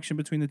the connection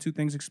between the two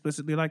things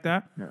explicitly like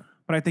that. Yeah.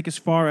 But I think as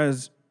far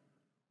as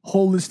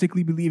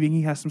holistically believing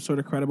he has some sort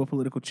of credible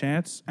political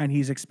chance, and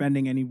he's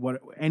expending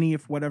any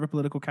if whatever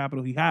political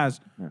capital he has.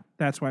 Yeah.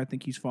 That's why I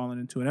think he's fallen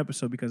into an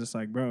episode, because it's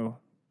like, bro,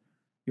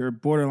 you're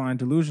borderline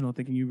delusional,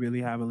 thinking you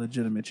really have a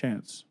legitimate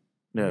chance.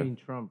 Yeah. I mean,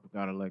 Trump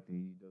got elected.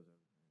 He does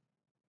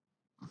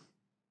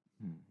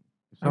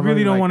I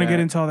really don't want to get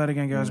into all that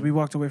again, guys. We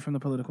walked away from the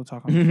political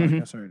talk on the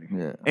podcast already.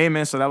 Yeah. Hey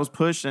man, so that was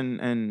Push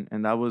and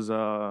that was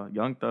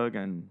Young Thug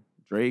and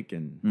Drake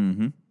and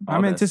Mm-hmm. all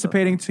I'm that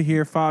anticipating to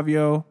hear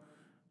Fabio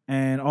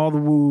and all the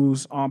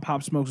woos on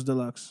Pop Smoke's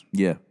Deluxe.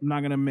 Yeah. I'm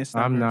not gonna miss that.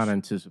 I'm not verse.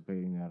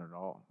 anticipating that at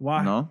all.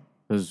 Why? No.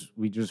 Because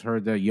we just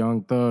heard that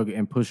Young Thug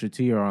and Pusha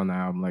T are on the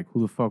album. Like,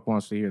 who the fuck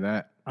wants to hear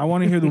that? I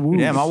want to hear the woos.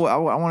 Damn, I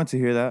wanted to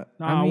hear that.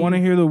 I want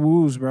to hear the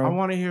woos, bro. I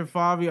want to hear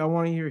Favi. I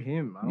want to hear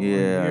him. I don't want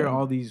Yeah. to hear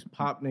all these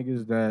pop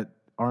niggas that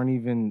aren't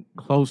even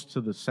close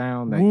to the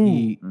sound that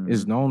he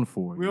is known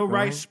for. you Real feel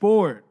right me?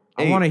 sport.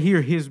 I want to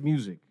hear his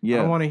music.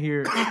 Yeah. I want to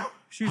hear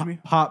Excuse me,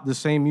 pop the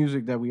same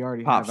music that we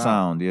already Pop have out.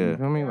 sound, yeah. You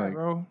feel me? Like,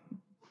 bro.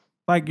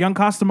 Like Young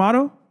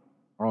Costamato.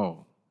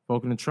 oh,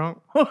 folk in the trunk.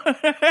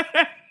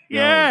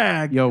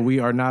 Yeah. Yo, we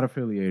are not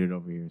affiliated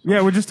over here. So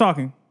Yeah, we're just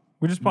talking.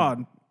 We're just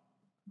podding.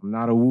 I'm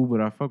not a woo,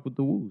 but I fuck with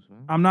the woos,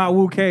 man. I'm not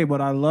Wu K,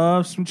 but I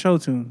love some Cho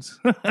tunes.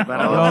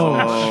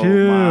 Oh,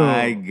 chill.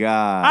 my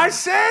God. I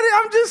said it.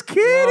 I'm just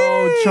kidding.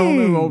 Oh, Cho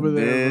them over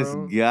there, This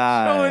bro.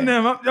 guy. Showing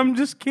them. I'm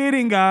just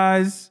kidding,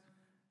 guys.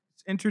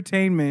 It's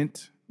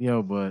entertainment.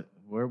 Yo, but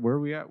where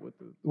we at with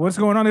the? What's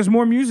going on? There's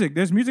more music.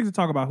 There's music to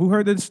talk about. Who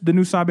heard this? The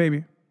new Saw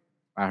Baby.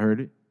 I heard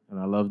it and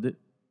I loved it.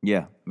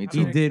 Yeah, me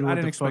He too. did I what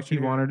didn't the expect fuck you he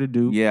to hear wanted to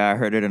do. Yeah, I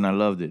heard it and I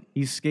loved it.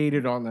 He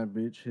skated on that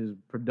bitch. His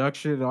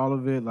production, all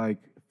of it, like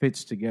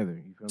fits together.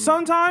 You feel me?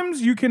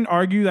 Sometimes you can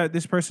argue that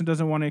this person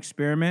doesn't want to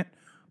experiment,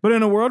 but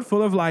in a world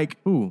full of like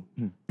Who?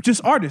 just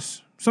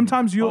artists,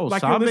 sometimes you'll you'll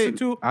Sabe? listen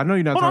to. I know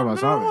you're not talking about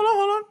Sabe.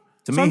 Hold on.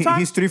 To me, Sometimes-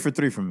 he's 3 for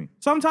 3 for me.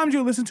 Sometimes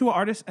you'll listen to an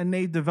artist and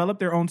they develop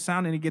their own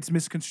sound and it gets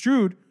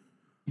misconstrued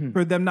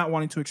for them not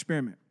wanting to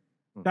experiment.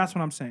 That's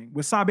what I'm saying.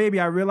 With Saw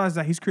Baby, I realized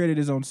that he's created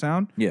his own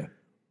sound. Yeah.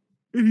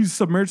 He's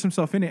submerged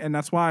himself in it, and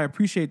that's why I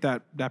appreciate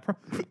that that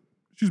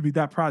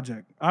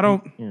project. I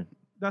don't. Yeah.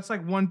 That's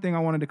like one thing I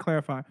wanted to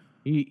clarify.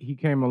 He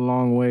came a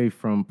long way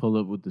from Pull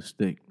Up with the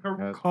Stick.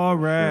 That's for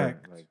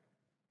Correct. sure. Like,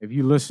 if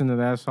you listen to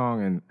that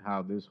song and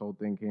how this whole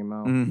thing came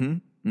out, Mm-hmm.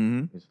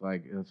 Mm-hmm. it's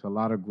like it's a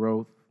lot of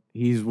growth.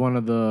 He's one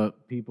of the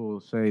people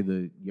say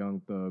the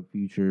Young Thug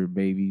Future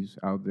babies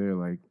out there,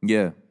 like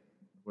Yeah.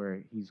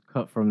 where he's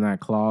cut from that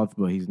cloth,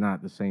 but he's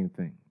not the same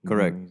thing. You know what I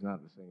Correct. mean? He's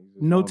not the same. He's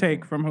just No one take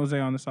thing. from Jose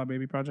on the Saw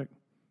Baby project.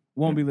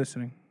 Won't be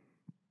listening.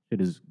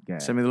 Shit is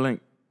gas. Send me the link.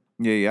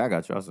 Yeah, I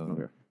got you. I'll send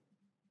it.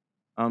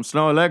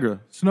 Snow Allegra.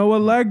 Snow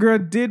Allegra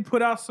did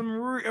put out some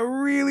a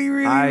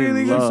really I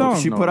good love song.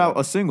 She No, put out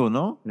no. a single,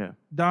 no? Yeah.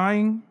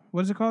 Dying.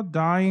 What is it called?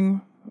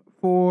 Dying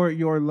for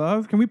Your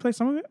Love. Can we play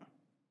some of it?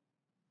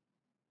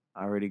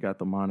 I already got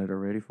the monitor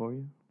ready for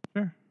you.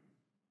 Sure.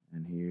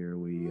 And here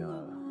we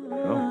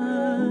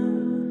go.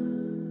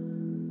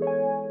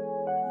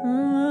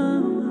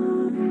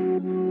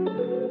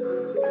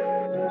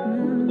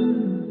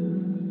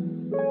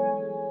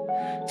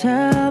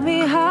 Tell me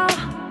how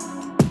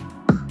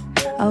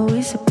are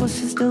we supposed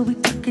to still be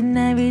talking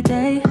every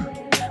day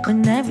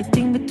when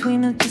everything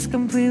between us just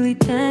completely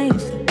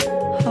changed?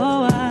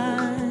 Oh,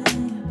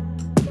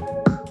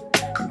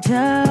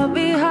 tell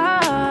me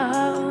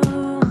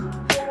how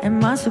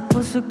am I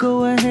supposed to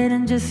go ahead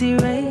and just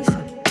erase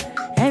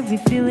every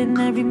feeling,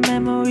 every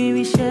memory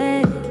we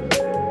shared?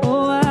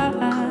 Oh,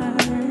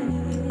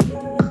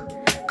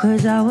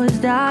 cause I was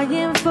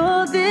dying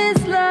for this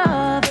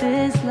love,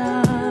 this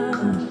love.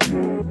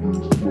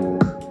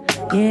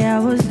 Yeah, I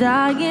was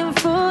dying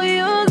for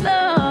your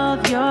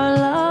love, your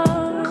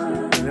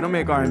love. They don't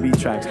make R&B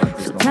tracks like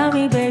this. So tell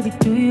me, baby,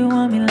 do you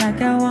want me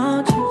like I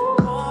want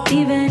you?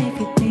 Even if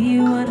you think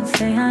you wouldn't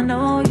say I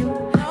know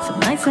you. Some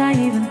nights I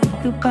even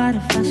think about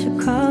if I should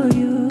call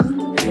you.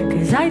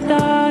 Cause I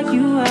thought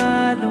you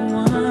were the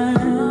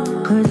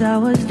one. Cause I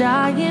was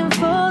dying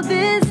for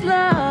this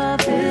love,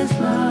 this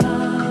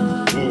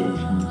love.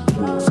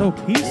 So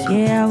peaceful.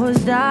 Yeah, I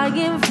was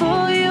dying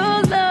for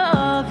your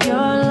love, your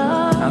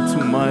love. Not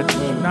too much.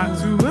 Not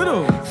too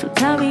little. So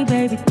tell me,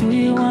 baby, do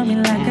you want me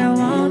like I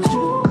want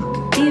you?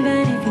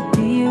 Even if you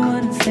think you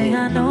wouldn't say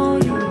I know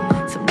you.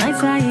 Some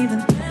nights I even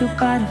think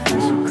about if I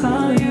should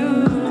call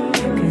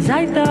you. Cause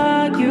I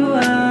thought you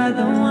were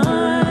the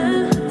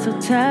one. So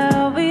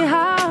tell me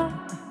how.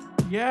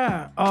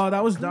 Yeah.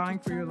 That was Dying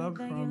for Your Love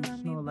from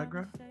Snow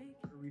Allegra.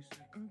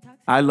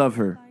 I love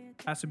her.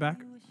 Pass it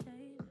back.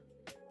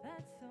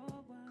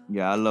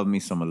 Yeah, I love me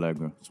some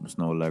Allegra, some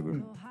Snow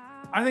Allegra.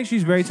 I think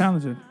she's very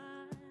talented.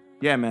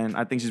 Yeah, man.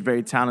 I think she's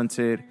very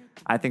talented.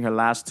 I think her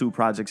last two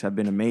projects have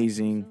been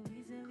amazing.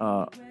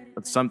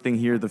 Something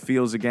Here, The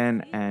Feels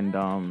Again, and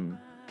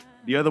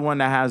the other one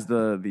that has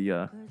the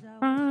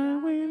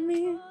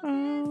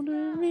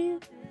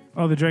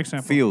Oh, the Drake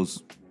sample.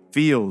 Feels.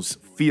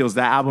 Feels.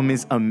 That album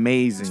is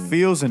amazing.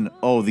 Feels and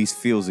these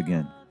feels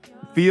again.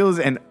 Feels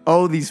and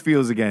Oh These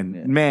Feels Again.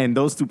 Yeah. Man,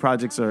 those two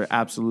projects are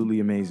absolutely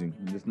amazing.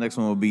 This next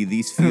one will be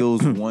These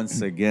Feels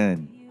Once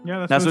Again.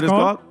 Yeah, That's what it's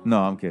called?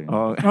 No, I'm kidding.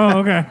 Oh, Oh,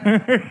 okay.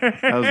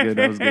 that was good.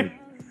 That was good.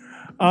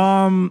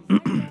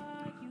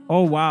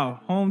 Oh wow,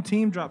 Home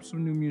Team dropped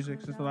some new music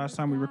since the last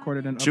time we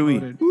recorded and Chewy.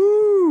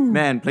 uploaded.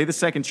 Man, play the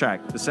second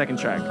track. The second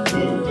track. This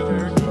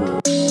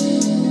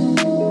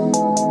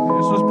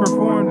was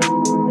performed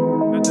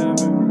at the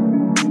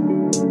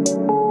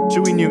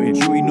Chewy Newton.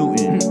 Chewy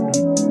Newton.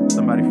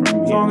 Somebody from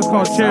here. song is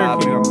called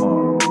Cherokee.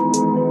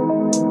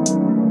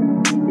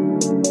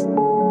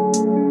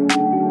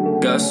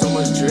 Got so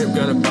much drip,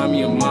 gotta buy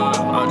me a mob.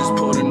 I just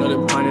pulled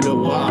another pint of the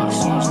wop.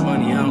 So much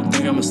money, I don't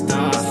think I'ma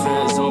stop.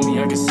 Feds on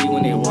me, I can see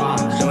when they watch.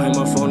 Don't hit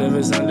my phone if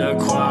it's under a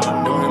quad.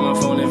 Don't hit my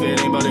phone if it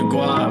ain't about the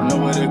guap.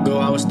 Nowhere to go,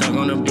 I was stuck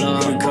on the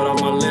block. Cut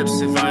off my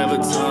lips if I ever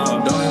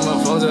talk. Don't hit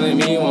my phone telling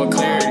me you want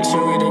clarity.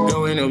 Shoot me to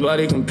go, ain't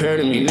nobody compare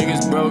to me.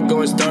 Niggas broke,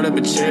 go and start up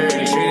a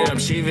charity. Treated up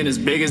Sheevin as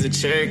big as a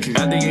Cherokee.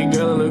 I think your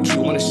girl a little cute,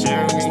 wanna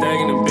share with me.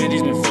 Stacking the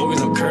bitches, been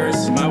focused on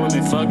curse. My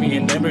women fuck me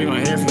and they bring my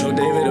hair for no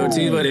David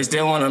Ortiz, but they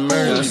still wanna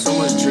murder me. So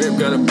much drip,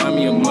 gotta buy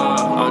me a mob.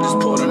 I just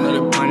pulled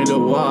another pint of the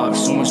wop.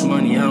 So much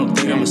money, I don't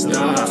think I'ma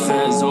stop.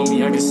 Feds on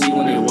me, I can see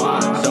when they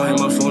watch. Don't hit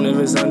my phone if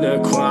it's under a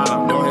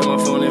quad. Don't hit my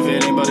phone if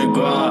it ain't about the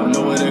guap.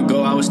 Nowhere to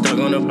go, I was stuck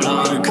on the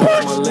block.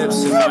 Cut my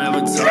lips if I ever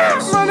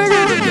talk. My nigga,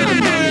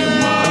 gotta buy me a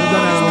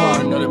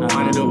mob. Another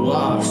pint of the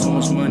wop. So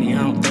much money,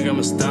 I don't think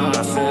I'ma stop.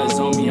 Feds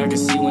on me, I can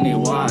see when they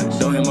watch.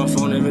 Don't hit my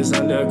phone if it's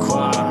under a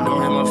quad.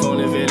 Don't hit my phone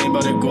if it ain't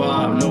about the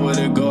guap. Nowhere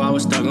to go, I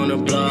was stuck on the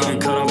block.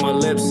 Cut off my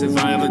lips if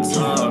I ever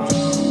talk.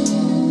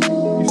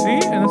 You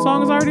see, and the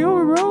song is already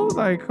over, bro.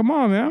 Like, come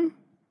on, man.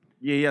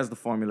 Yeah, he has the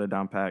formula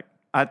down packed.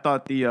 I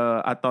thought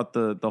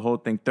the whole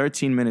thing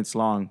 13 minutes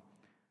long.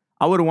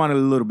 I would have wanted a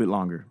little bit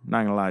longer.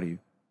 Not gonna lie to you.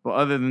 But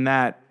other than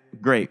that,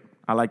 great.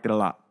 I liked it a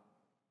lot.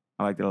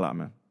 Man. Not gonna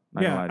lie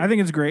Yeah, to I you.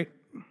 think it's great.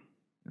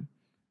 I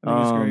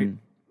think it's great.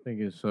 I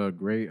think it's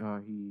great how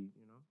he,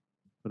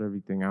 put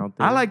everything out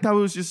there. I liked how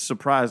it was just a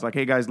surprise. Like,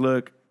 hey guys,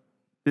 look,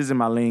 this is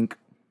my link.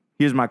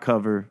 Here's my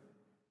cover.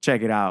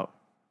 Check it out.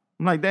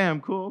 I'm like,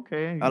 damn, cool,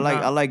 okay. I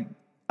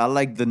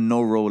like the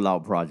no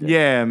rollout project.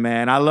 Yeah,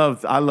 man. I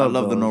love I love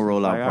the those. no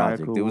rollout Like, all right,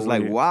 project. cool, It was we'll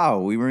like, wait. wow,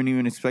 we weren't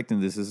even expecting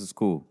this. This is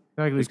cool.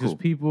 Exactly, It's because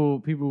cool.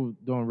 people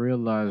don't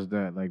realize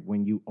that, like,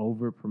 when you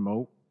over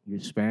promote, you're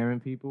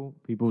spamming people.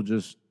 People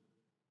just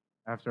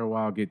after a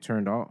while get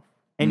turned off.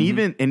 And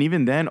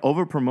even then,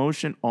 over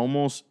promotion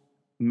almost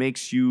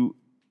makes you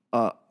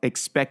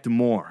expect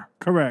more.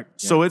 Correct.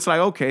 So it's like,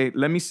 okay,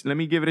 let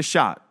me give it a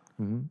shot.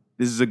 Mm-hmm.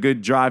 This is a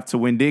good drive to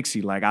Win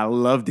Dixie. Like, I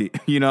loved it.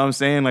 You know what I'm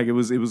saying? Like, it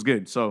was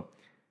good. So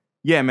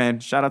yeah, man.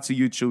 Shout out to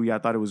you, Chewy. I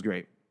thought it was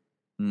great.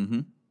 Mm-hmm.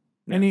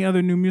 Any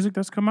other new music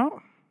that's come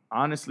out?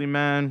 Honestly,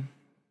 man,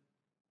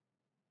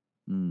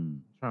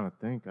 I'm trying to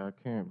think. I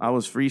can't. I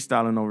was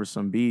freestyling over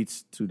some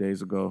beats 2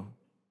 days ago,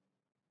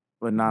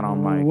 but not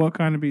on mic. What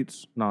kind of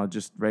beats? No,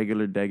 just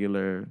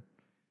regular,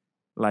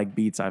 like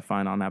beats I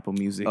find on Apple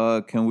Music.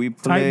 Can we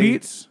play Type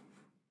beats?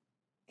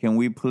 Can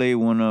we play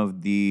one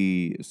of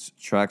the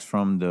tracks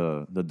from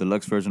the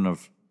deluxe version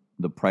of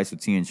The Price of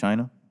Tea in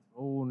China?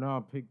 Oh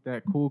no, pick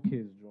that Cool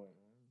Kids joint.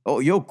 Oh,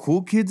 yo,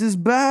 Cool Kids is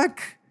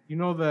back. You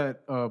know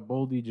that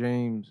Boldy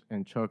James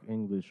and Chuck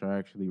English are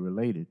actually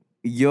related.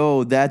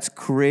 Yo, that's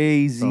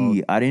crazy.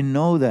 So- I didn't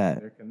know that.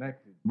 They're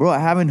connected. Bro, I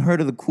haven't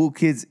heard of the Cool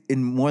Kids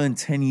in more than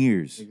 10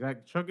 years.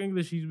 Exactly. Chuck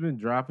English, he's been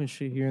dropping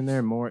shit here and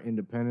there more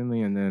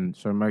independently, and then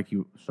Sir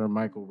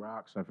Michael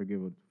Rocks, I forget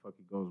what the fuck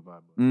he goes by,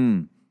 but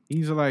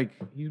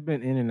he's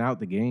been in and out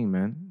the game,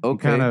 man.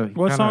 Okay.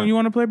 What song you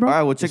want to play, bro? All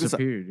right, well, check this out.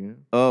 disappeared, you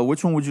know?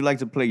 Which one would you like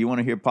to play? You want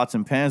to hear Pots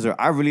and Pans? Or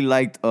I really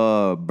liked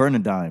Burn a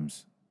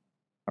Dimes.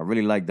 I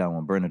really like that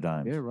one, Burn a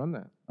Dimes. Yeah, run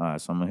that. All right,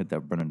 so I'm going to hit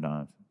that Burn a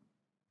Dimes.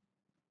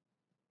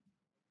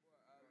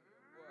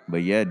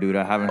 But yeah, dude,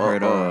 I haven't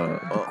heard the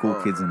Cool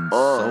Kids in so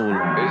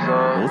long.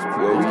 Those guys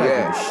were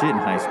the shit in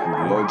high school,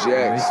 dude. Mo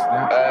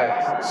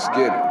Jax,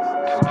 Skidder.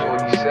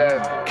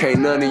 Can't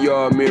none of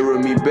y'all mirror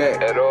me back.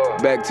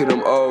 Back to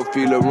them old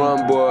feel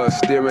run boys,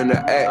 steering the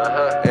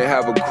act. And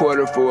have a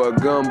quarter for a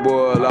gun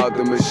boil out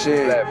the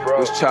machine.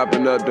 Was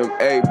chopping up them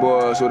 8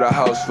 boys with a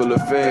house full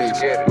of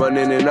fiends. Run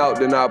in and out,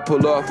 then I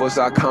pull off once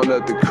I count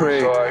up the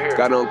cream.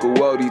 Got Uncle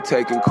Wody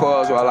taking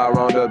calls while I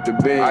round up the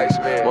beans.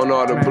 On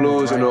all the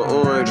blues and the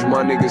orange,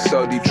 my niggas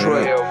so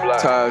Detroit.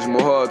 Taj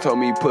Mahal told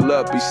me pull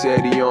up, he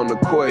said he on the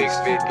quest.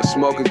 A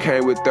smoker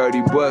came with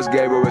 30 bucks,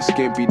 gave her a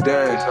skimpy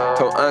dime.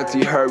 Told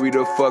auntie hurry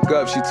the fuck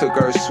up, she took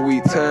her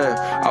sweet time.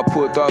 I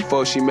pulled off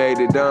before she made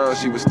it down,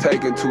 she was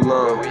taking too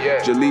long.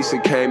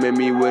 Jaleesa came at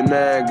me with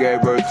 9,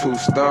 gave her 2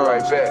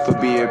 stones. For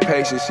being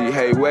patient, she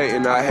hate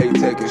waiting, I hate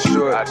taking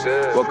short.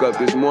 Woke up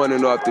this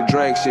morning off the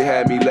drink, she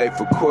had me late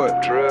for court.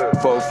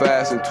 4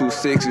 5s and 2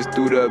 6s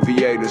through the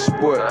V8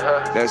 Sport.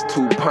 That's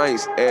 2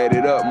 pints,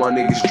 added up, my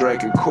niggas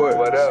drinking court.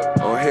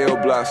 On Hill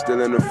Block,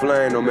 still in the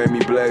flame, don't make me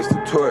blaze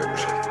the torch.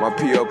 My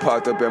P.O.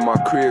 popped up at my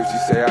crib,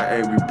 she say I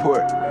ain't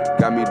report.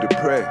 got me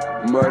depressed.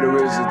 Murder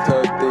is a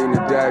tough thing to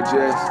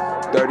digest.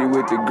 30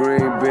 with the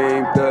green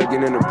beam,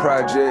 thugging in the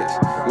projects.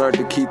 Learned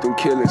to keep them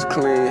killings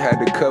clean, had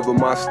to cover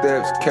my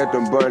steps. Kept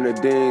them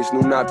Bernardines,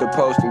 knew not to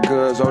post them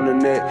guns on the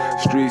net.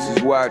 Streets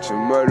is watching,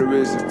 murder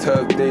is a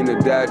tough thing to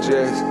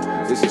digest.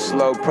 It's a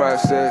slow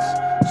process,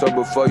 so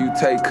before you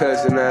take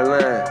cuts in that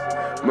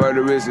line,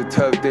 murder is a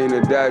tough thing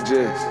to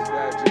digest.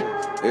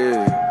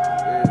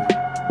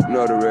 Yeah,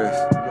 know the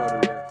rest.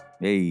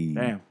 Hey.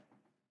 Damn.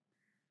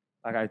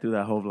 Like I threw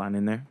that whole line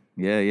in there.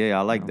 Yeah,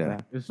 I like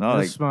that. It's No,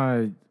 that's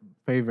my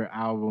favorite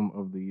album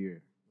of the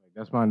year. Like,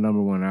 that's my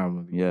number one album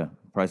of the year. Yeah,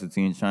 Price of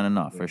Tea in China,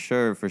 nah, for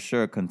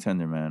sure,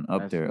 contender, man.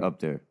 Up That's there, it. up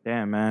there.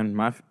 Damn, man.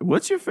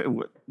 What's your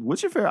favorite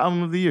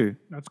album of the year?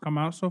 That's come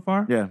out so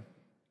far? Yeah.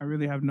 I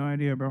really have no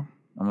idea, bro.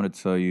 I'm gonna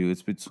tell you,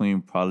 it's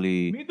between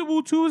probably Meet the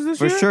Woo 2 is this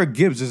for year? sure.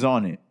 Gibbs is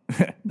on it.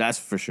 That's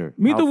for sure.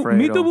 Meet the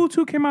Alfredo. Woo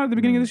 2 came out at the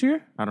beginning of this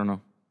year? I don't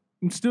know.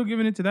 I'm still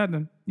giving it to that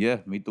then. Yeah,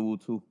 Meet the Woo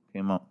 2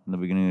 came out in the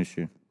beginning of this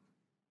year.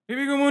 If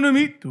you're going to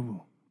Meet the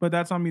Woo. But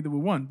that's on Meet the Woo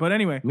 1. But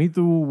anyway. Meet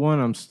the Woo 1,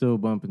 I'm still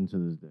bumping to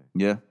this day.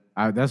 Yeah,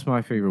 That's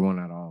my favorite one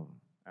out of all of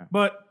them.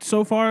 But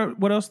so far,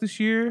 what else this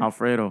year?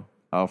 Alfredo.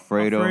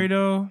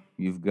 Alfredo.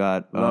 You've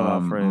got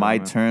Love Alfredo, My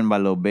man. Turn by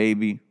Lil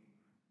Baby.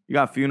 You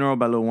got Funeral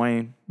by Lil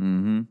Wayne.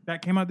 Mm-hmm.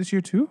 That came out this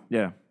year too?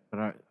 Yeah. But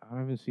I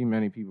haven't seen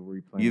many people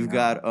replaying You've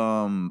that.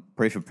 got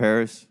Pray for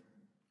Paris.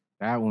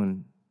 That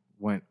one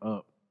went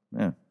up.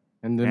 Yeah.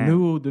 And the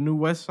new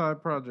West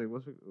Side Project,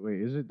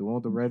 is it the one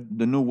with the red?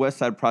 The new West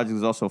Side Project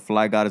is also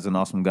Fly God is an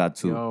Awesome God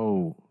too.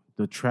 Yo,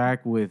 the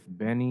track with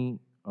Benny,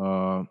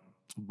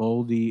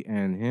 Boldy,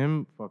 and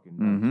him, fucking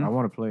nuts. Mhm. I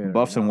want to play it.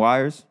 Buffs and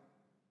Wires.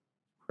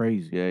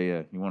 Crazy.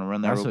 Yeah. You want to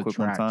run that That's real a quick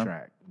one time?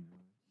 track.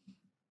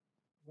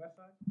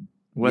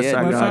 West Yeah,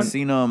 Side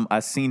dude, Gun. I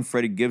seen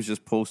Freddie Gibbs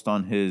just post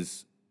on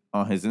his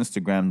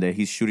Instagram that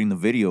he's shooting the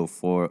video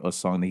for a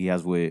song that he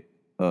has with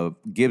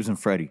Gibbs and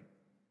Freddie.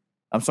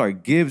 I'm sorry,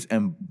 Gibbs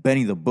and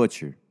Benny the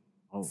Butcher.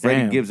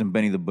 Freddie Damn. Gibbs and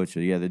Benny the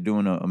Butcher. Yeah, they're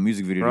doing a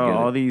music video Bro,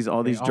 together. all these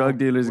all drug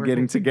dealers working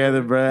getting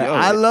together, bro. Yo,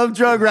 I love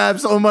drug rap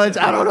so much.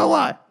 I don't know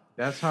why.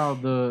 That's how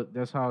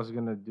it's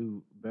gonna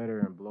do better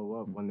and blow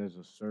up when there's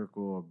a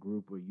circle, a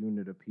group, a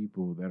unit of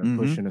people that are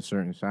pushing a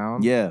certain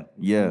sound. Yeah.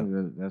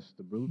 That's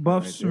the blueprint.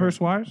 Buffs right there.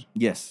 versus Wires?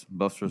 Yes,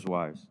 Buffs vs.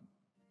 Wires.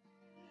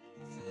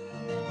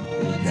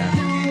 We'll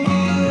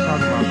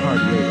talk about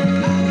Cartier.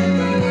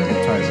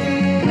 The title.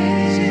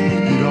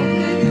 You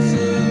don't.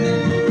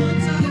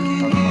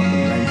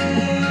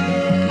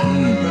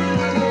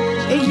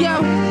 Hey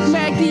yo,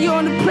 Magdy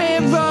on the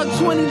plan rug,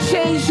 20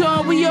 chains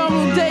on, we on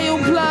Rodeo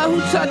blood. Who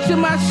touching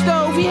my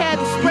stove? He had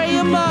to spray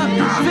him up.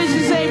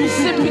 Visions ain't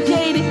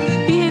reciprocated.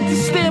 He hit the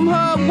stem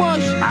hard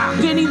once.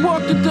 Then he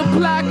walked up the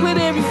block with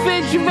a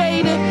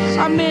refrigerator.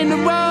 I'm in the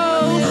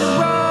rose.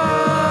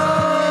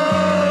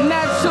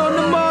 Knots on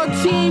the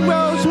Martine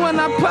Rose when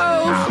I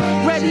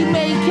pose.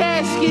 Ready-made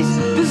caskets.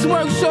 This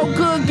works so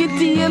good, get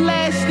the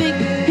elastic.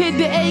 Hit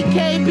the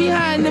AK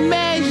behind the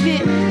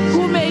magic.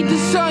 Who made the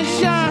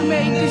sunshine?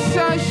 Made the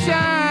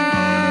sunshine.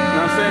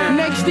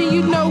 Next thing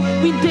you know,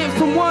 we did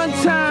from one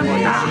time.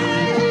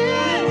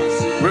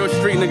 Real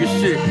street nigga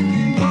shit.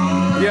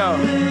 Yo.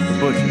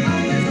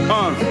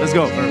 Let's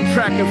go.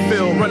 Track and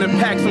field, running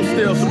packs, I'm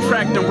still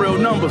subtracting real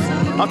numbers.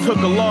 I took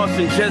a loss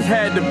and just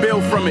had to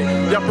build from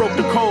it. Y'all broke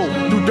the code,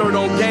 threw dirt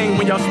on game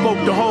when y'all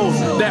spoke the hoes.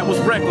 That was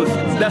reckless,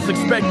 that's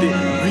expected.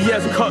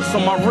 VS cuts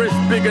on my wrist,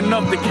 big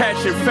enough to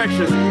catch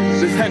infections.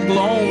 This heckler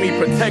on me,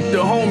 protect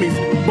the homies.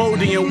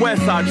 Bodie and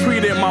West, I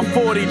treated my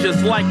 40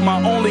 just like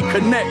my only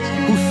connect,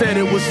 who said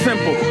it was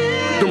simple.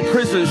 Them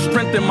prisons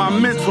strengthened my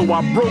mental.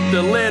 I broke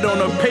the lid on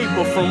the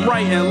paper from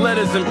writing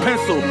letters in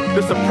pencil.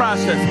 This a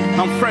process.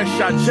 I'm fresh.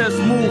 I just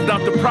moved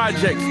out the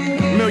projects.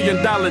 $1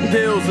 million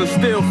deals and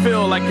still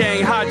feel like I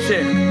ain't hot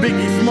yet.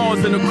 Biggie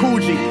Smalls in the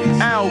Coogee.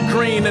 Al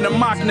Green in the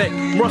mock neck.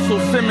 Russell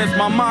Simmons,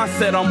 my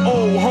mindset. I'm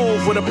old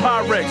hove with a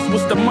Pyrex.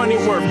 What's the money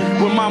worth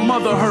when my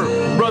mother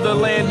hurt? Brother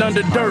land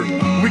under dirt.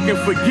 We can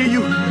forgive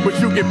you, but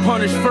you get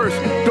punished first.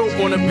 Dope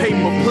on a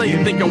paper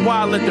plate, thinking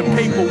why let the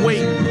paper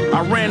wait?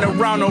 I ran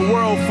around the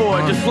world for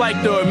it, just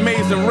like the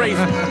Amazing Race.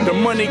 The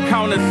money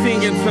counter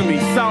singing to me,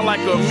 sound like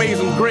an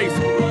Amazing Grace.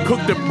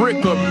 Cooked a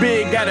brick a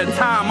big at a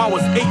time, I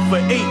was 8 for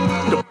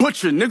 8. The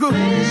butcher, nigga.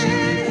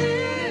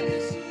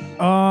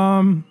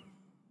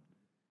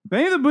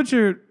 Benny the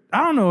Butcher,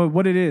 I don't know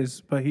what it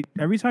is, but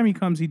every time he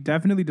comes, he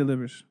definitely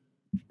delivers.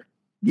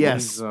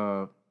 Yes.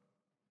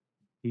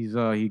 He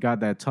got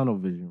that tunnel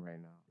vision right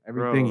now.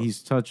 Everything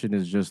he's touching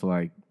is just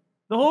like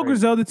The whole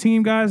Griselda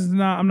team, guys,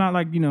 I'm not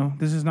like,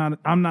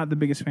 I'm not the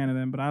biggest fan of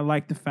them, but I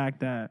like the fact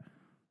that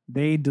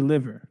they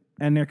deliver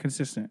and they're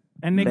consistent.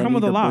 And they come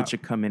with a the lot. Butcher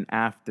coming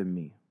after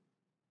me.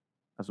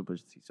 That's what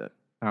Pusha T said.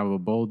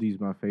 Boldy's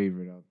my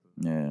favorite out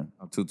there. Yeah,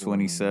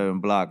 227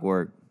 block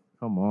work.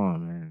 Come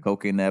on, man.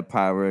 Cocaine that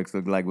Pyrex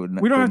look like with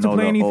We don't have to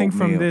play anything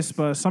from oatmeal. this,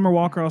 but Summer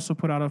Walker also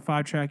put out a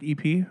 5-track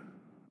EP.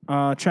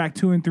 Track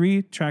 2 and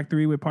 3. Track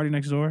 3 with Party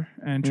Next Door,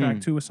 and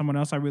track 2 with someone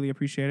else I really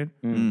appreciated.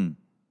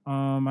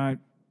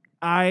 I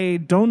I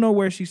don't know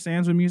where she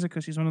stands with music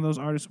because she's one of those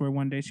artists where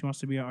one day she wants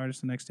to be an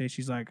artist, the next day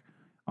she's like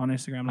on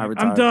Instagram, like,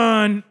 I'm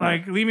done.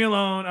 Like, leave me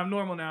alone. I'm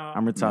normal now.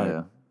 I'm retired.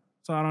 Yeah.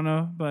 So I don't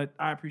know, but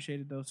I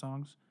appreciated those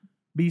songs.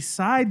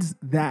 Besides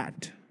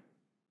that,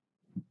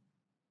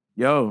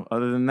 Yo,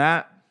 other than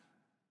that,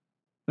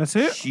 that's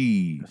it.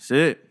 that's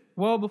it.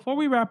 Well, before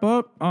we wrap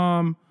up,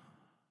 I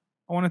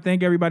want to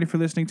thank everybody for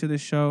listening to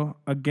this show.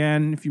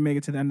 Again, if you make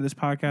it to the end of this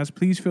podcast,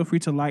 please feel free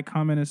to like,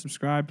 comment, and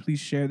subscribe. Please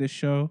share this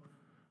show.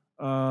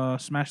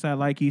 Smash that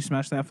likey,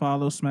 smash that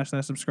follow, smash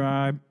that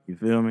subscribe. You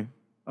feel me?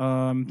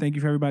 Thank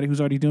you for everybody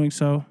who's already doing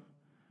so.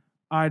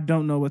 I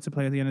don't know what to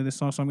play at the end of this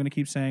song, so I'm going to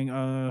keep saying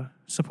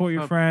support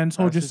your friends,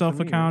 hold yourself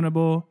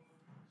accountable.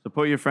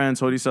 Support your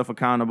friends, hold yourself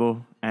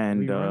accountable,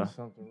 and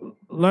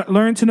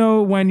Learn to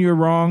know when you're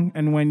wrong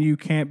and when you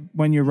can't,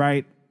 when you're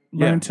right.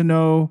 Learn to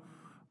know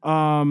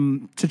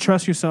to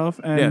trust yourself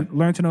and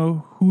learn to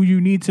know who you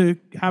need to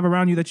have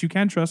around you that you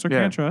can trust or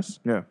can't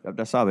trust. Yeah.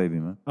 That's our baby,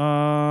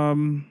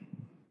 man.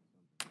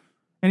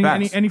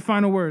 Any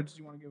final words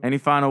you want to give? Any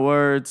final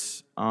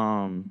words?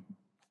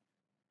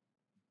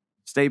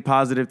 Stay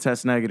positive,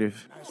 test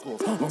negative.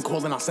 When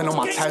calling, I send on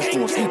my task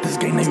force. This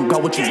game, now you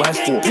got what you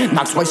asked for.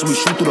 Knock twice, we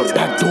shoot through the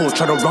back door.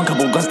 Try to run,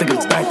 couple guns, take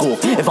his back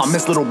off. If I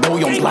miss little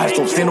boy on blast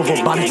off. Stand over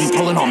bodies, we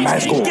pulling on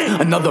mask off.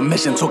 Another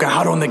mission, talking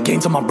hard on the game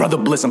to my brother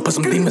Bliss. And put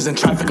some demons in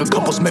traffic, a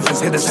couple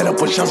Smiths. Hit his head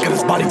up with shells, get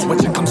his body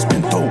twitching. Come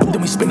spin through,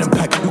 then we spinning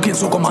back. You can't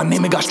talk on my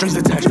name, it got strings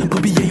attached.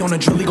 Put BA on the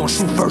drill, he gon'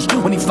 shoot first.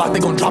 When he fly, they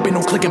gon' drop it,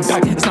 no clicking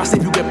back. It's not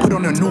safe, you get put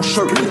on a new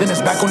shirt. Then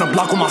it's back on the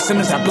block, on my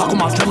sinners at block, on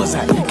my drillers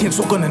at. Can't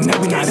talk on the net,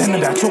 we not into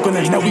that. Talk on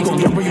the net, we gon'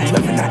 get where you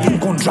living at.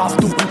 Gon' drop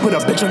through, put a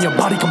bitch on your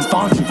body, come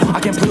find you. I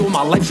can't play with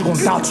my life, you gon'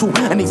 die too.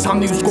 Anytime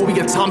that you score, we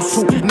get times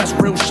two. And that's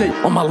real shit.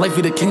 On my life,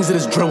 we the kings of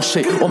this drill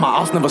shit. All my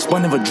ops never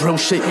spun, never drill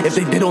shit. If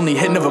they did only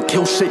hit, never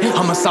kill shit.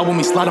 Homicide when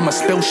we slide, I'ma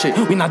spill shit.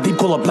 We not deep,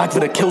 call a black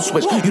for the kill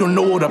switch. You don't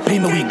know all the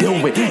pain that we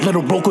deal with.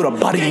 Little broke with a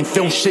body ain't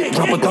feel shit.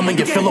 Drop a thumb and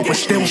get filled up with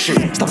still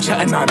shit. Stop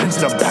chatting, not into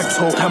the back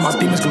talk. Have my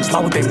demons come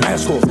slide with their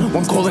mask off.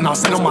 One calling, I'll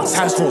send on my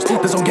task force.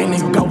 There's no game, then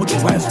you got what you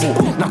asked for.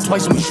 Not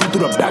twice when we shoot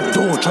through the back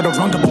door. Try to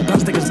run, couple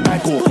guns, take his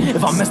back off.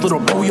 If I miss little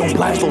boy, we on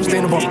blast off.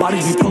 Stand over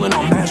bodies, we pulling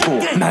on mask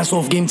off. Mask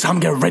off, game time,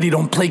 get ready,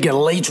 don't play, get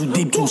laid too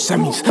deep, two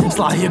semis.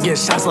 Slide here, get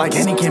shots like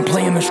Henny, can't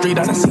play in the street,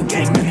 I done seen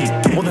too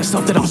many. All the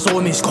stuff that I saw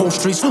in these cold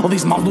streets, all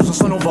these mob losing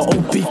son over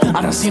OP.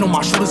 I done seen all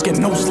my shooters get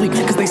no sleep,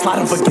 cause they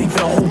sliding for game for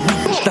the whole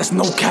week. That's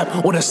no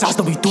cap, all the shots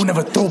that we do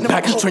never throw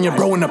back. Turn your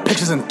bro into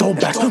pictures and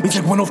throwbacks. We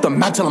take one off the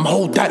mat, tell them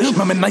hold that.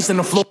 Remember nice in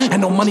the floor,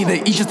 and no money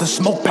they eat just to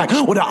smoke back.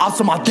 With the odds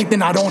on my dick, they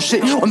not on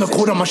shit. On the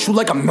court, I'ma shoot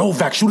like I'm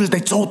Novak. Shooters, they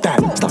told that.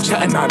 Stop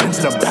chatting, not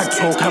into the back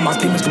talk. Have my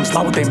demons come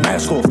slide with their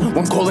mask off.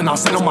 One calling, I'll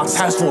send on my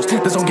task force.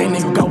 There's no game,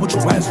 then you got what you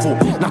asked for.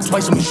 Not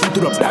twice when we shoot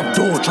through the back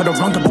door. Try to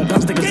run, couple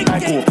guns, take his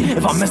back off.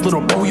 If I miss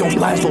little boy, we on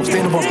blast off.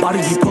 Stand over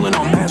bodies, we pulling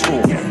on mask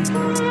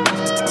off.